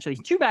like him actually.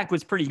 Two back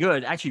was pretty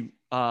good. Actually,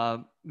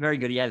 very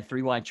good. He had a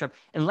 3-wide trip.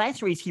 And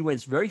last race, he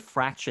was very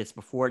fractious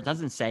before. It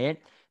doesn't say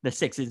it. The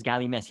 6 is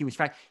Gallimes. He was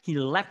he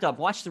leapt up.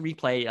 Watch the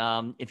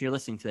replay if you're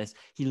listening to this.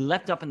 He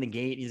leapt up in the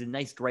gate. He's a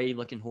nice gray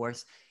looking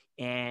horse.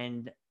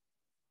 And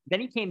then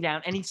he came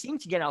down and he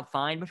seemed to get out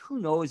fine, but who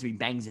knows if he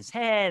bangs his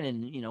head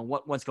and,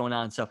 what's going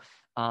on. So,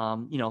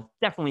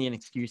 definitely an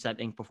excuse, I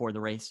think, before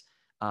the race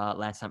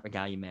last time for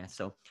Gallimes.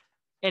 So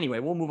anyway,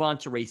 we'll move on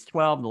to race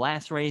 12, the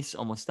last race,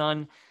 almost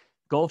done.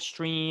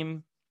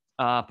 Gulfstream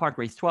Park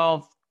Race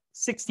 12,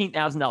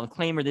 $16,000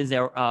 claimer. This is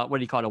their, what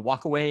do you call it, a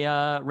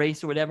walkaway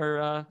race or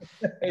whatever.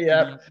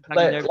 Yeah.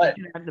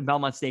 The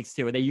Belmont Stakes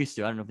too. They used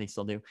to. I don't know if they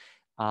still do.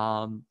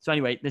 So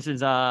anyway, this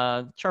is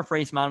a turf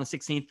race, Mount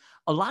 16th.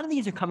 A lot of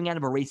these are coming out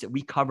of a race that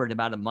we covered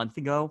about a month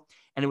ago.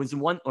 And it was the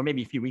one, or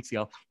maybe a few weeks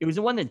ago. It was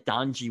the one that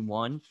Donji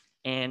won.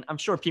 And I'm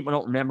sure people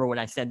don't remember when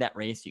I said that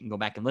race. You can go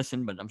back and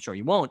listen, but I'm sure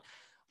you won't.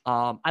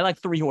 I like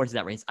 3 horses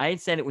that race. I had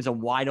said it was a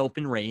wide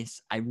open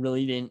race. I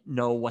really didn't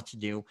know what to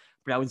do,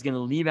 but I was going to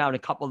leave out a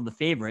couple of the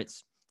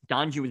favorites.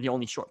 Donji was the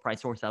only short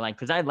price horse I liked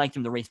because I had liked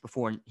him the race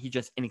before and he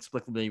just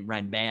inexplicably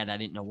ran bad. I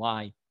didn't know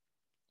why.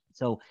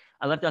 So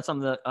I left out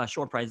some of the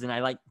short prices and I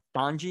like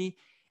Donji.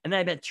 And then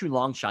I bet 2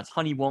 long shots.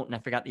 Honey Won't, and I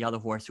forgot the other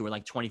horse who were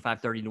like 25,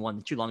 30 to 1,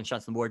 the 2 long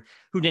shots on the board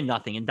who did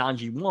nothing. And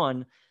Donji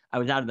won. I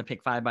was out of the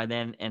pick 5 by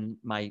then. And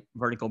my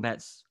vertical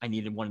bets, I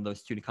needed one of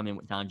those 2 to come in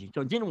with Donji.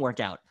 So it didn't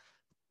work out.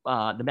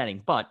 The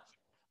betting. But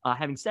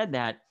having said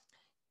that,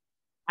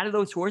 out of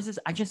those horses,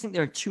 I just think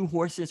there are 2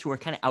 horses who are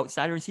kind of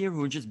outsiders here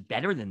who are just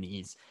better than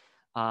these.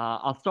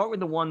 I'll start with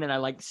the one that I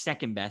like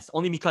second best,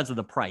 only because of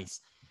the price.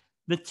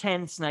 The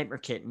 10 Sniper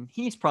Kitten.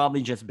 He's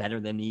probably just better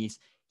than these.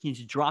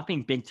 He's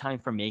dropping big time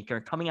for Maker,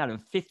 coming out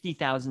of a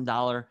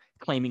 $50,000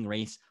 claiming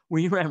race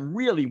where he ran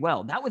really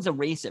well. That was a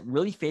race that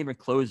really favored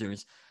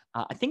closers.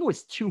 I think it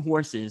was 2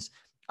 horses.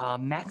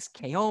 Max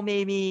KO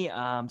maybe.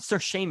 Sir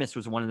Seamus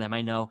was one of them,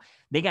 I know.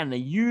 They got in a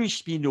huge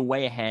speed to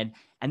way ahead,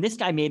 and this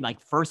guy made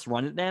like first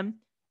run at them,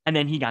 and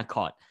then he got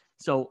caught.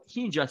 So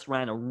he just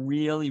ran a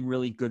really,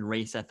 really good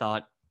race, I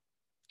thought,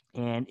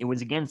 and it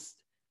was against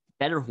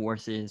better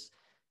horses.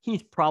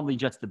 He's probably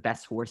just the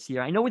best horse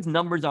here. I know his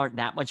numbers aren't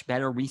that much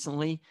better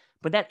recently,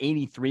 but that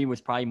 83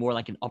 was probably more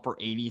like an upper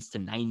 80s to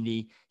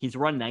 90. He's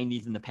run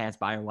 90s in the past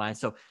Beyer-wise,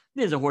 so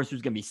there's a horse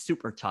who's going to be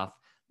super tough.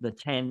 The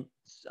 10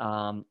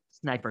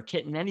 Sniper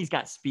Kitten, and he's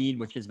got speed,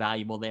 which is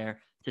valuable there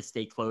to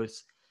stay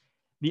close.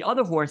 The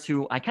other horse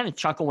who I kind of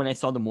chuckle when I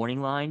saw the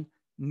morning line,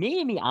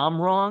 maybe I'm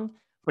wrong,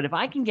 but if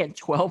I can get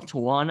 12 to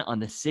 1 on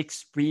the 6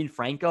 Speed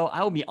Franco,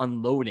 I will be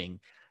unloading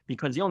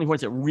because the only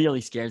horse that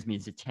really scares me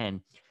is the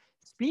 10.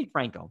 Speed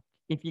Franco,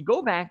 if you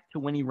go back to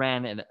when he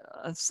ran at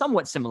a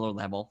somewhat similar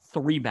level,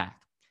 3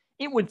 back,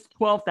 it was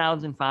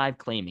 12,005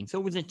 claiming. So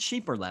it was a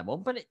cheaper level,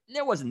 but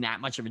there wasn't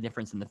that much of a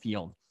difference in the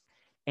field.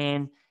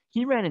 And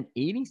he ran an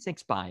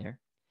 86 Beyer.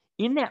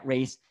 In that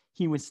race,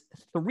 he was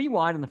 3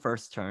 wide in the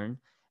first turn.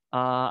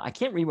 I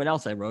can't read what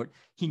else I wrote.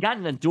 He got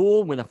in a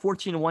duel with a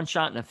 14 to 1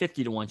 shot and a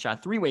 50 to 1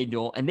 shot, 3-way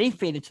duel, and they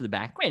faded to the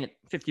back. Granted,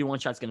 50 to 1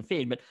 shot's going to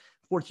fade, but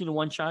 14 to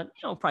 1 shot,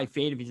 probably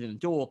fade if he's in a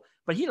duel,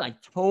 but he like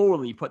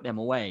totally put them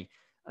away.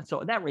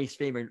 So that race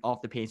favored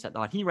off the pace, I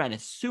thought. He ran a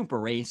super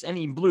race and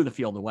he blew the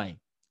field away.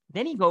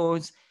 Then he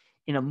goes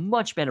in a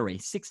much better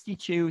race,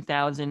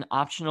 62,000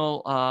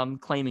 optional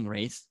claiming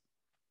race,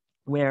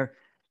 where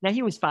now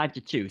he was 5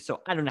 to 2.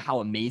 So I don't know how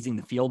amazing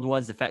the field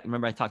was. The fact,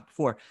 remember I talked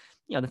before,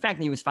 the fact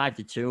that he was 5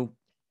 to 2,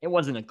 it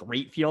wasn't a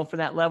great field for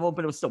that level,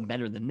 but it was still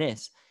better than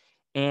this.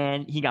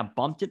 And he got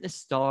bumped at the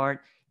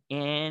start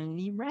and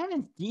he ran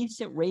a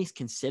decent race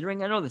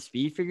considering, I know the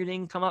speed figure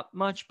didn't come up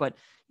much, but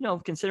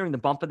considering the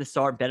bump at the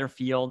start, better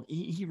field,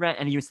 he ran,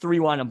 and he was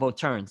 3-1 on both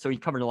turns. So he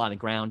covered a lot of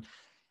ground.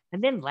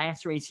 And then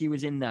last race, he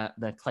was in the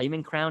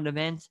Clayman Crown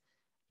event.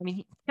 I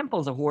mean,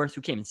 Temple's a horse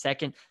who came in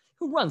second,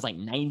 who runs like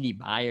 90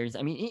 Beyers.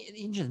 I mean,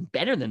 he's just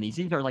better than these.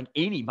 These are like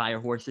 80 Beyer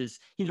horses.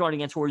 He's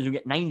running against horses who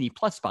get 90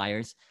 plus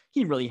Beyers.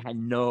 He really had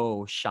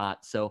no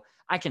shot. So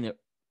I can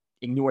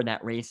ignore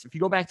that race. If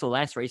you go back to the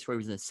last race where he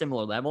was at a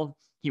similar level,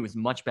 he was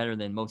much better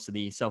than most of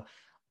these. So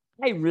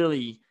I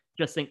really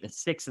just think the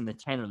 6 and the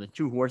 10 are the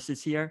 2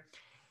 horses here.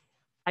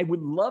 I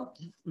would love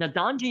now.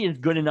 Donji is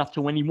good enough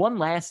to when he won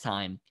last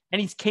time,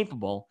 and he's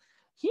capable.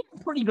 He had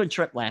a pretty good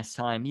trip last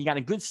time. He got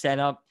a good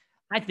setup.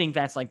 I think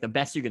that's like the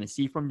best you're going to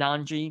see from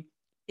Donji.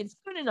 It's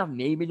good enough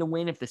maybe to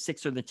win if the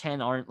 6 or the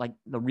 10 aren't like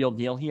the real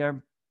deal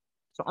here.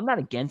 So I'm not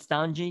against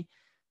Donji,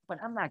 but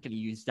I'm not going to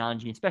use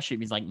Donji, especially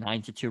if he's like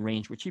 9 to 2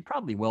 range, which he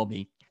probably will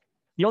be.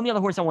 The only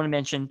other horse I want to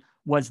mention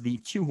was the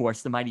 2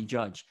 horse, the Mighty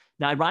Judge.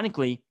 Now,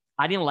 ironically,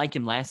 I didn't like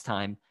him last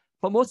time,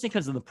 but mostly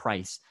because of the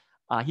price.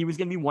 He was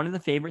going to be one of the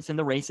favorites in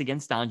the race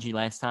against Donji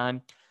last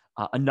time.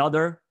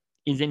 Another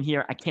is in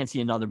here. I can't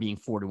see another being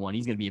 4 to 1.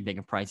 He's going to be a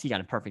bigger price. He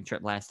got a perfect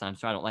trip last time,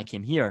 so I don't like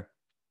him here.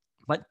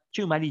 But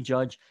 2 Mighty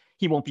Judge,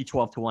 he won't be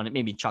 12 to 1. It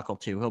may be Chuckle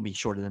 2. He'll be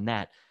shorter than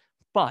that.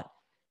 But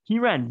he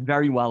ran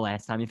very well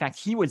last time. In fact,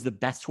 he was the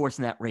best horse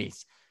in that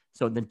race.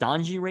 So the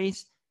Donji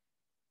race,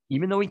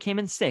 even though he came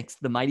in 6th,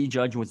 the Mighty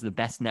Judge was the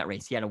best in that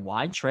race. He had a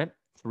wide trip,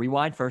 3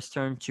 wide first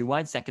turn, 2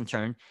 wide second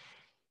turn.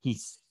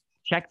 He's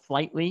checked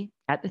slightly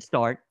at the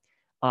start.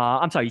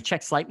 He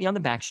checked slightly on the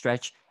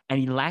backstretch, and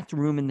he lacked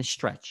room in the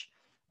stretch.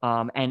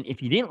 And if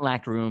he didn't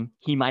lack room,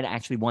 he might have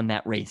actually won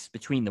that race.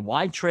 Between the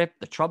wide trip,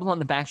 the trouble on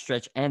the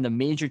backstretch, and the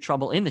major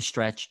trouble in the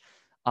stretch,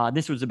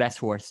 this was the best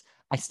horse.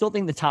 I still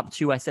think the top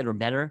 2 I said are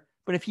better,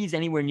 but if he's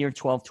anywhere near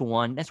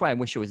 12-1, that's why I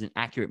wish it was an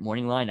accurate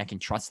morning line. I can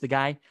trust the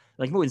guy.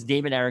 Like if it was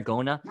David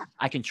Aragona,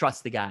 I can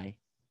trust the guy.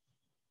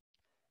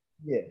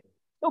 Yeah.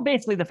 So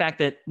basically the fact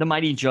that the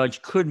Mighty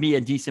Judge could be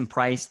a decent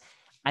price.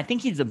 I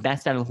think he's the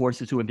best out of the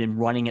horses who have been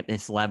running at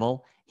this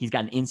level. He's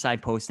got an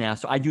inside post now,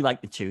 so I do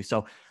like the 2.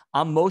 So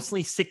I'm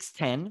mostly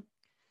 6'10",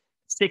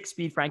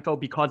 6-speed Franco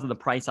because of the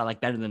price. I like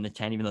better than the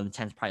 10, even though the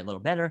 10 is probably a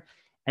little better.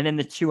 And then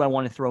the 2 I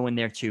want to throw in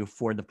there too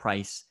for the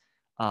price.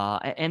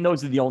 And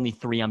those are the only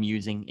 3 I'm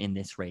using in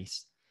this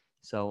race.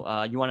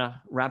 So you want to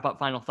wrap up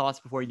final thoughts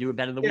before you do a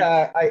bet of the week?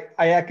 Yeah,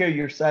 I echo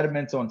your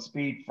sentiments on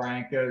speed,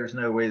 Franco. There's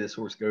no way this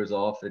horse goes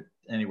off at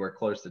anywhere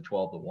close to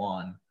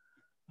 12-1.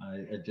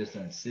 I just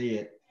don't see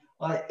it.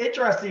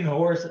 Interesting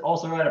horse,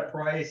 also at a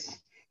price.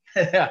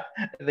 I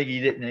think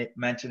you didn't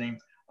mention him.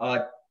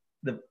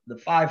 The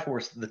 5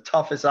 horse, the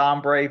toughest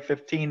hombre,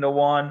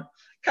 15-1.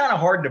 Kind of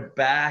hard to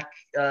back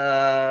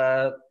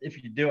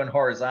if you're doing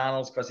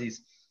horizontals because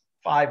he's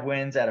 5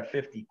 wins out of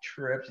 50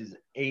 trips. He's an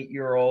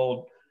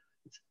 8-year-old.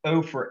 It's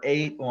 0 for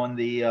 8 on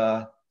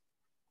the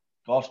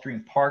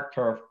Gulfstream Park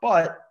turf,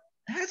 but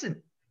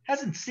hasn't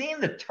seen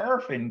the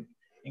turf in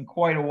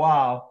quite a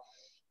while.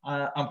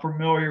 I'm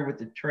familiar with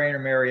the trainer,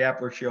 Mary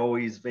Epler. She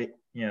always,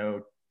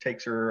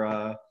 takes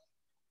her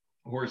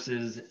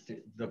horses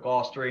to the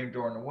Gulfstream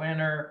during the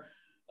winter.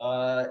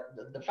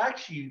 The fact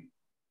she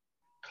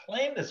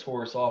claimed this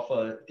horse off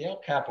of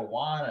Dale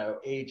Capuano,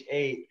 age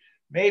 8,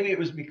 maybe it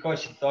was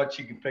because she thought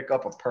she could pick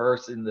up a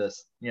purse in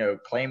this,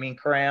 claiming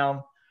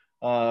crown,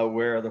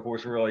 where the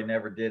horse really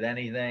never did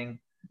anything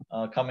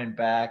coming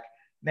back.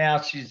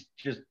 Now she's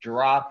just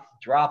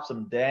drops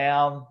him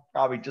down,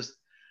 probably just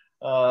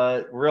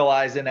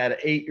realizing that an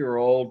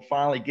 8-year-old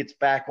finally gets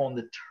back on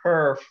the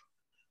turf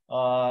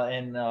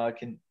and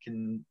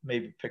can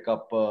maybe pick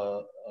up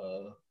a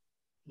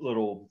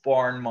little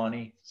barn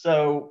money.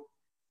 So,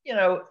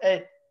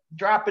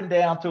 dropping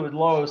down to its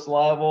lowest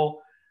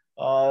level,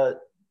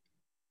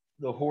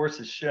 the horse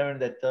has shown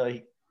that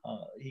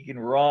he can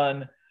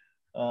run.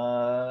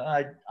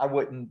 I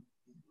wouldn't,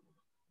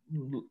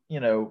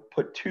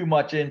 put too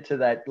much into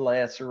that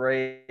last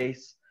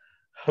race.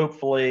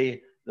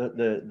 Hopefully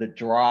the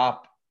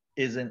drop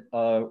isn't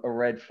a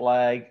red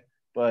flag,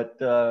 but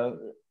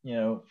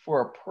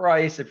for a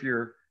price, if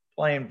you're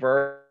playing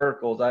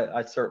verticals,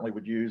 I certainly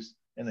would use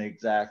an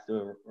exact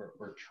or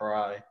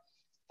try.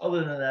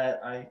 Other than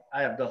that,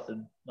 I have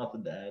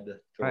nothing to add to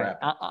wrap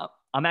up.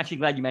 I'm actually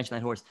glad you mentioned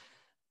that horse.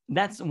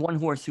 That's one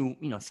horse who,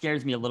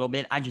 scares me a little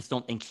bit. I just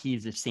don't think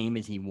he's the same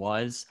as he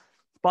was.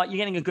 But you're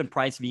getting a good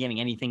price if you're getting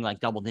anything like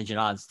double-digit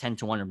odds,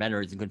 10-1 or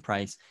better is a good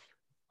price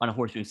on a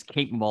horse who's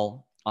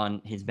capable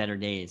on his better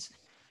days.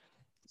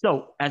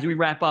 So as we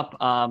wrap up,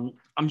 I'm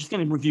just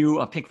going to review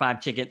a pick 5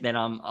 ticket that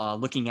I'm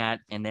looking at,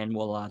 and then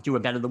we'll do a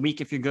bet of the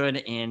week if you're good.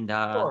 And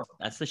Sure.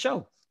 That's the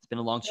show. It's been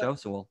a long show,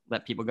 so we'll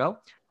let people go.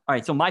 All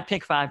right, so my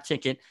pick 5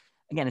 ticket,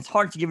 again, it's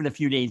hard to give it a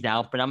few days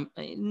out, but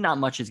not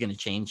much is going to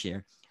change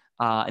here.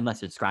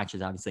 Unless it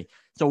scratches, obviously.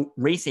 So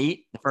race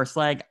 8, the first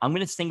leg, I'm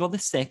going to single the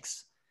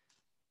 6.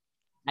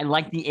 I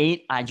like the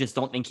 8. I just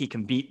don't think he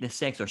can beat the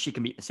 6 or she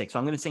can beat the 6. So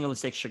I'm going to single the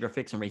 6 Sugar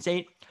Fix in race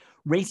 8.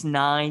 Race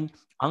 9,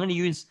 I'm going to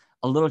use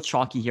a little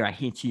chalky here. I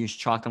hate to use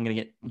chalk. I'm going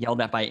to get yelled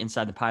at by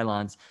inside the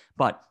pylons.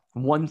 But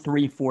 1,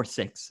 3, 4,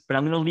 6. But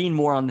I'm going to lean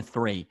more on the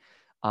 3.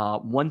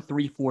 1,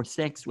 3, 4,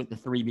 6 with the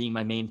 3 being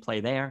my main play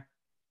there.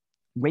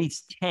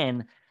 Race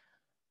 10,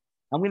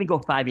 I'm going to go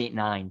 5, 8,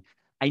 9.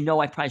 I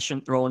know I probably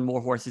shouldn't throw in more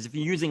horses. If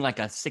you're using like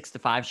a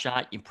 6-5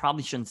 shot, you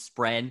probably shouldn't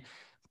spread.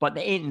 But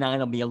the 8 and 9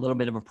 will be a little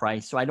bit of a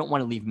price. So I don't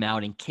want to leave him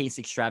out in case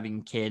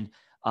Extravagant Kid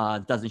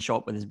doesn't show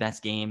up with his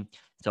best game.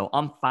 So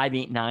I'm 5,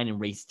 8, 9 in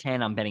race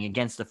 10. I'm betting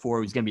against the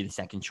 4, who's going to be the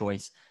second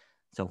choice.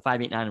 So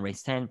 5, 8, 9 in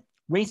race 10.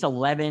 Race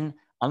 11,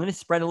 I'm going to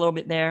spread a little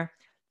bit there.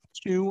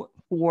 2,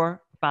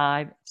 4,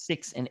 5,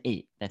 6, and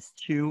 8. That's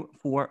 2,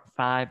 4,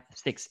 5,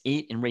 6,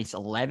 8 in race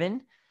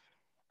 11.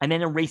 And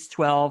then in race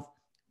 12,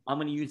 I'm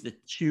going to use the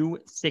 2,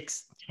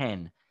 6,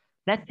 10.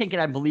 That ticket,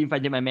 I believe, if I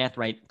did my math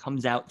right,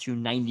 comes out to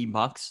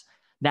 $90.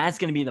 That's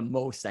going to be the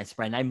most I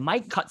spread. And I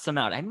might cut some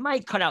out. I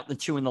might cut out the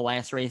 2 in the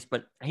last race,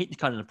 but I hate to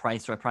cut it a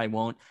price, so I probably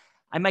won't.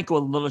 I might go a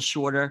little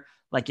shorter,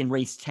 like in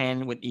race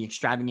 10 with the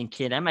Extravagant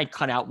Kid. I might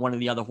cut out one of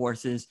the other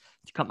horses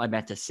to cut my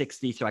bet to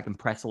 60 so I can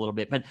press a little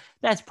bit. But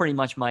that's pretty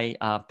much my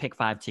pick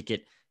 5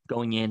 ticket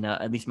going in,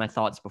 at least my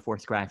thoughts before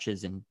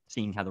scratches and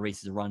seeing how the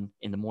races run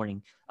in the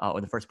morning or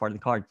the first part of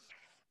the card.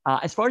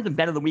 As far as the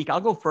bet of the week,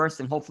 I'll go first,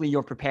 and hopefully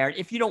you're prepared.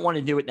 If you don't want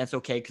to do it, that's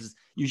okay, because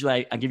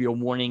usually I give you a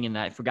warning, and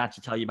I forgot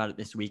to tell you about it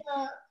this week.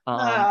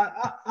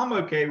 I'm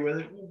okay with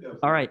it. We'll go.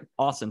 All right,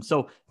 awesome.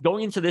 So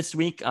going into this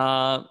week,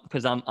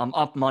 because I'm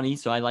up money,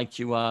 so I like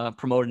to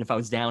promote it. If I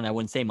was down, I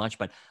wouldn't say much,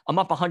 but I'm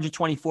up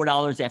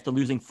 $124 after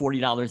losing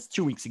 $40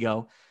 2 weeks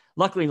ago.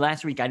 Luckily,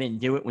 last week I didn't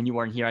do it when you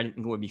weren't here. I didn't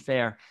think it would be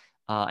fair.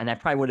 And I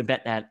probably would have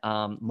bet that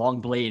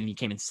long blade, and he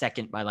came in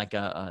second by like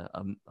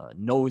a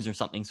nose or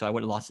something. So I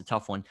would have lost a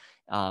tough one.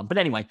 But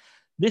anyway,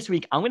 this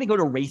week I'm going to go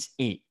to race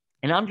 8,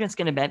 and I'm just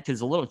going to bet because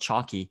it's a little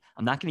chalky.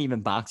 I'm not going to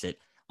even box it.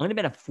 I'm going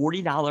to bet a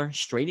 $40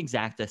 straight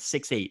exacta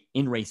 6-8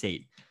 in race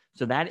 8.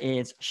 So that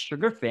is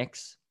Sugar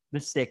Fix, the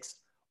 6,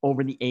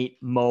 over the 8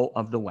 Mo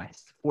of the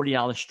West.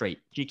 $40 straight.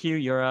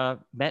 GQ, your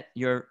bet,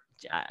 should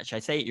I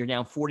say it? You're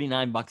down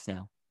 $49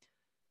 now.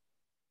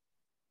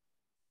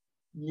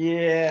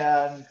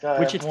 Yeah.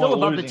 Which is still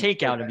above the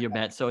takeout of your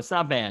bet, so it's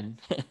not bad.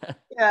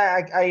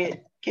 Yeah,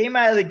 I came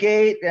out of the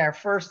gate in our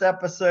first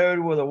episode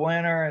with a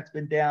winner. It's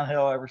been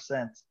downhill ever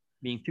since.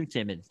 Being too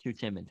timid.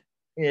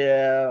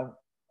 Yeah.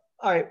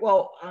 All right.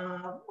 Well,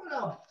 what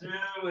I'll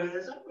do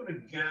is I'm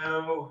going to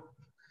go.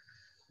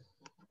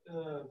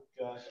 Oh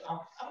gosh,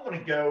 I'm going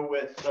to go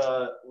with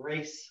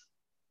race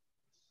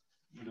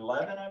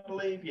 11, I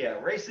believe. Yeah,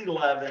 race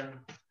 11.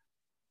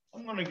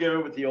 I'm going to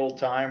go with the old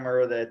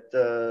timer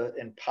that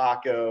in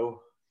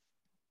Paco,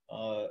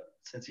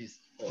 since he's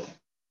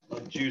a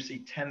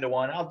juicy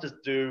 10-1. I'll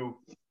just do,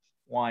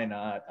 why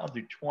not? I'll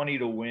do 20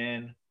 to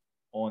win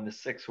on the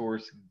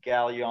 6-horse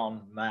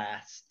Gallion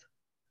Mast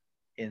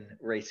in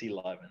race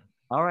 11.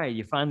 All right,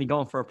 you're finally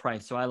going for a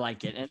price, so I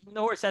like it, and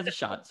the horse has a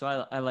shot, so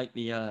I like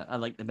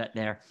the bet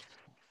there.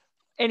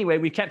 Anyway,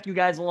 we kept you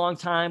guys a long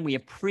time. We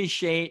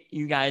appreciate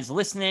you guys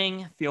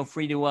listening. Feel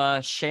free to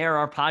share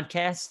our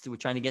podcast. We're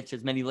trying to get to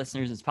as many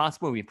listeners as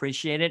possible. We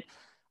appreciate it.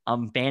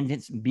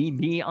 Bandits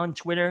BB on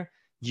Twitter.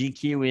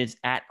 GQ is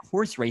at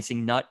Horse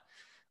Racing Nut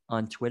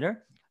on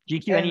Twitter.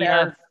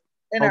 GQ,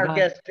 our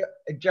guest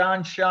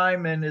John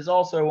Scheinman is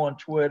also on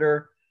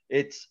Twitter.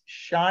 It's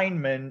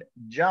Scheinman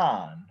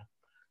John.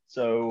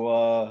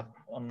 So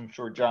I'm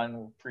sure John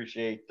will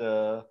appreciate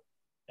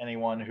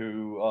anyone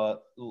who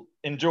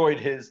enjoyed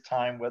his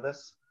time with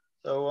us.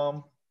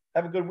 So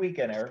have a good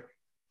weekend, Eric.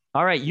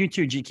 All right, you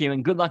too, GQ,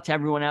 and good luck to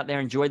everyone out there.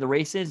 Enjoy the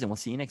races, and we'll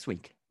see you next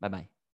week. Bye-bye.